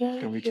sugar,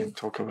 Then we can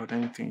talk about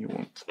anything you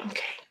want.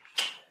 Okay.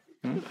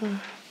 You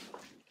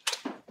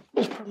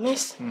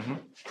promise?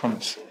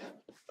 Promise.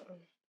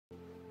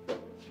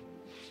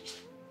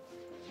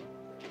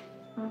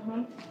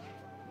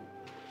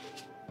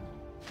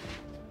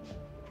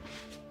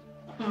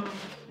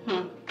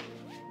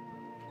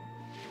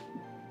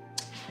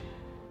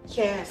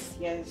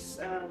 Yes.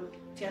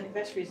 The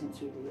anniversary is in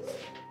 2 days.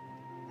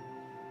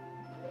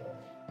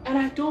 And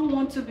I don't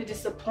want to be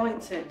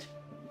disappointed.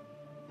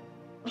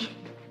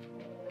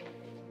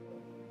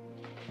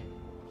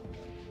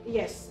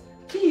 Yes,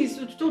 please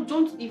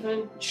don't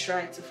even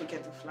try to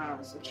forget the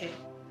flowers, okay?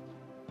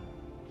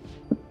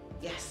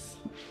 Yes.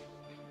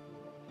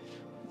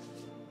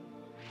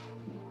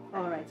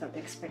 All right, I'll be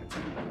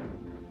expecting you.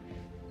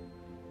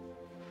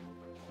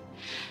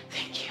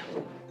 Thank you.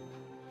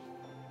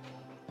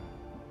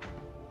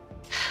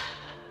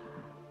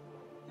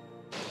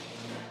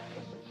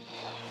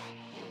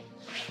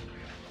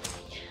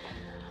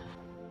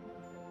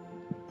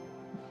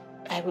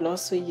 I will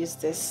also use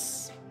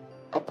this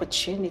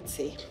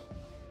opportunity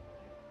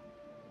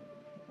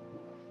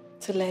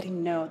to let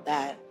him know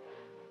that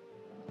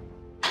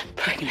I'm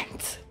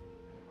pregnant.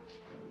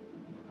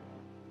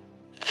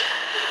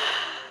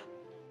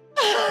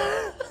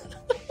 I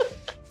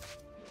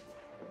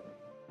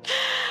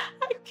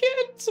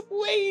can't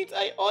wait.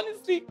 I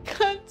honestly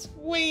can't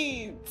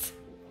wait.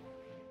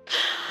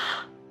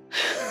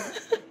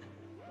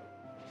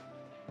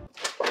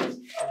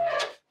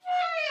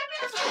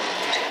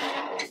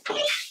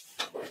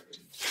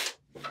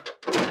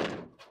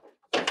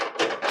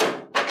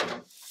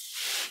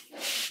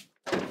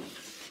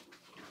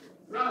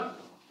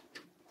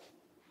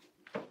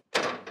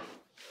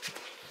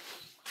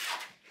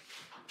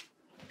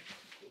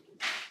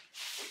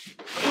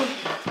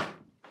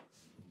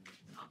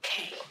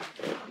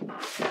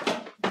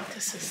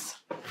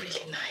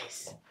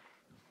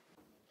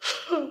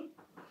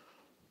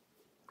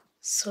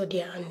 So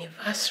their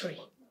anniversary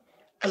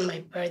and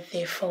my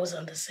birthday falls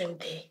on the same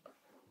day.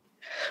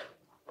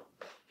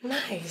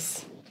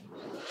 Nice.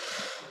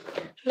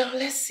 Now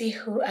let's see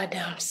who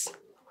Adams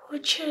will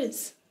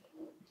choose.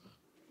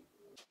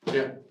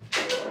 Yeah,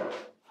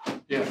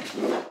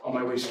 on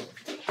my way, sir.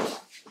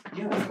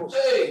 Yeah, of course.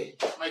 Hey,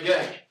 my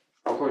guy.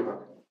 I'll call you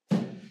back.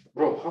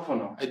 Bro, how far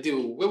now? I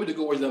do. Where would you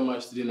go watch that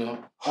match today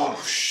now? Oh,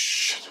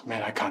 shit.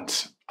 Man, I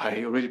can't.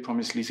 I already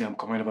promised Lizzie I'm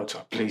coming over to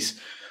her place.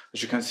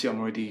 As you can see, I'm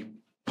already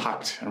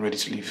packed and ready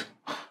to leave.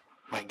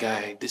 My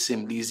guy, this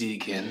same Lizzie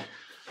again.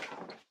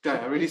 Guy,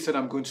 I already said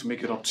I'm going to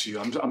make it up to you.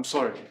 I'm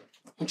sorry.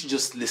 Won't you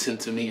just listen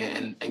to me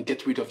and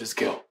get rid of this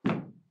girl?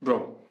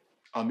 Bro,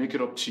 I'll make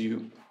it up to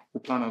you.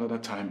 We'll plan another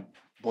time.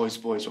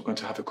 Boys, we're going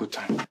to have a good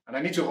time. And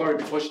I need to hurry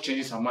before she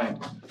changes her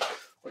mind.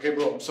 Okay,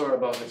 bro, I'm sorry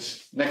about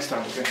this. Next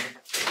time, okay?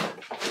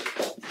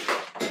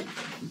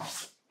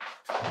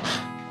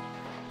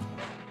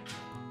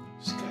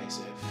 This guy's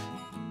F.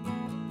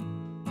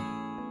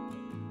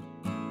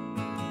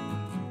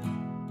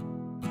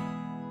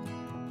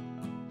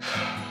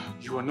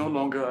 You are no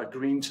longer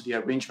agreeing to the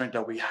arrangement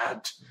that we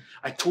had.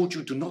 I told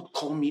you, do not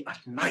call me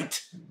at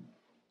night.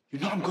 You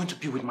know I'm going to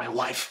be with my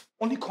wife.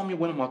 Only call me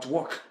when I'm at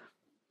work.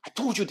 I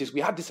told you this.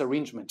 We had this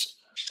arrangement.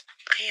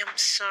 I am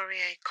sorry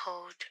I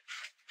called.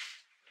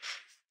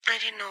 I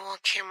didn't know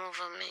what came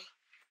over me.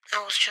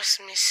 I was just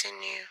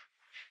missing you,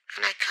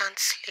 and I can't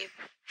sleep.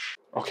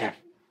 Okay.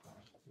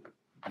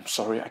 I'm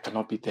sorry I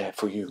cannot be there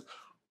for you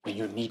when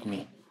you need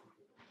me.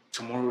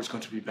 Tomorrow is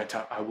going to be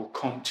better. I will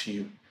come to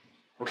you.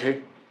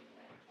 Okay?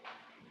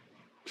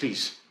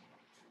 Please.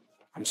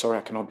 I'm sorry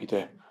I cannot be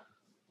there.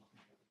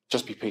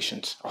 Just be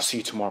patient. I'll see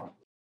you tomorrow.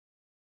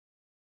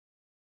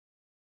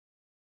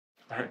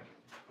 All right.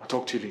 I'll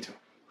talk to you later.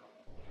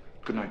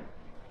 Good night.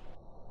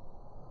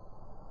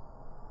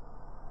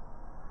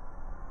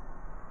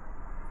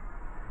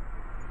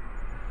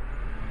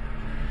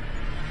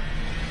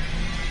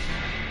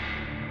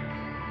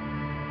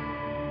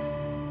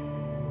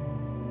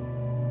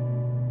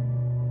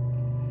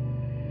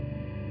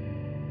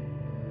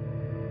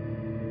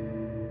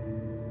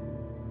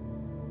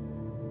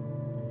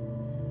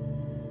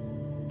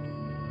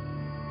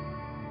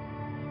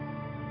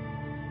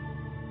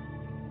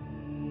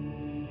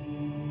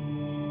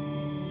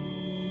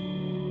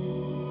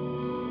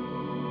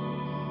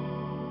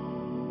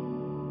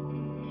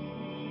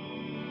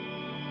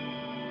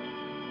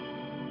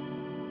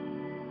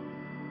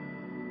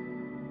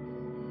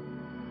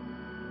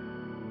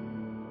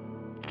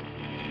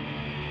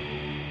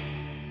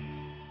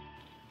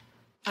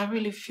 I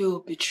really feel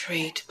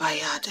betrayed by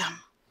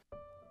Adam.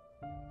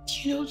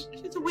 You know,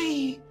 the way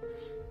he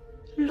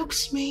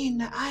looks me in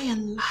the eye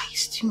and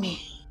lies to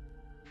me.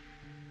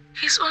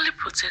 He's only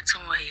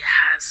protecting what he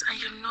has, and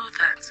you know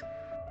that.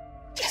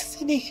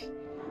 Destiny,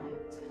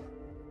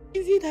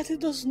 is it that he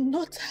does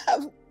not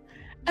have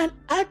an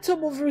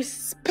atom of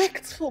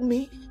respect for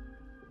me?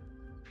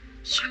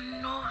 You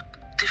know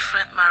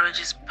different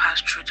marriages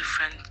pass through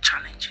different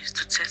challenges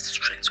to test the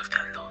strength of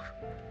their love.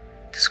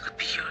 This could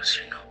be yours,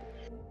 you know.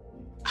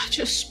 I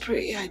just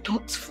pray I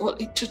don't fall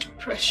into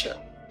depression.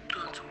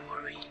 Don't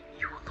worry,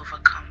 you will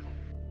overcome.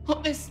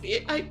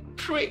 Honestly, I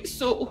pray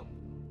so.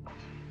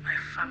 My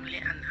family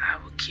and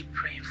I will keep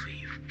praying for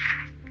you.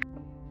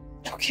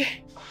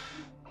 Okay.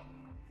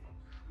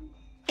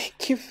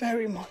 Thank you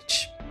very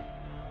much.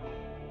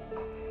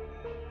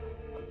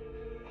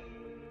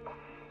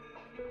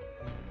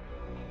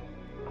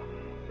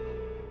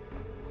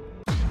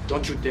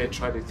 Don't you dare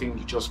try the thing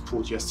you just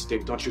pulled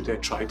yesterday. Don't you dare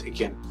try it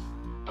again.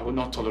 I will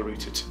not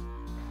tolerate it.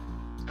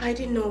 I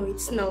didn't know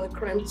it's now a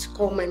crime to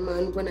call my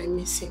man when I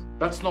miss him.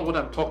 That's not what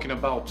I'm talking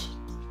about.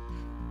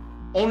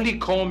 Only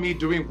call me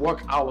during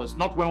work hours,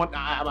 not when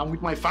I'm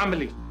with my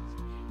family.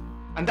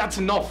 And that's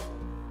enough.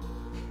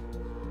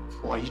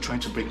 Or are you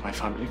trying to break my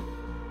family?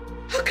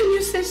 How can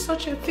you say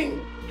such a thing?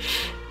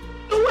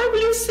 Why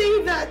will you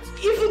say that?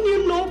 Even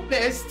you know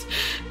best.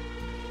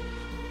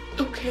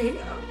 Okay,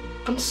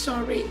 I'm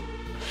sorry.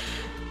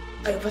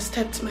 I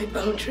overstepped my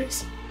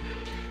boundaries.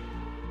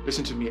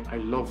 Listen to me, I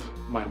love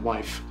my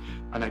wife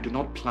and I do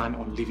not plan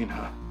on leaving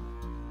her.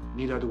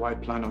 Neither do I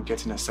plan on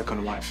getting a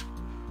second wife.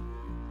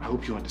 I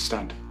hope you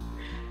understand.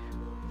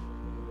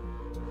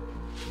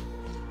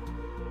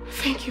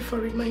 Thank you for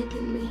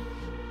reminding me.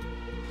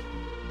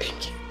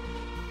 Thank you.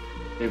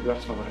 Babe,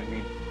 that's not what I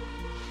mean.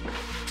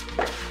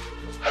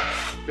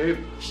 Babe.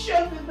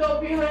 Shut the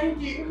door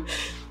behind you.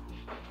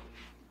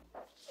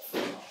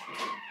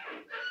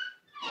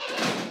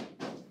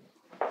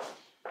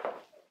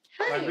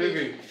 My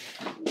baby.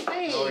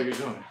 Hey. How are you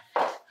doing?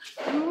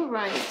 I'm all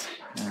right.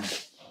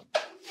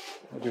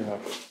 What do you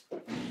have?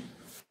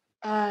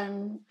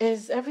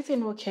 Is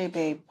everything okay,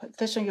 babe?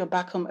 This one you're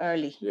back home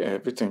early. Yeah,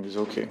 everything is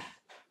okay.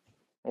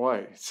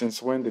 Why?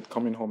 Since when did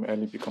coming home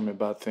early become a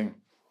bad thing?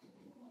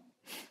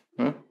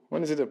 Huh?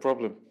 When is it a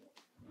problem?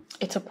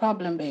 It's a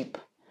problem, babe.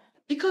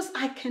 Because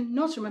I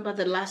cannot remember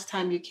the last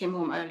time you came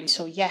home early.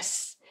 So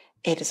yes,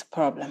 it is a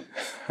problem.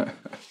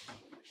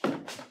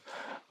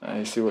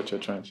 I see what you're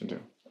trying to do.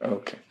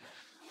 Okay.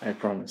 I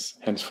promise.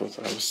 Henceforth,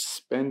 I will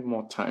spend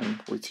more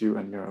time with you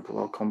and Miracle.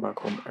 I'll come back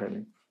home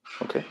early.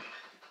 Okay?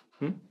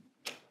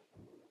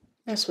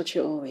 That's what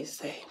you always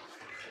say.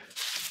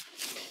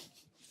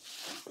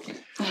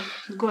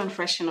 Go and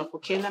freshen up,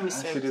 okay? Let me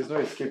See, serve. there's no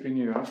escaping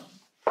you, huh?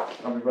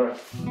 I'll be back.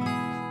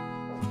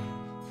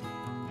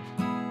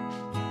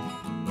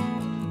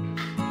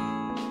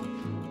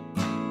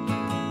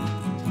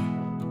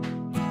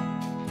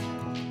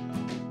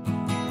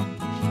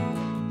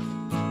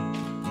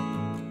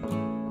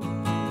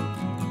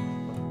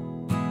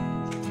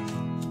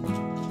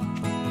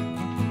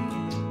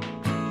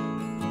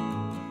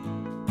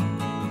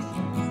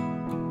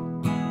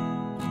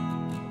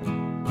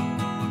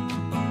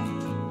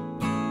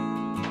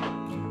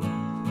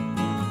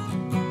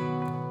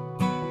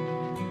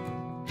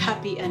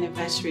 Happy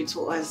anniversary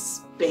to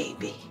us,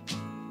 baby.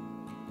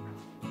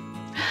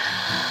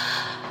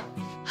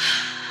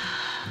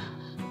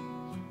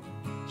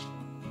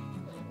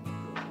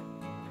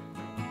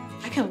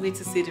 I can't wait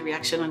to see the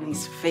reaction on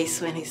his face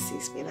when he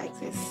sees me like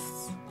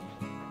this.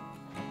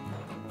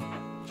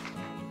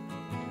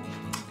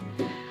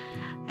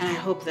 And I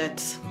hope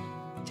that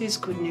this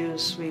good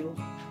news will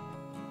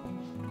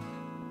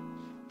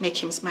make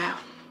him smile,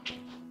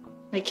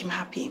 make him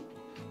happy.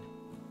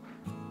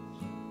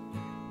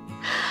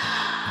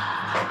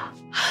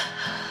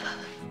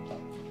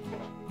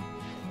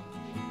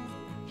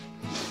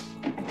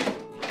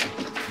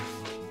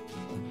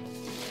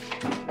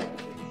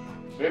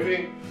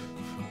 Baby.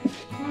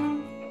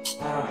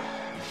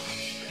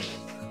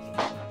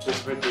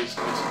 This birthday is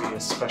going to be a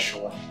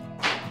special one.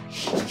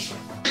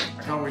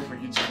 I can't wait for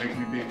you to make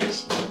me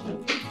babies.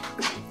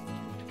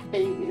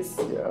 Babies.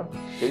 Yeah,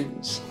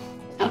 babies.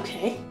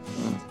 Okay.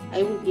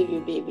 I will give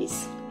you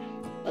babies.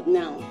 But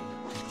now,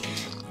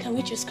 can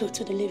we just go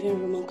to the living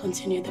room and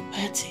continue the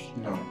party?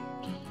 No.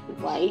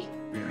 Why?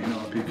 Baby,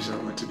 our babies are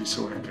going to be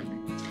so heavenly.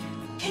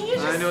 Can you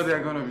just... I know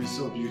they're going to be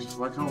so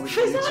beautiful. I can't wait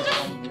for you to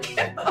come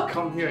here.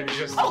 Come here and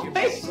just give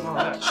me some of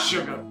that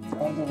sugar. I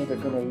wonder what they're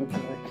going to look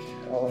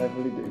like, our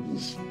heavenly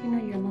babies. You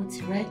know you're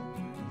naughty, right?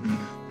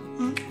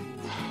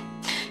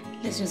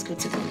 Let's just go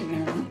to the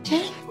living room,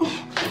 okay?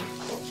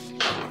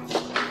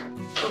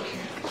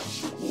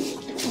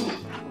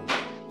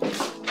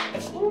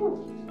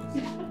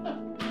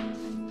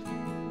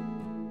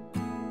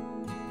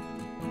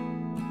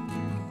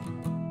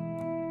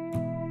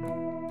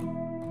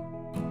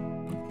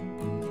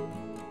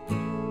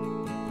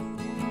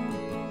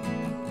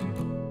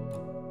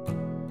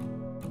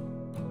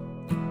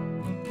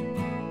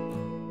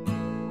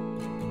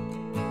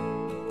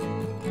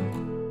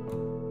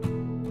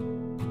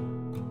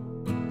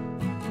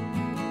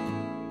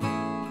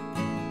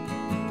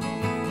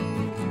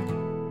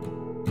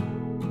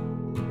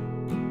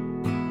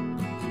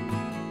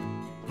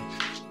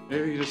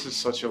 Maybe this is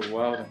such a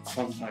wild and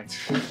fun night.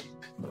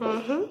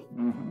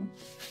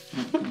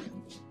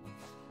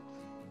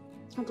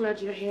 I'm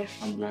glad you're here.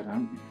 I'm glad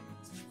I'm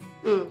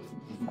here.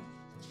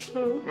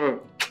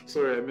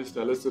 Sorry, I missed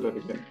that. Let's do that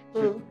again.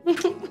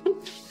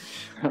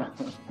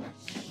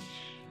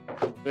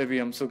 Baby,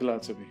 I'm so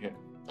glad to be here.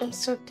 I'm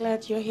so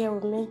glad you're here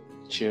with me.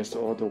 Cheers to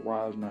all the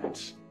wild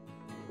nights.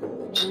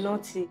 You're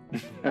naughty.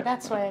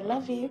 That's why I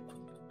love you.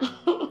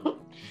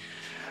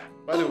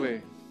 By the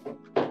way,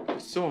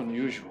 it's so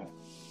unusual.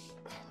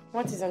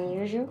 What is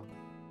unusual?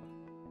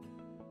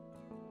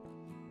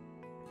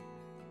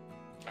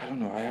 I don't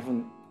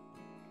know.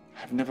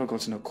 I've never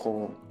gotten a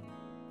call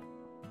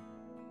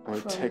or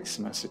a text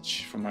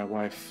message from my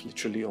wife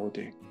literally all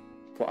day,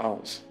 for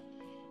hours.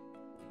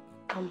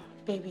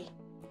 Baby.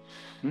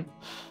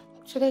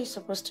 Today is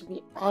supposed to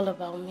be all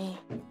about me.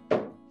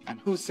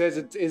 And who says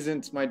it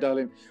isn't, my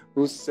darling?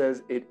 Who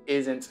says it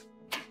isn't?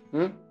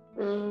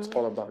 It's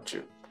all about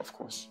you, of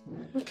course.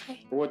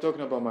 Okay. But we're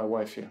talking about my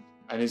wife here,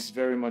 and it's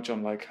very much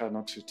unlike her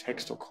not to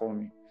text or call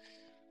me.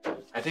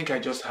 I think I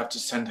just have to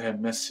send her a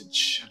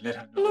message and let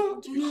her know I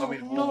won't be coming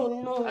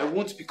home. No. I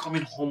won't be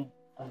coming home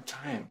on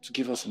time to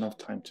give us enough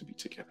time to be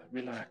together.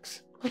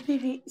 Relax. But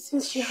baby,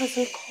 since she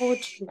hasn't called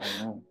you,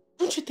 I know.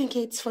 don't you think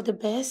it's for the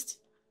best?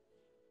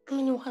 I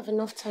mean, you'll have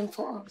enough time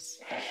for us.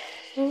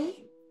 Okay?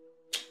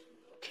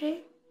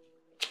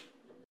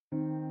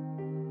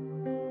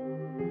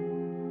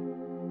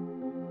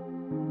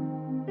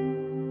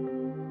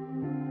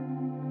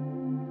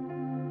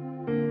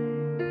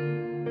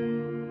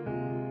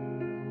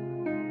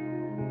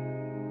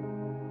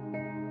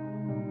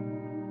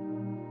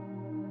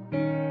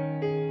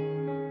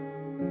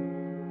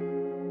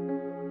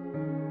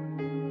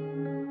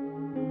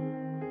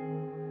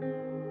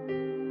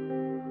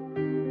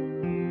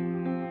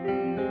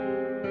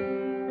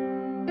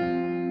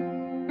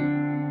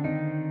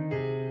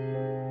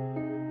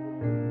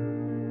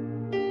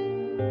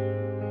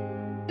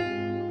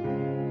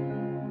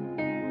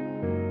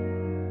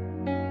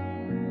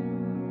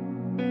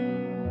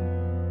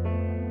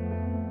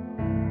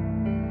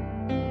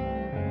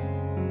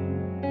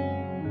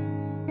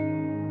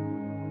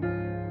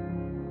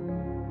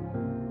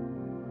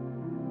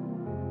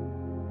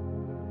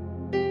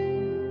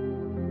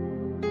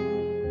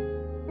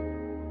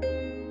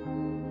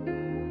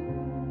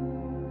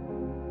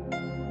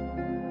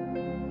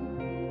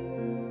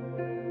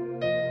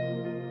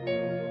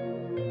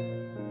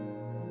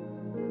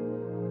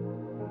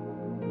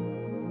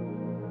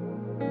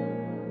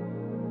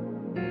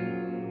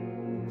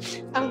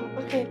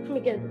 Okay, let me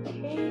get it,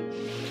 okay?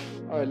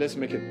 All right, let's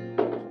make it.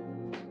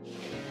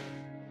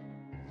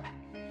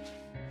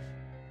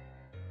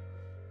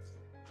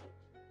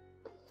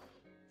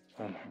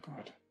 Oh my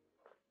God.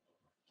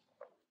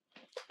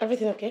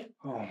 Everything okay?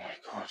 Oh my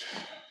God.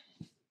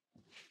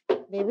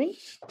 Baby?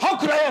 How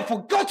could I have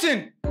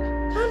forgotten?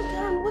 Calm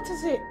down, what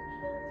is it?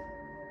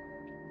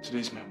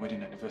 Today's my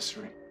wedding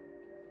anniversary.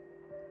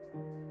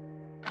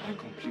 I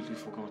completely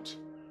forgot.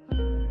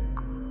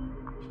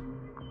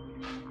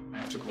 I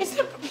have to go. Is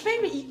it,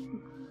 baby?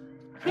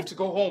 I have to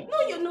go home.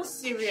 No, you're not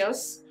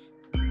serious.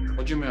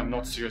 What do you mean I'm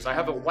not serious? I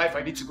have a wife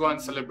I need to go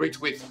and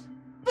celebrate with.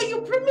 But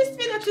you promised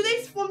me that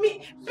today's for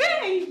me.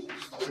 Babe!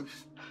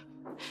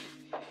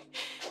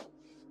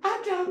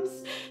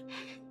 Adams!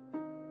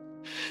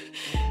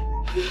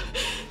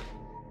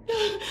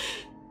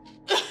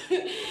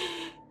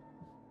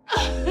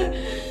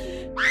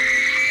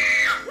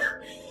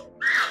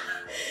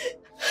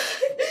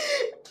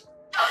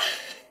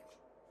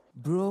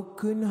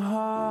 Broken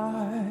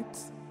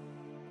hearts,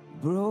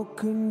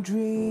 broken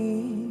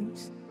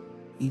dreams,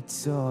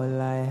 it's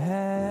all I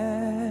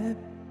have,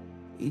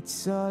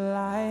 it's all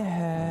I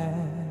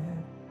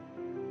have.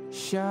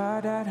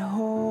 Shattered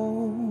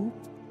hope,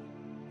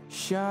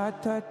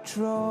 shattered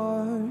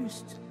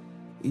trust,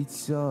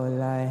 it's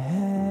all I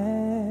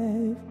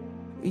have,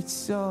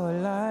 it's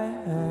all I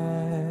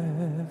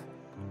have.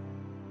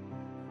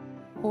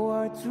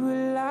 What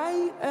will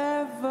I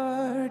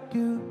ever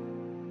do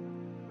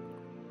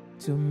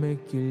to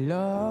make you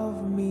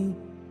love me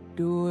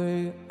the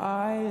way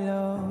I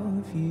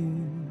love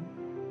you?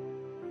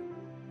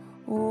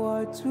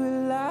 What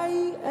will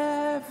I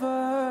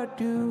ever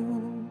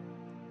do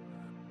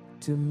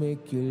to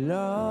make you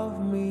love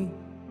me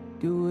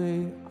the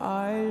way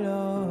I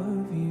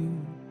love you?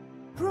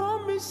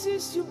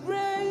 Promises you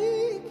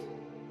break,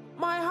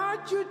 my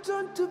heart you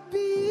turn to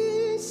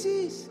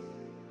pieces,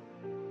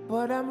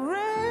 but I'm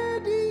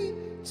ready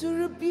to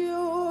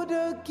rebuild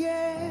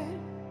again.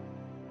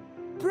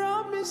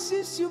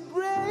 Promises you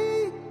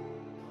break,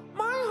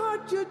 my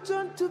heart you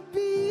turn to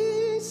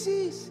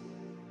pieces,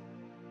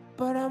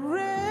 but I'm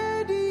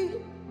ready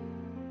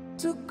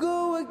to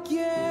go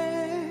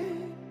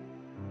again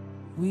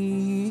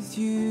with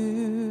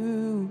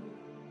you,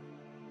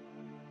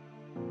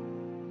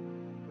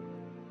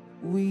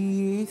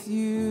 with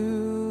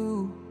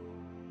you.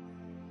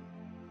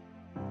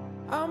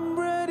 I'm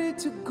ready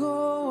to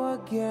go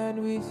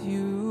again with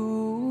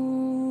you,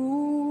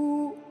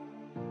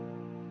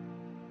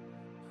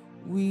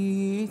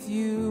 with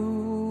you.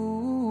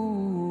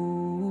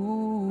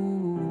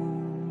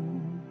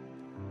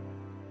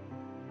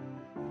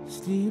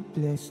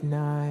 Sleepless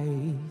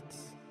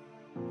nights,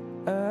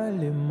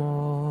 early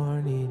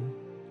morning,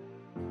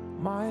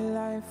 My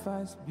life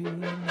has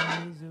been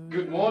misery.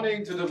 Good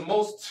morning to the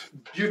most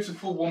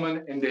beautiful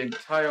woman in the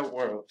entire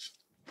world.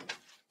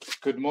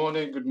 Good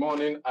morning, good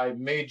morning. I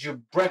made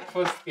you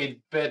breakfast in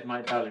bed,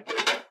 my darling.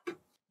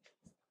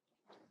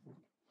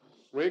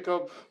 Wake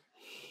up.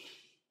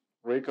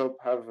 Wake up,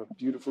 have a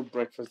beautiful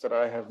breakfast that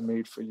I have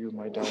made for you,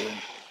 my darling.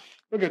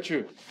 Look at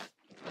you.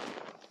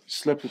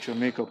 Slept with your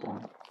makeup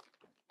on.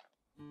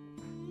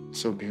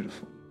 So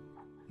beautiful.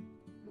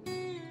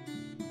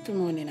 Good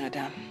morning,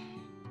 Adam.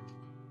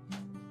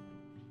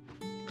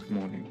 Good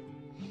morning.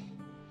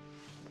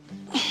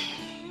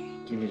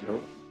 Do you need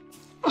help?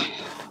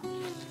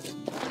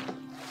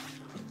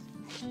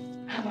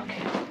 I'm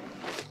okay.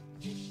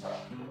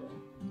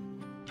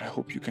 I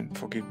hope you can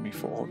forgive me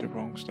for all the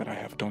wrongs that I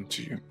have done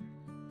to you,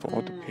 for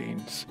all the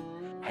pains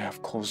I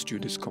have caused you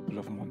this couple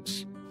of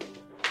months.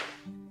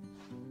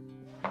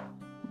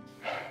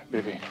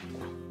 Baby,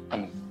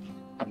 I'm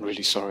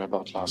really sorry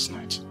about last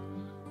night.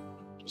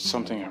 There's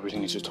something I really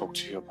need to talk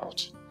to you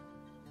about.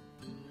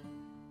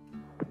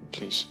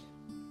 Please.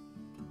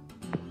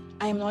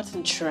 I am not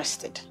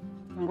interested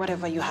in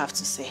whatever you have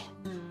to say.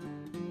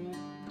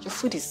 Your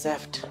food is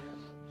served.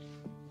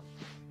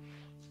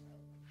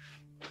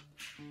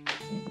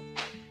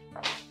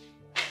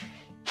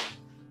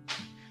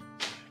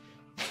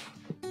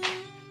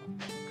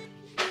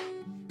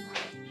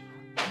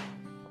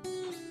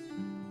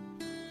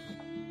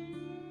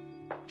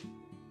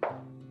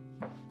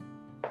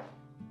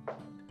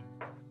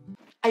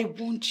 I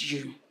want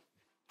you.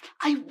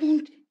 I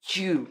want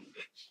you.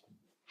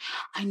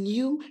 I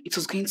knew it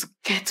was going to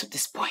get to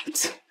this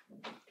point.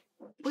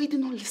 But you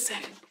did not listen.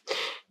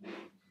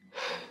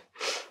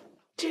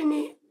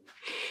 Jenny,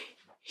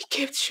 he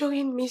kept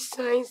showing me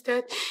signs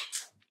that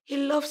he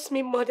loves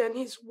me more than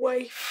his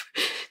wife.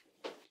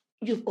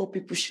 You of all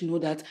people should know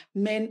that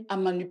men are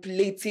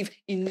manipulative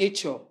in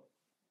nature.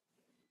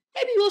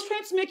 Maybe he was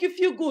trying to make you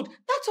feel good.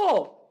 That's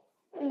all.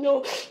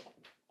 No,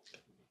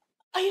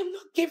 I am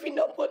not giving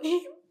up on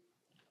him.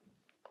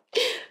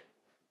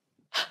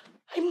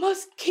 I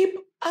must keep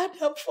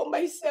Adam for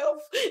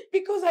myself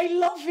because I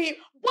love him.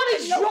 What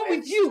is wrong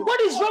with you? What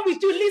is wrong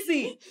with you,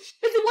 Lizzie?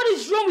 Lizzie, what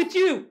is wrong with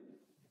you?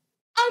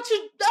 Aren't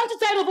you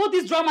tired of all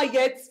this drama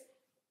yet?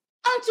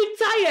 Aren't you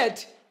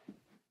tired?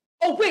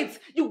 Oh wait,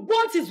 you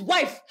want his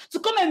wife to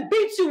come and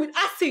beat you with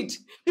acid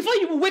before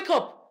you will wake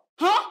up?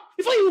 Huh?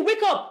 Before you will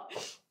wake up?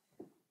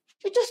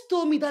 You just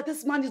told me that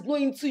this man is not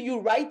into you,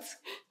 right?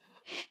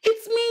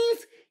 It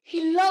means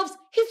he loves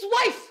his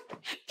wife.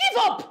 Give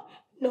up!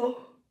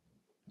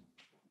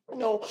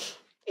 No,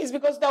 it's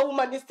because that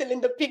woman is still in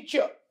the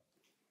picture.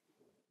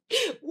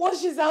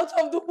 Once she's out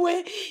of the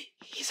way,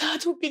 his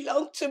heart will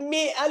belong to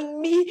me and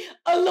me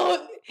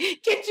alone.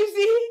 Can't you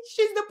see?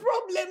 She's the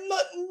problem,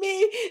 not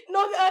me,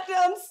 not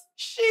Adams.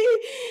 She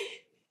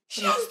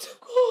has to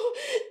go.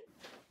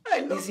 I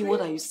love Lizzie, him.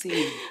 what are you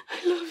saying?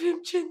 I love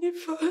him,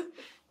 Jennifer.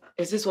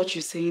 Is this what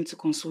you're saying to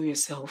console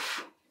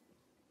yourself?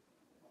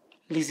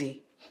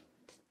 Lizzie,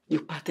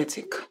 you're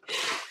pathetic.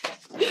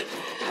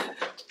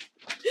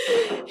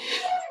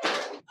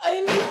 I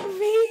love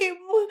him.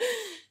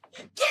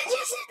 Can't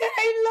you see that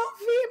I love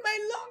him? I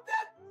love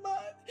that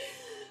man.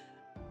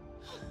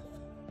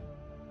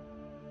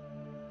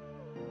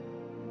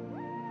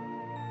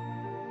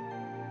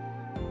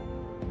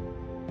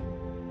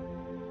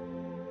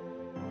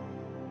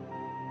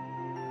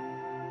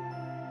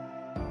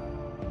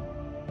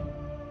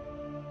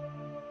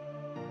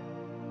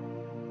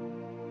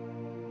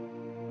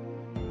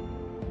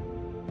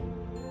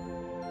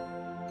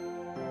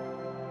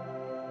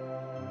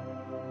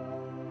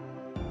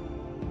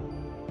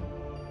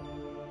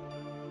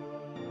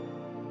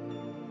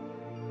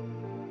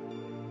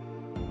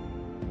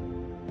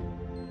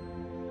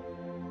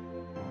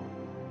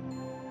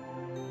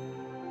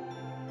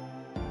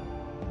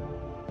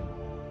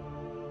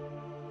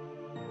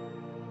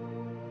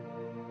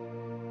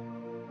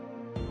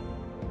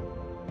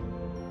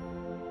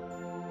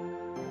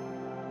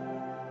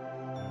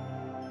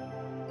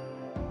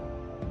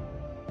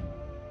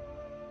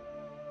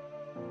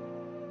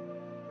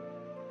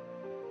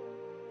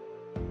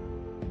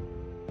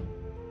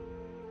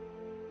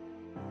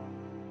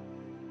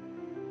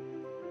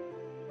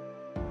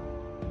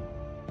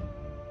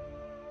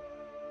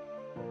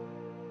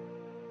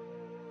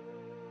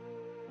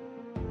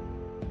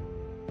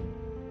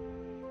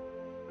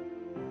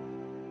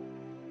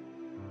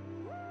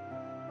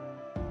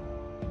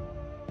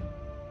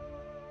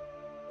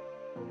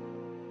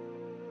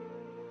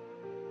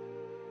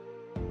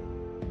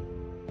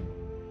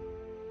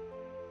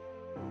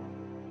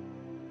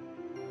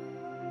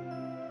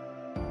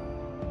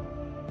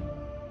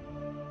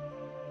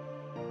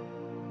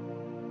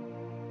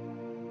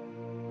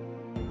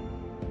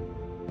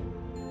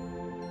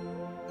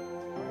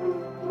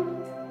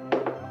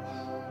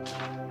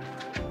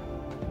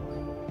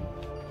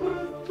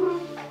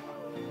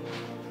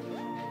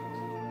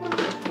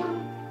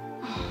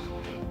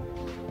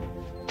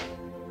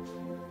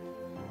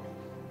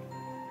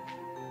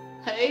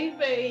 Hey,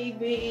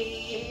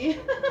 baby.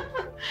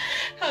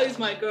 How is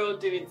my girl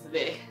doing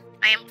today?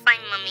 I am fine,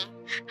 Mommy.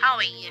 How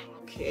are you?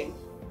 Okay.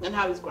 And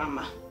how is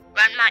Grandma?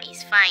 Grandma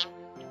is fine.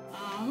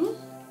 Mm-hmm.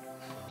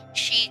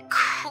 She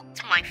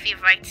cooked my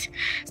favorite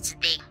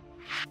today.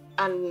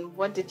 And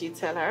what did you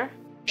tell her?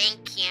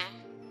 Thank you.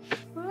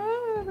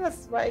 Oh,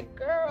 that's my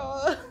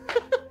girl.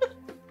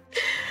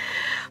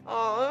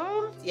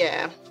 Oh,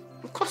 yeah.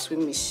 Of course we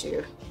miss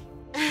you.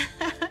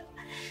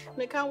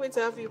 I can't wait to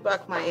have you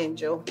back, my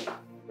angel.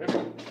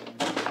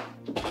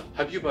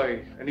 Have you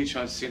by any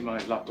chance seen my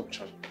laptop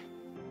charger?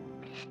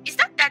 Is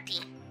that Daddy?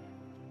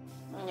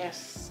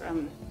 Yes,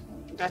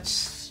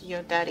 that's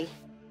your daddy.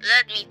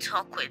 Let me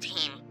talk with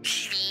him,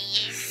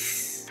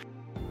 please.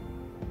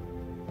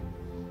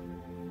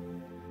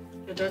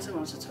 Your daughter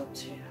wants to talk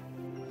to you.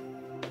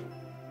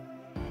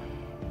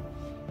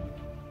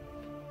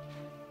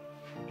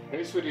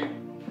 Hey, sweetie.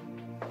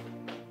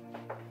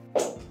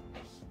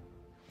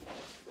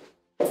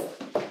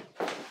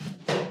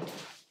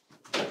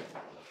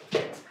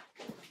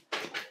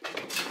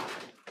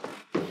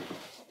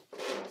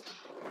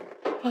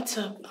 What's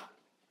up?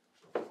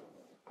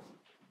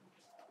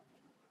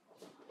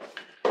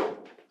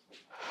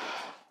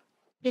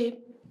 Babe,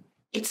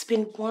 it's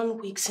been 1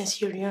 week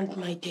since you ruined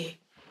my day.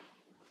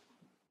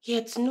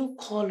 Yet no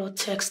call or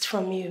text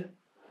from you.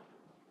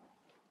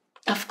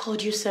 I've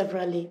called you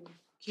severally.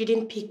 You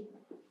didn't pick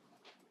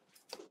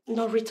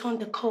nor return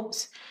the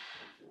calls.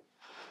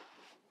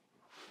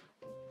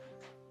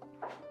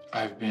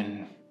 I've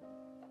been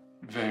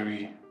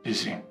very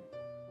busy.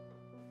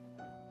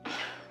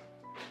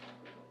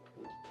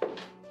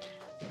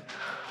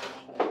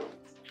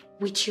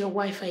 With your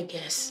wife, I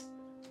guess.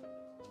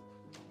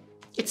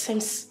 It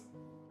seems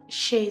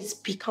she's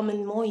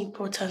becoming more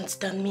important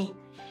than me.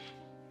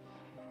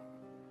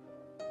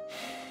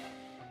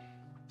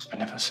 I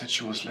never said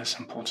she was less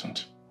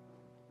important.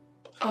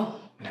 Oh.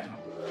 Never.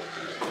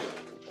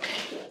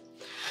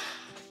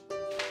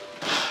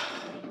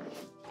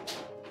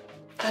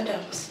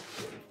 Adams.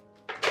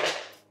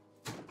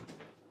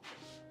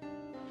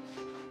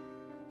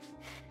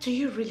 Do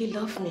you really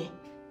love me?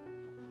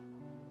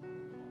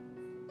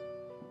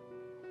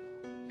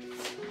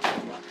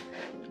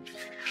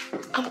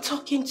 I'm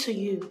talking to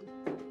you.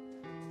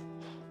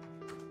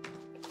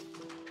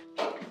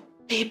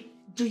 Babe,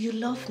 do you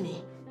love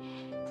me?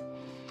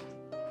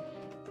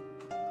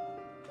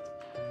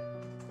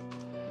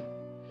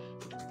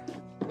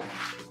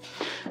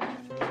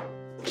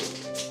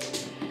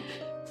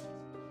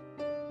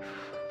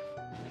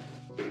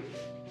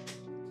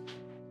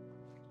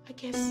 I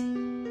guess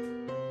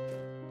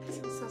this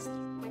answers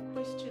my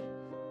question.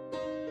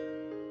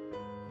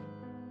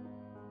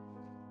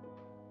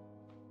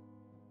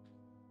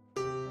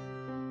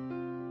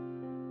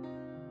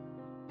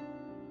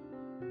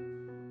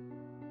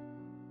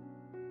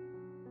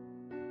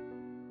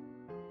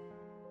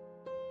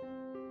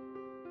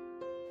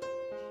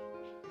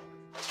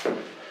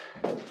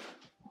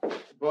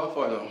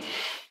 Buffalo.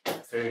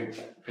 Hey,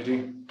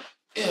 Eddie.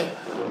 Yeah.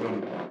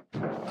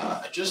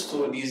 I just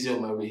saw Lizzie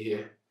on my way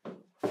here.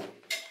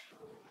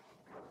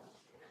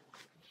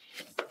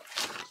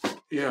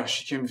 Yeah,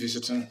 she came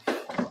visiting.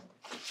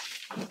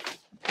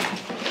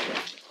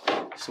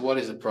 So what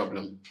is the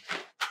problem?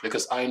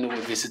 Because I know a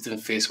visiting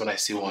face when I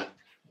see one.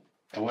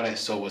 And what I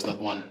saw was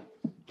not one.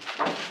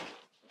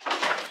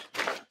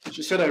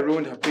 She said I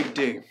ruined her big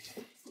day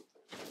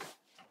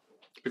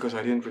because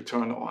I didn't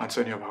return or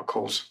answer any of her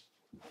calls.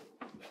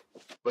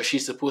 But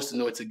she's supposed to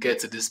know to get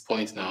to this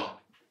point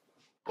now.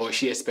 Or is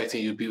she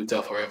expecting you to be with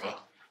her forever?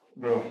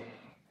 Bro,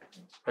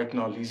 right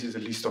now, Lizzie is the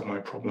least of my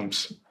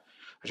problems.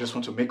 I just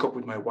want to make up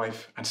with my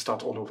wife and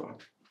start all over.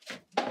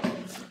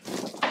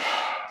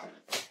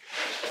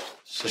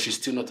 So she's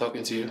still not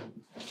talking to you?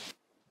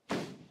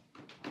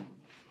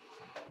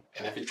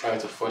 And have you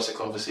tried to force a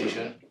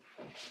conversation?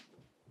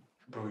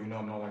 Bro, you know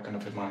I'm not that kind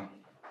of a man.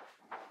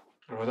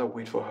 I'd rather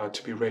wait for her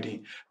to be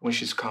ready. When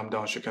she's calmed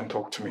down, she can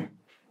talk to me.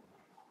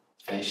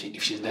 And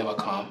if she's never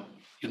calm,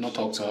 you'll not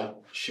talk to her?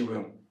 She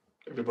will.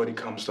 Everybody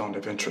calms down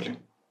eventually.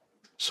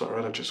 So I'd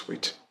rather just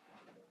wait.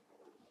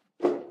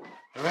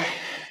 All right,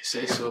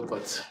 say so,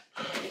 but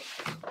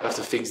I have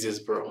to fix this,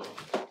 bro.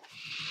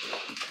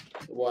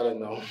 What I don't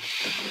know.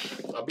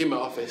 I'll be in my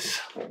office.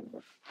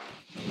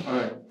 All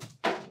right.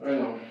 Right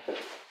now.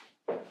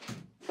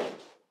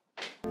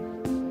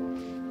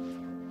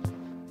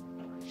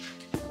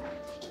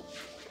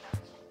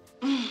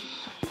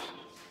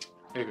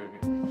 Hey, baby.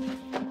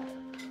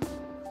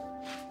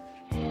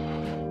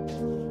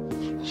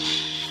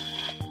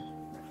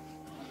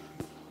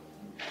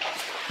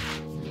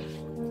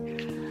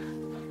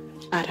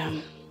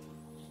 Adam.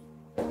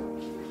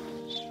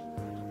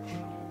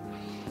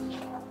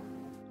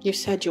 You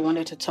said you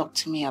wanted to talk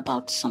to me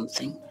about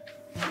something.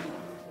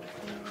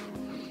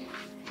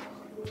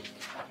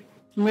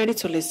 I'm ready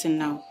to listen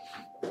now.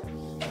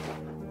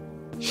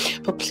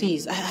 But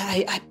please,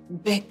 I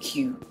beg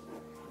you,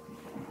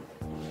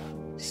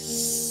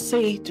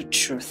 say the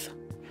truth.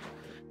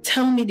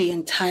 Tell me the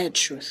entire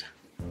truth.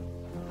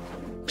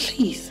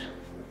 Please.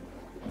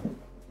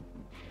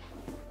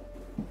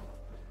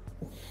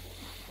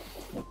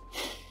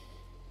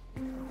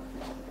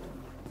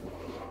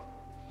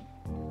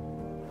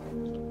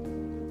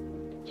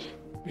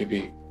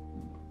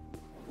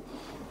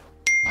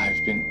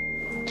 I've been...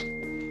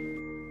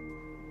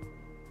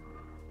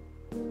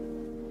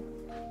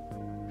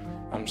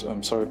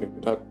 I'm sorry, baby.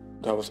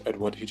 That was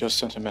Edward. He just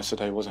sent a message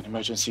that it was an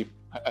emergency.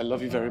 I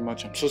love you very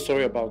much. I'm so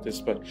sorry about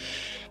this, but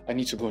I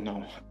need to go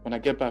now. When I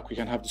get back, we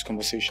can have this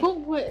conversation. Go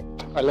where?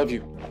 I love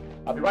you.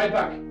 I'll be right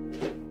back.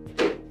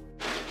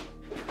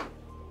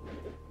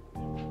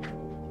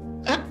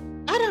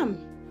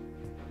 Adam!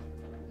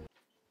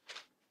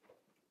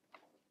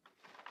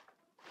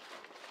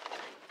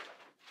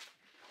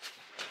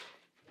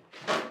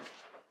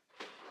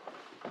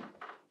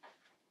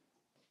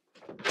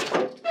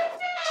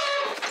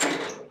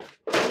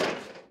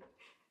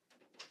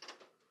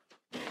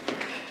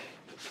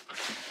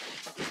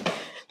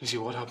 Lizzie,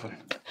 what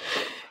happened?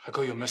 I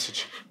got your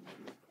message.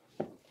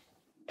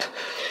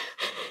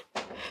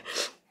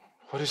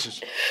 What is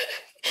it?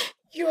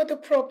 You're the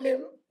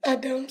problem,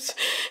 Adams.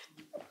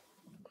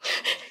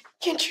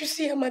 Can't you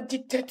see I'm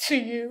addicted to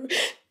you?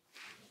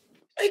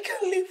 I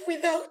can't live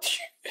without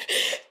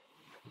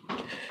you.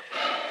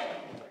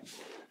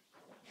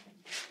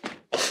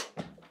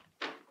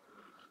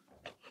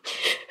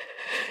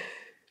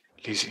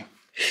 Lizzie.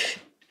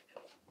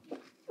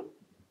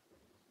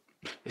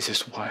 This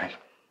is why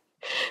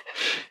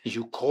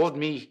you called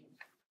me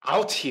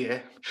out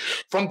here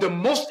from the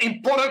most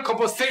important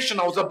conversation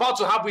I was about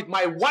to have with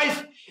my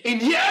wife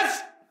in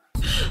years?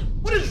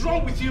 What is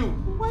wrong with you?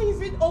 Why is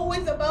it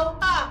always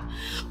about her?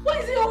 Why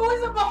is it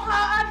always about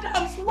her,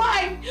 Adams?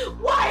 Why?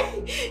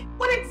 Why?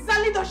 What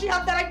exactly does she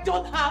have that I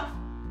don't have?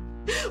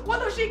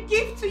 What does she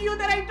give to you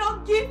that I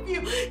don't give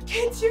you?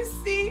 Can't you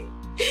see?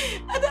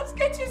 Adams,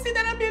 can't you see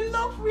that I'm in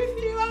love with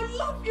you? I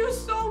love you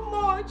so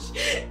much.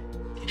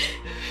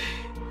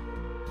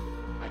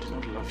 I do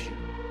not love you,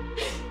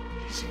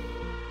 Lizzie.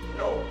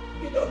 No,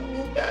 you don't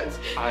mean that.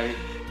 I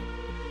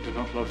do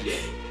not love you.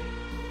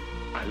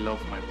 I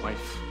love my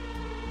wife.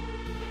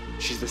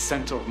 She's the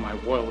center of my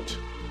world.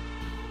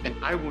 And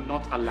I will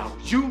not allow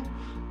you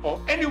or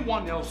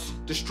anyone else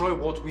destroy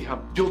what we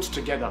have built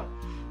together.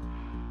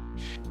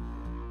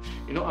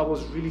 You know, I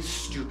was really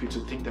stupid to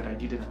think that I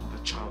needed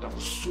another child. I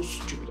was so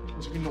stupid. I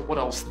didn't even know what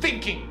I was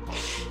thinking.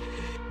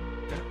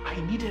 That I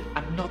needed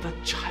another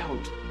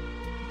child.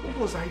 What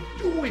was I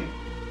doing?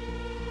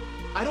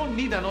 I don't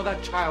need another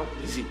child,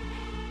 Lizzie.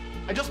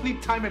 I just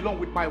need time alone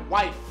with my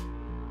wife.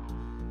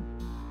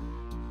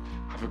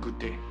 Have a good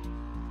day.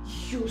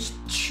 You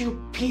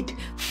stupid,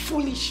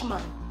 foolish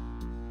man.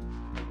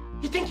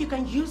 You think you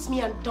can use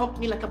me and dump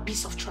me like a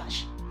piece of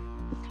trash?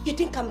 You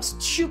think I'm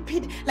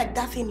stupid like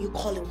that thing you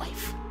call a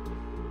wife?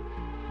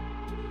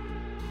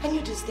 I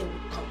knew this day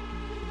would come.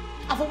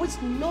 I've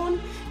always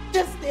known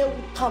this day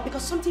would come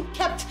because something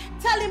kept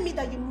telling me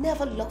that you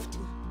never loved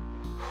me.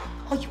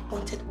 All you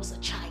wanted was a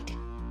child.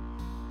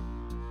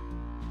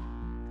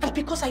 And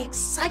because I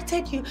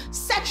excited you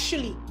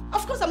sexually,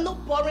 of course I'm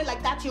not boring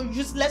like that, you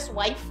useless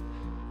wife.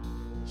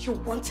 You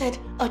wanted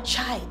a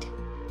child.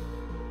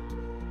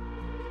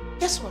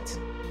 Guess what?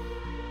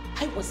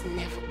 I was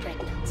never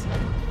pregnant.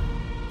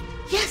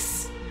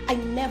 Yes, I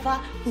never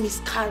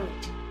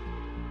miscarried.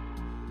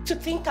 To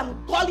think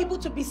I'm gullible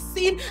to be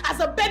seen as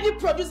a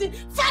baby-producing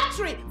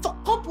factory for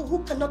couple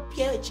who cannot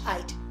bear a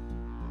child.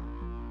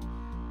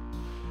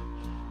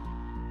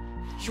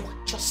 You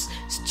are just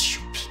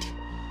stupid.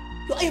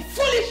 You are a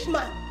foolish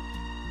man.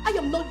 I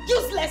am not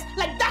useless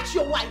like that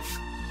your wife.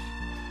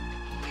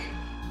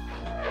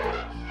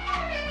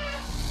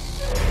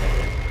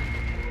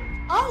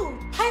 Oh,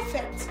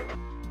 perfect.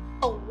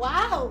 Oh,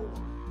 wow.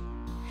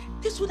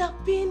 This would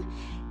have been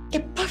a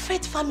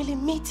perfect family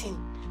meeting,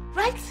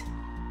 right?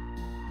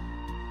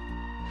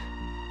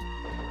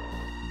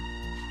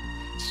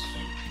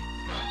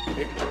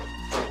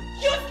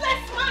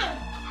 Useless man!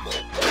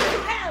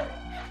 Hell!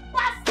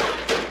 Bastard!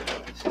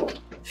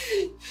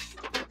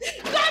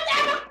 Don't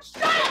ever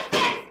try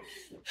this!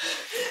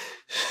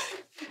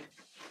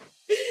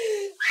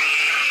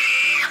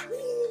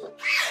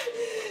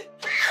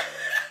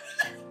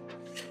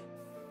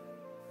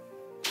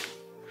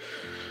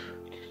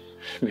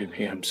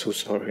 Baby, I'm so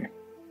sorry.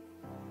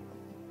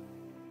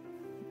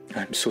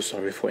 I'm so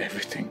sorry for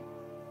everything.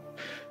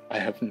 I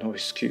have no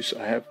excuse.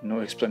 I have no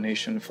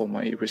explanation for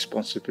my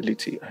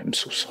irresponsibility. I'm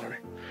so sorry.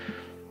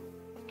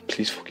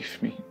 Please forgive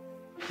me.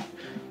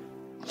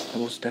 I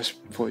was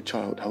desperate for a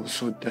child. I was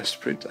so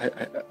desperate.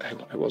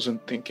 I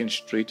wasn't thinking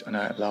straight and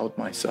I allowed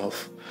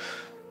myself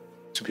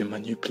to be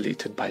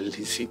manipulated by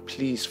Lizzie.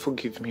 Please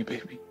forgive me,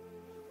 baby.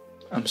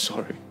 I'm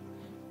sorry.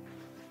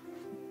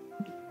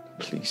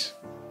 Please.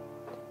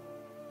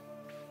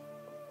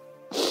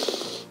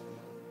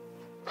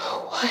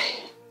 Why?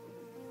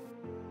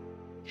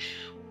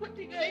 What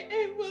did I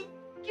ever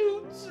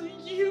do to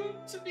you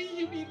to be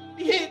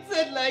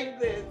humiliated like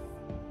this?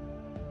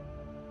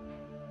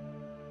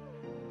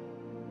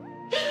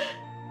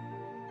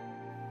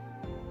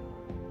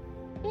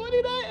 What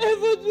did I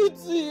ever do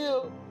to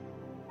you?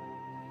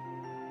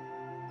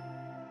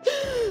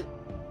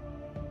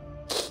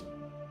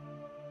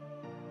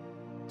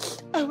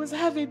 I was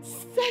having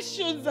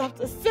sessions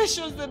after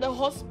sessions in the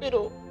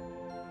hospital.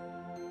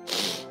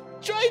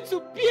 trying to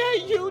bear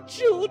you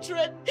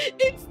children.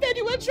 Instead,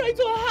 you were trying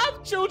to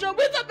have children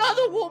with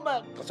another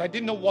woman. Because I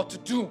didn't know what to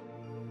do.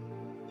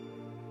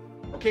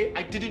 Okay,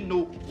 I didn't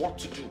know what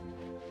to do.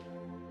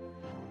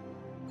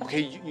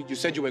 Okay, you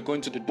said you were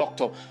going to the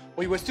doctor,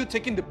 but you were still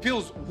taking the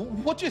pills.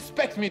 What do you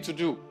expect me to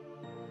do?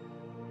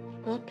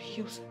 What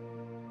pills?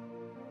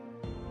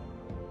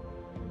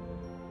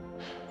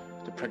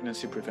 The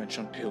pregnancy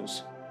prevention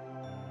pills.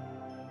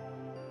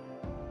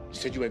 You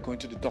said you were going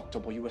to the doctor,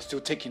 but you were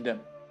still taking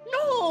them.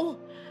 No!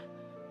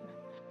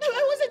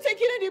 I wasn't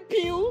taking any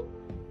pill.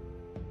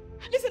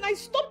 Listen, I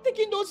stopped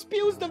taking those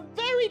pills the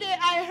very day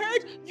I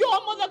heard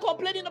your mother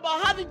complaining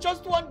about having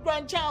just one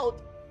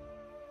grandchild.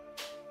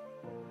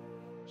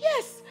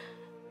 Yes!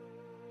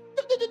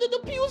 The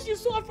pills you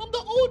saw are from the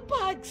old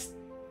bags.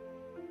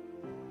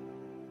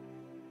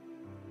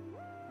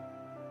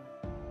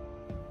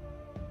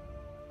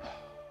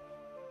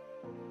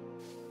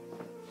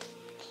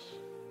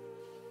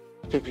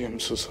 Baby, I'm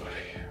so sorry.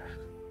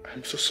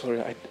 I'm so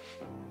sorry.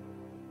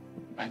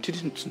 I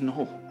didn't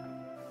know.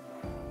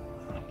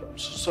 I'm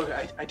so sorry.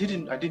 I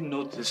didn't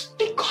know this.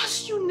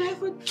 Because you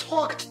never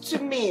talked to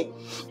me.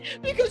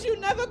 Because you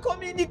never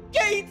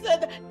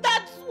communicated.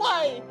 That's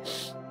why.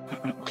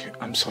 Okay,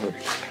 I'm sorry.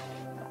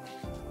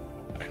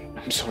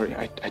 I'm sorry.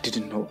 I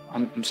didn't know.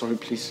 I'm sorry.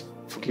 Please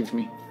forgive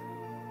me.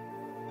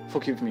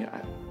 Forgive me.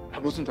 I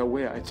wasn't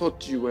aware. I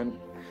thought you were. I'm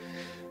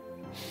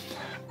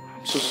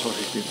so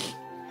sorry, baby.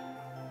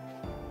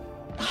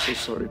 I'm so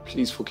sorry.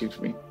 Please forgive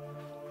me.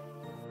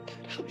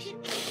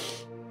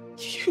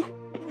 You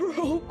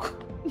broke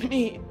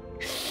me.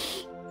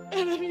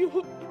 And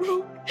you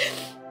broke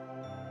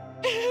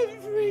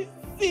every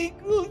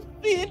single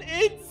thing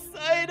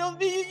inside of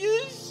me.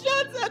 You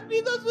shot at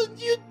me. That's what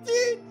you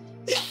did.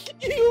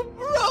 You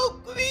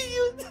broke me.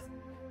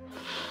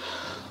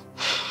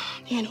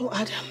 You know,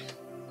 Adam.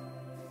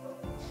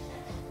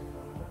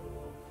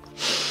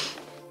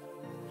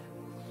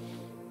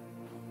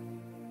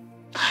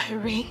 I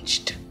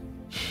arranged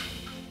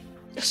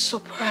a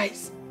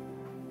surprise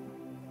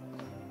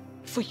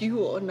for you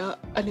on our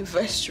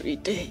anniversary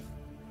day.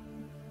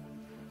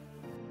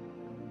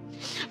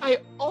 I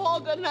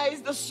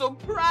organized a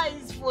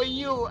surprise for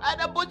you,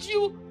 Adam, but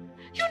you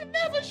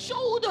never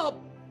showed up.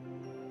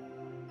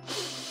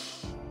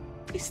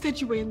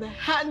 Instead, you were in the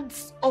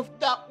hands of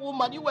that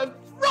woman. You were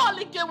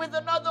frolicking with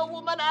another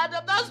woman,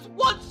 Adam. That's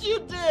what you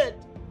did.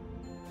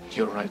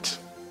 You're right.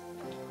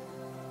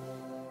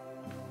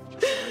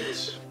 You're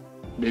right.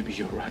 Maybe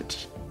you're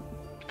right.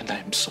 And I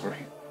am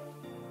sorry.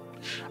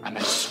 And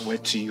I swear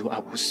to you, I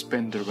will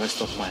spend the rest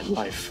of my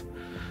life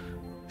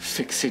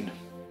fixing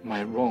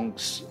my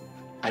wrongs.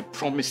 I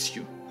promise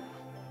you.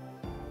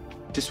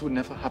 This will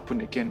never happen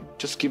again.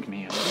 Just give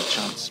me another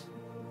chance.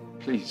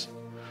 Please.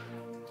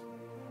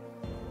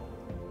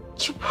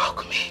 You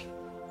broke me.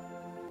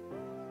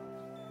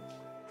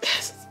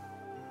 Yes.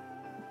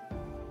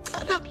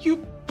 Adam, you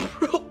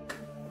broke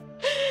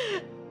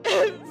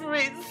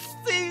every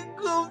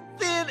single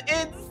thing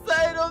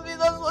inside of me.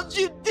 That's what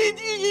you did.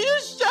 You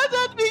shot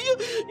at me.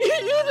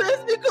 You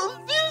left me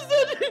confused.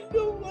 I didn't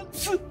know what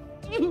to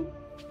do.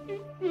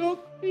 You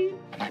broke me.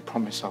 And I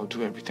promise I'll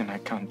do everything I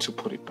can to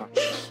put it back.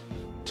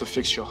 To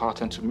fix your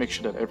heart and to make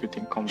sure that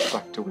everything comes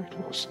back the way it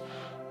was.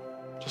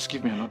 Just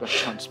give me another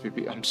chance,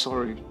 baby. I'm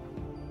sorry.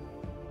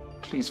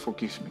 Please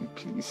forgive me,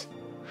 please.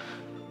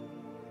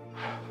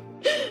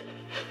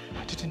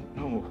 I didn't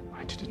know.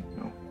 I didn't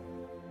know.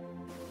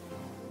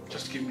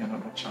 Just give me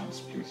another chance,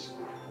 please.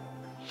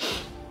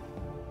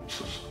 I'm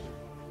so sorry.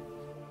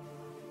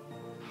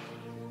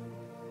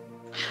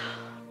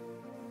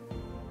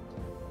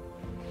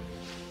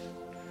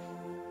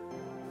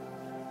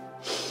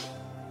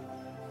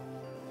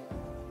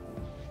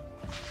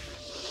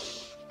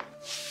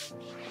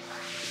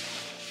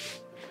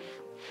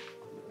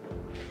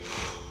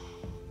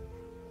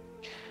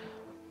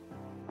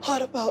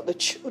 What about the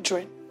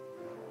children?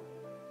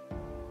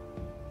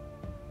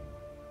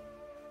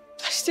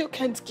 I still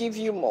can't give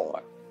you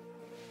more.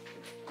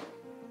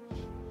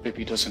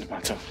 Baby, it doesn't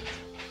matter.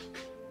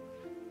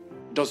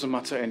 It doesn't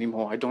matter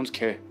anymore. I don't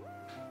care.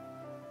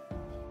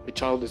 A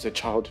child is a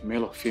child,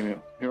 male or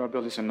female.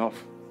 Mirabelle is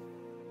enough.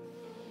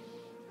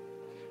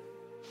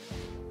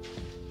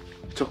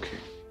 It's okay.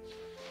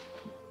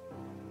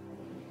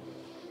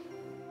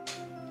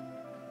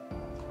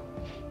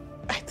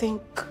 I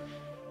think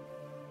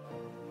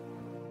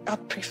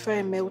I'd prefer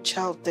a male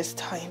child this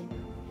time.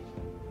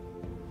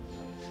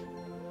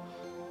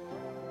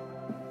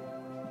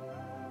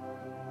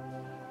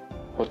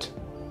 What?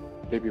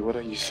 Baby, what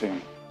are you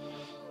saying?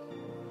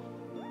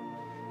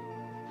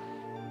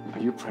 Are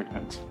you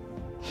pregnant?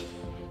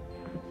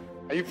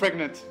 Are you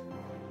pregnant?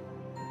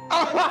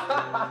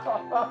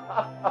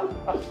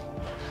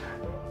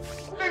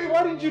 Baby,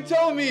 why didn't you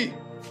tell me?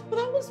 But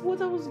that was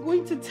what I was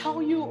going to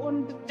tell you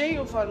on the day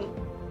of an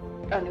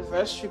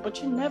anniversary,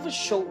 but you never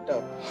showed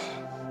up.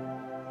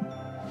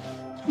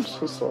 I'm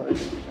so sorry.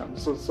 I'm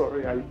so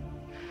sorry.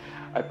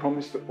 I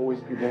promise to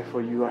always be there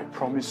for you. I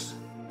promise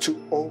to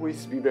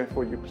always be there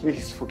for you.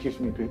 Please forgive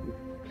me, baby.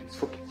 Please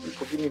Please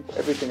forgive me for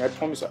everything. I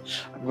promise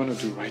I'm gonna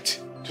do right.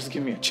 Just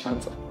give me a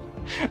chance.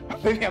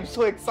 Baby, I'm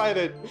so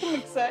excited. I'm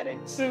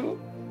excited too.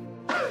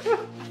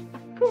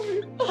 Come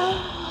here.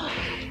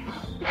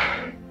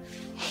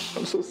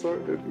 I'm so sorry,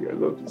 baby. I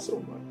love you so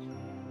much.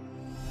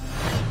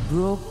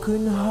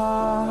 Broken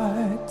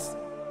hearts,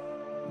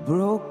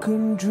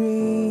 broken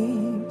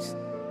dreams.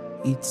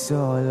 It's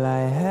all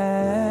I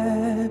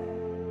have.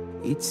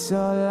 It's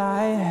all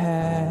I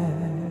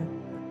have.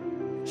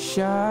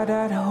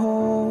 Shattered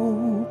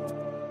hope,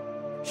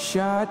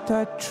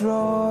 shattered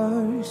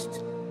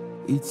trust.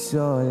 It's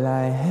all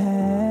I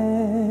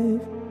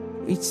have.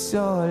 It's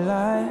all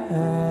I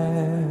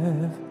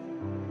have.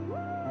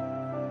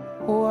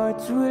 What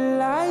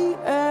will I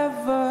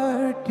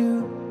ever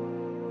do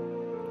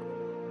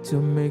to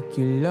make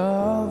you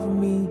love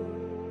me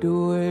the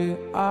way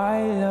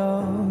I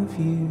love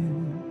you?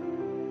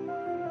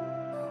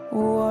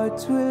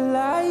 What will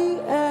I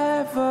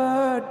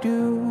ever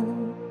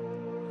do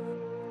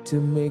to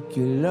make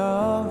you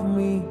love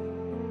me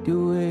the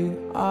way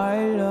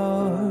I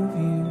love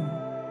you?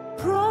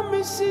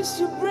 Promises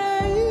you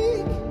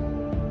break,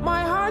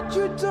 my heart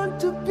you turn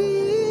to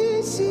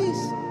pieces,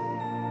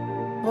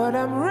 but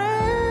I'm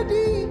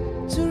ready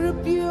to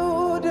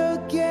rebuild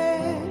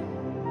again.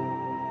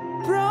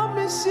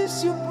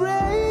 Promises you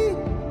break,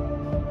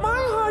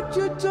 my heart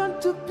you turn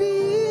to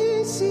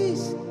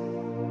pieces,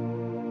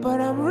 but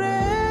I'm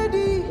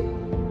ready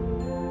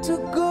to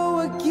go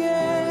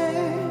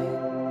again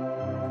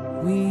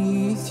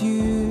with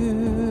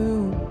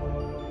you,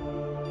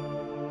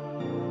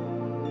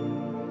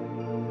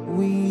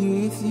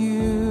 with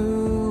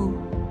you.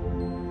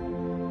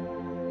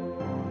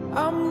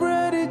 I'm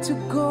ready to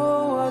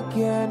go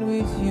again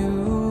with you,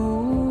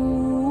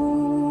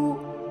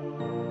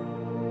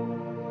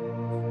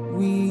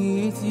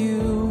 with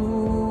you.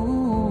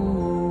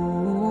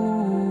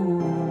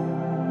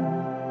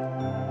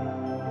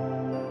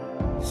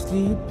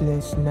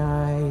 Sleepless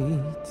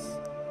nights,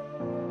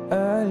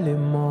 early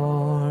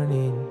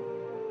morning.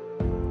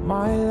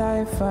 My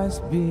life has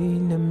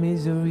been a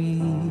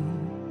misery.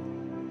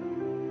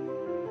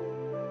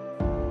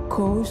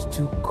 Coast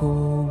to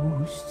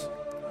coast,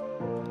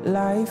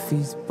 life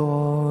is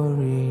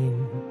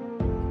boring.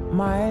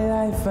 My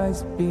life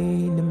has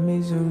been a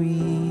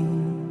misery.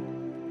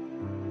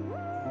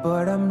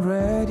 But I'm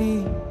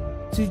ready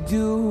to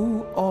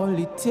do all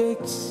it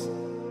takes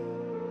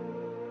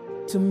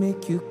to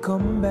make you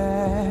come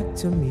back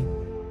to me,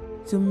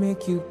 to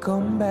make you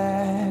come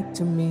back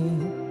to me.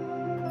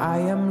 I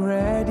am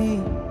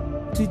ready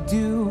to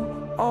do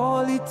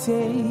all it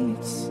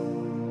takes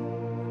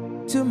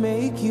to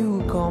make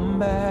you come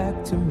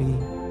back to me,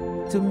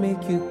 to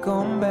make you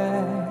come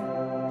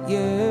back,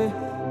 yeah.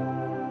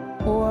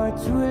 What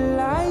will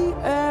I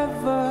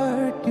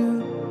ever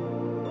do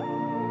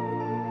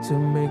to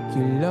make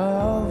you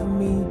love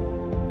me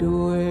the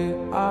way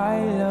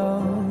I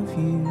love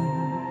you?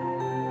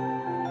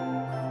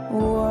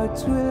 What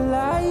will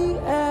I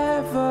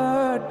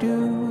ever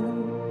do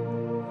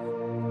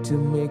to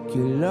make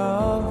you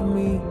love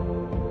me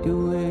the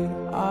way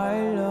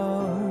I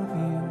love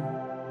you?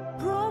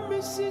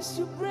 Promises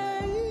you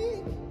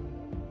break,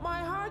 my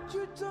heart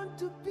you turn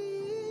to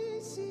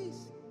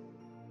pieces,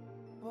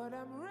 but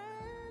I'm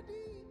ready.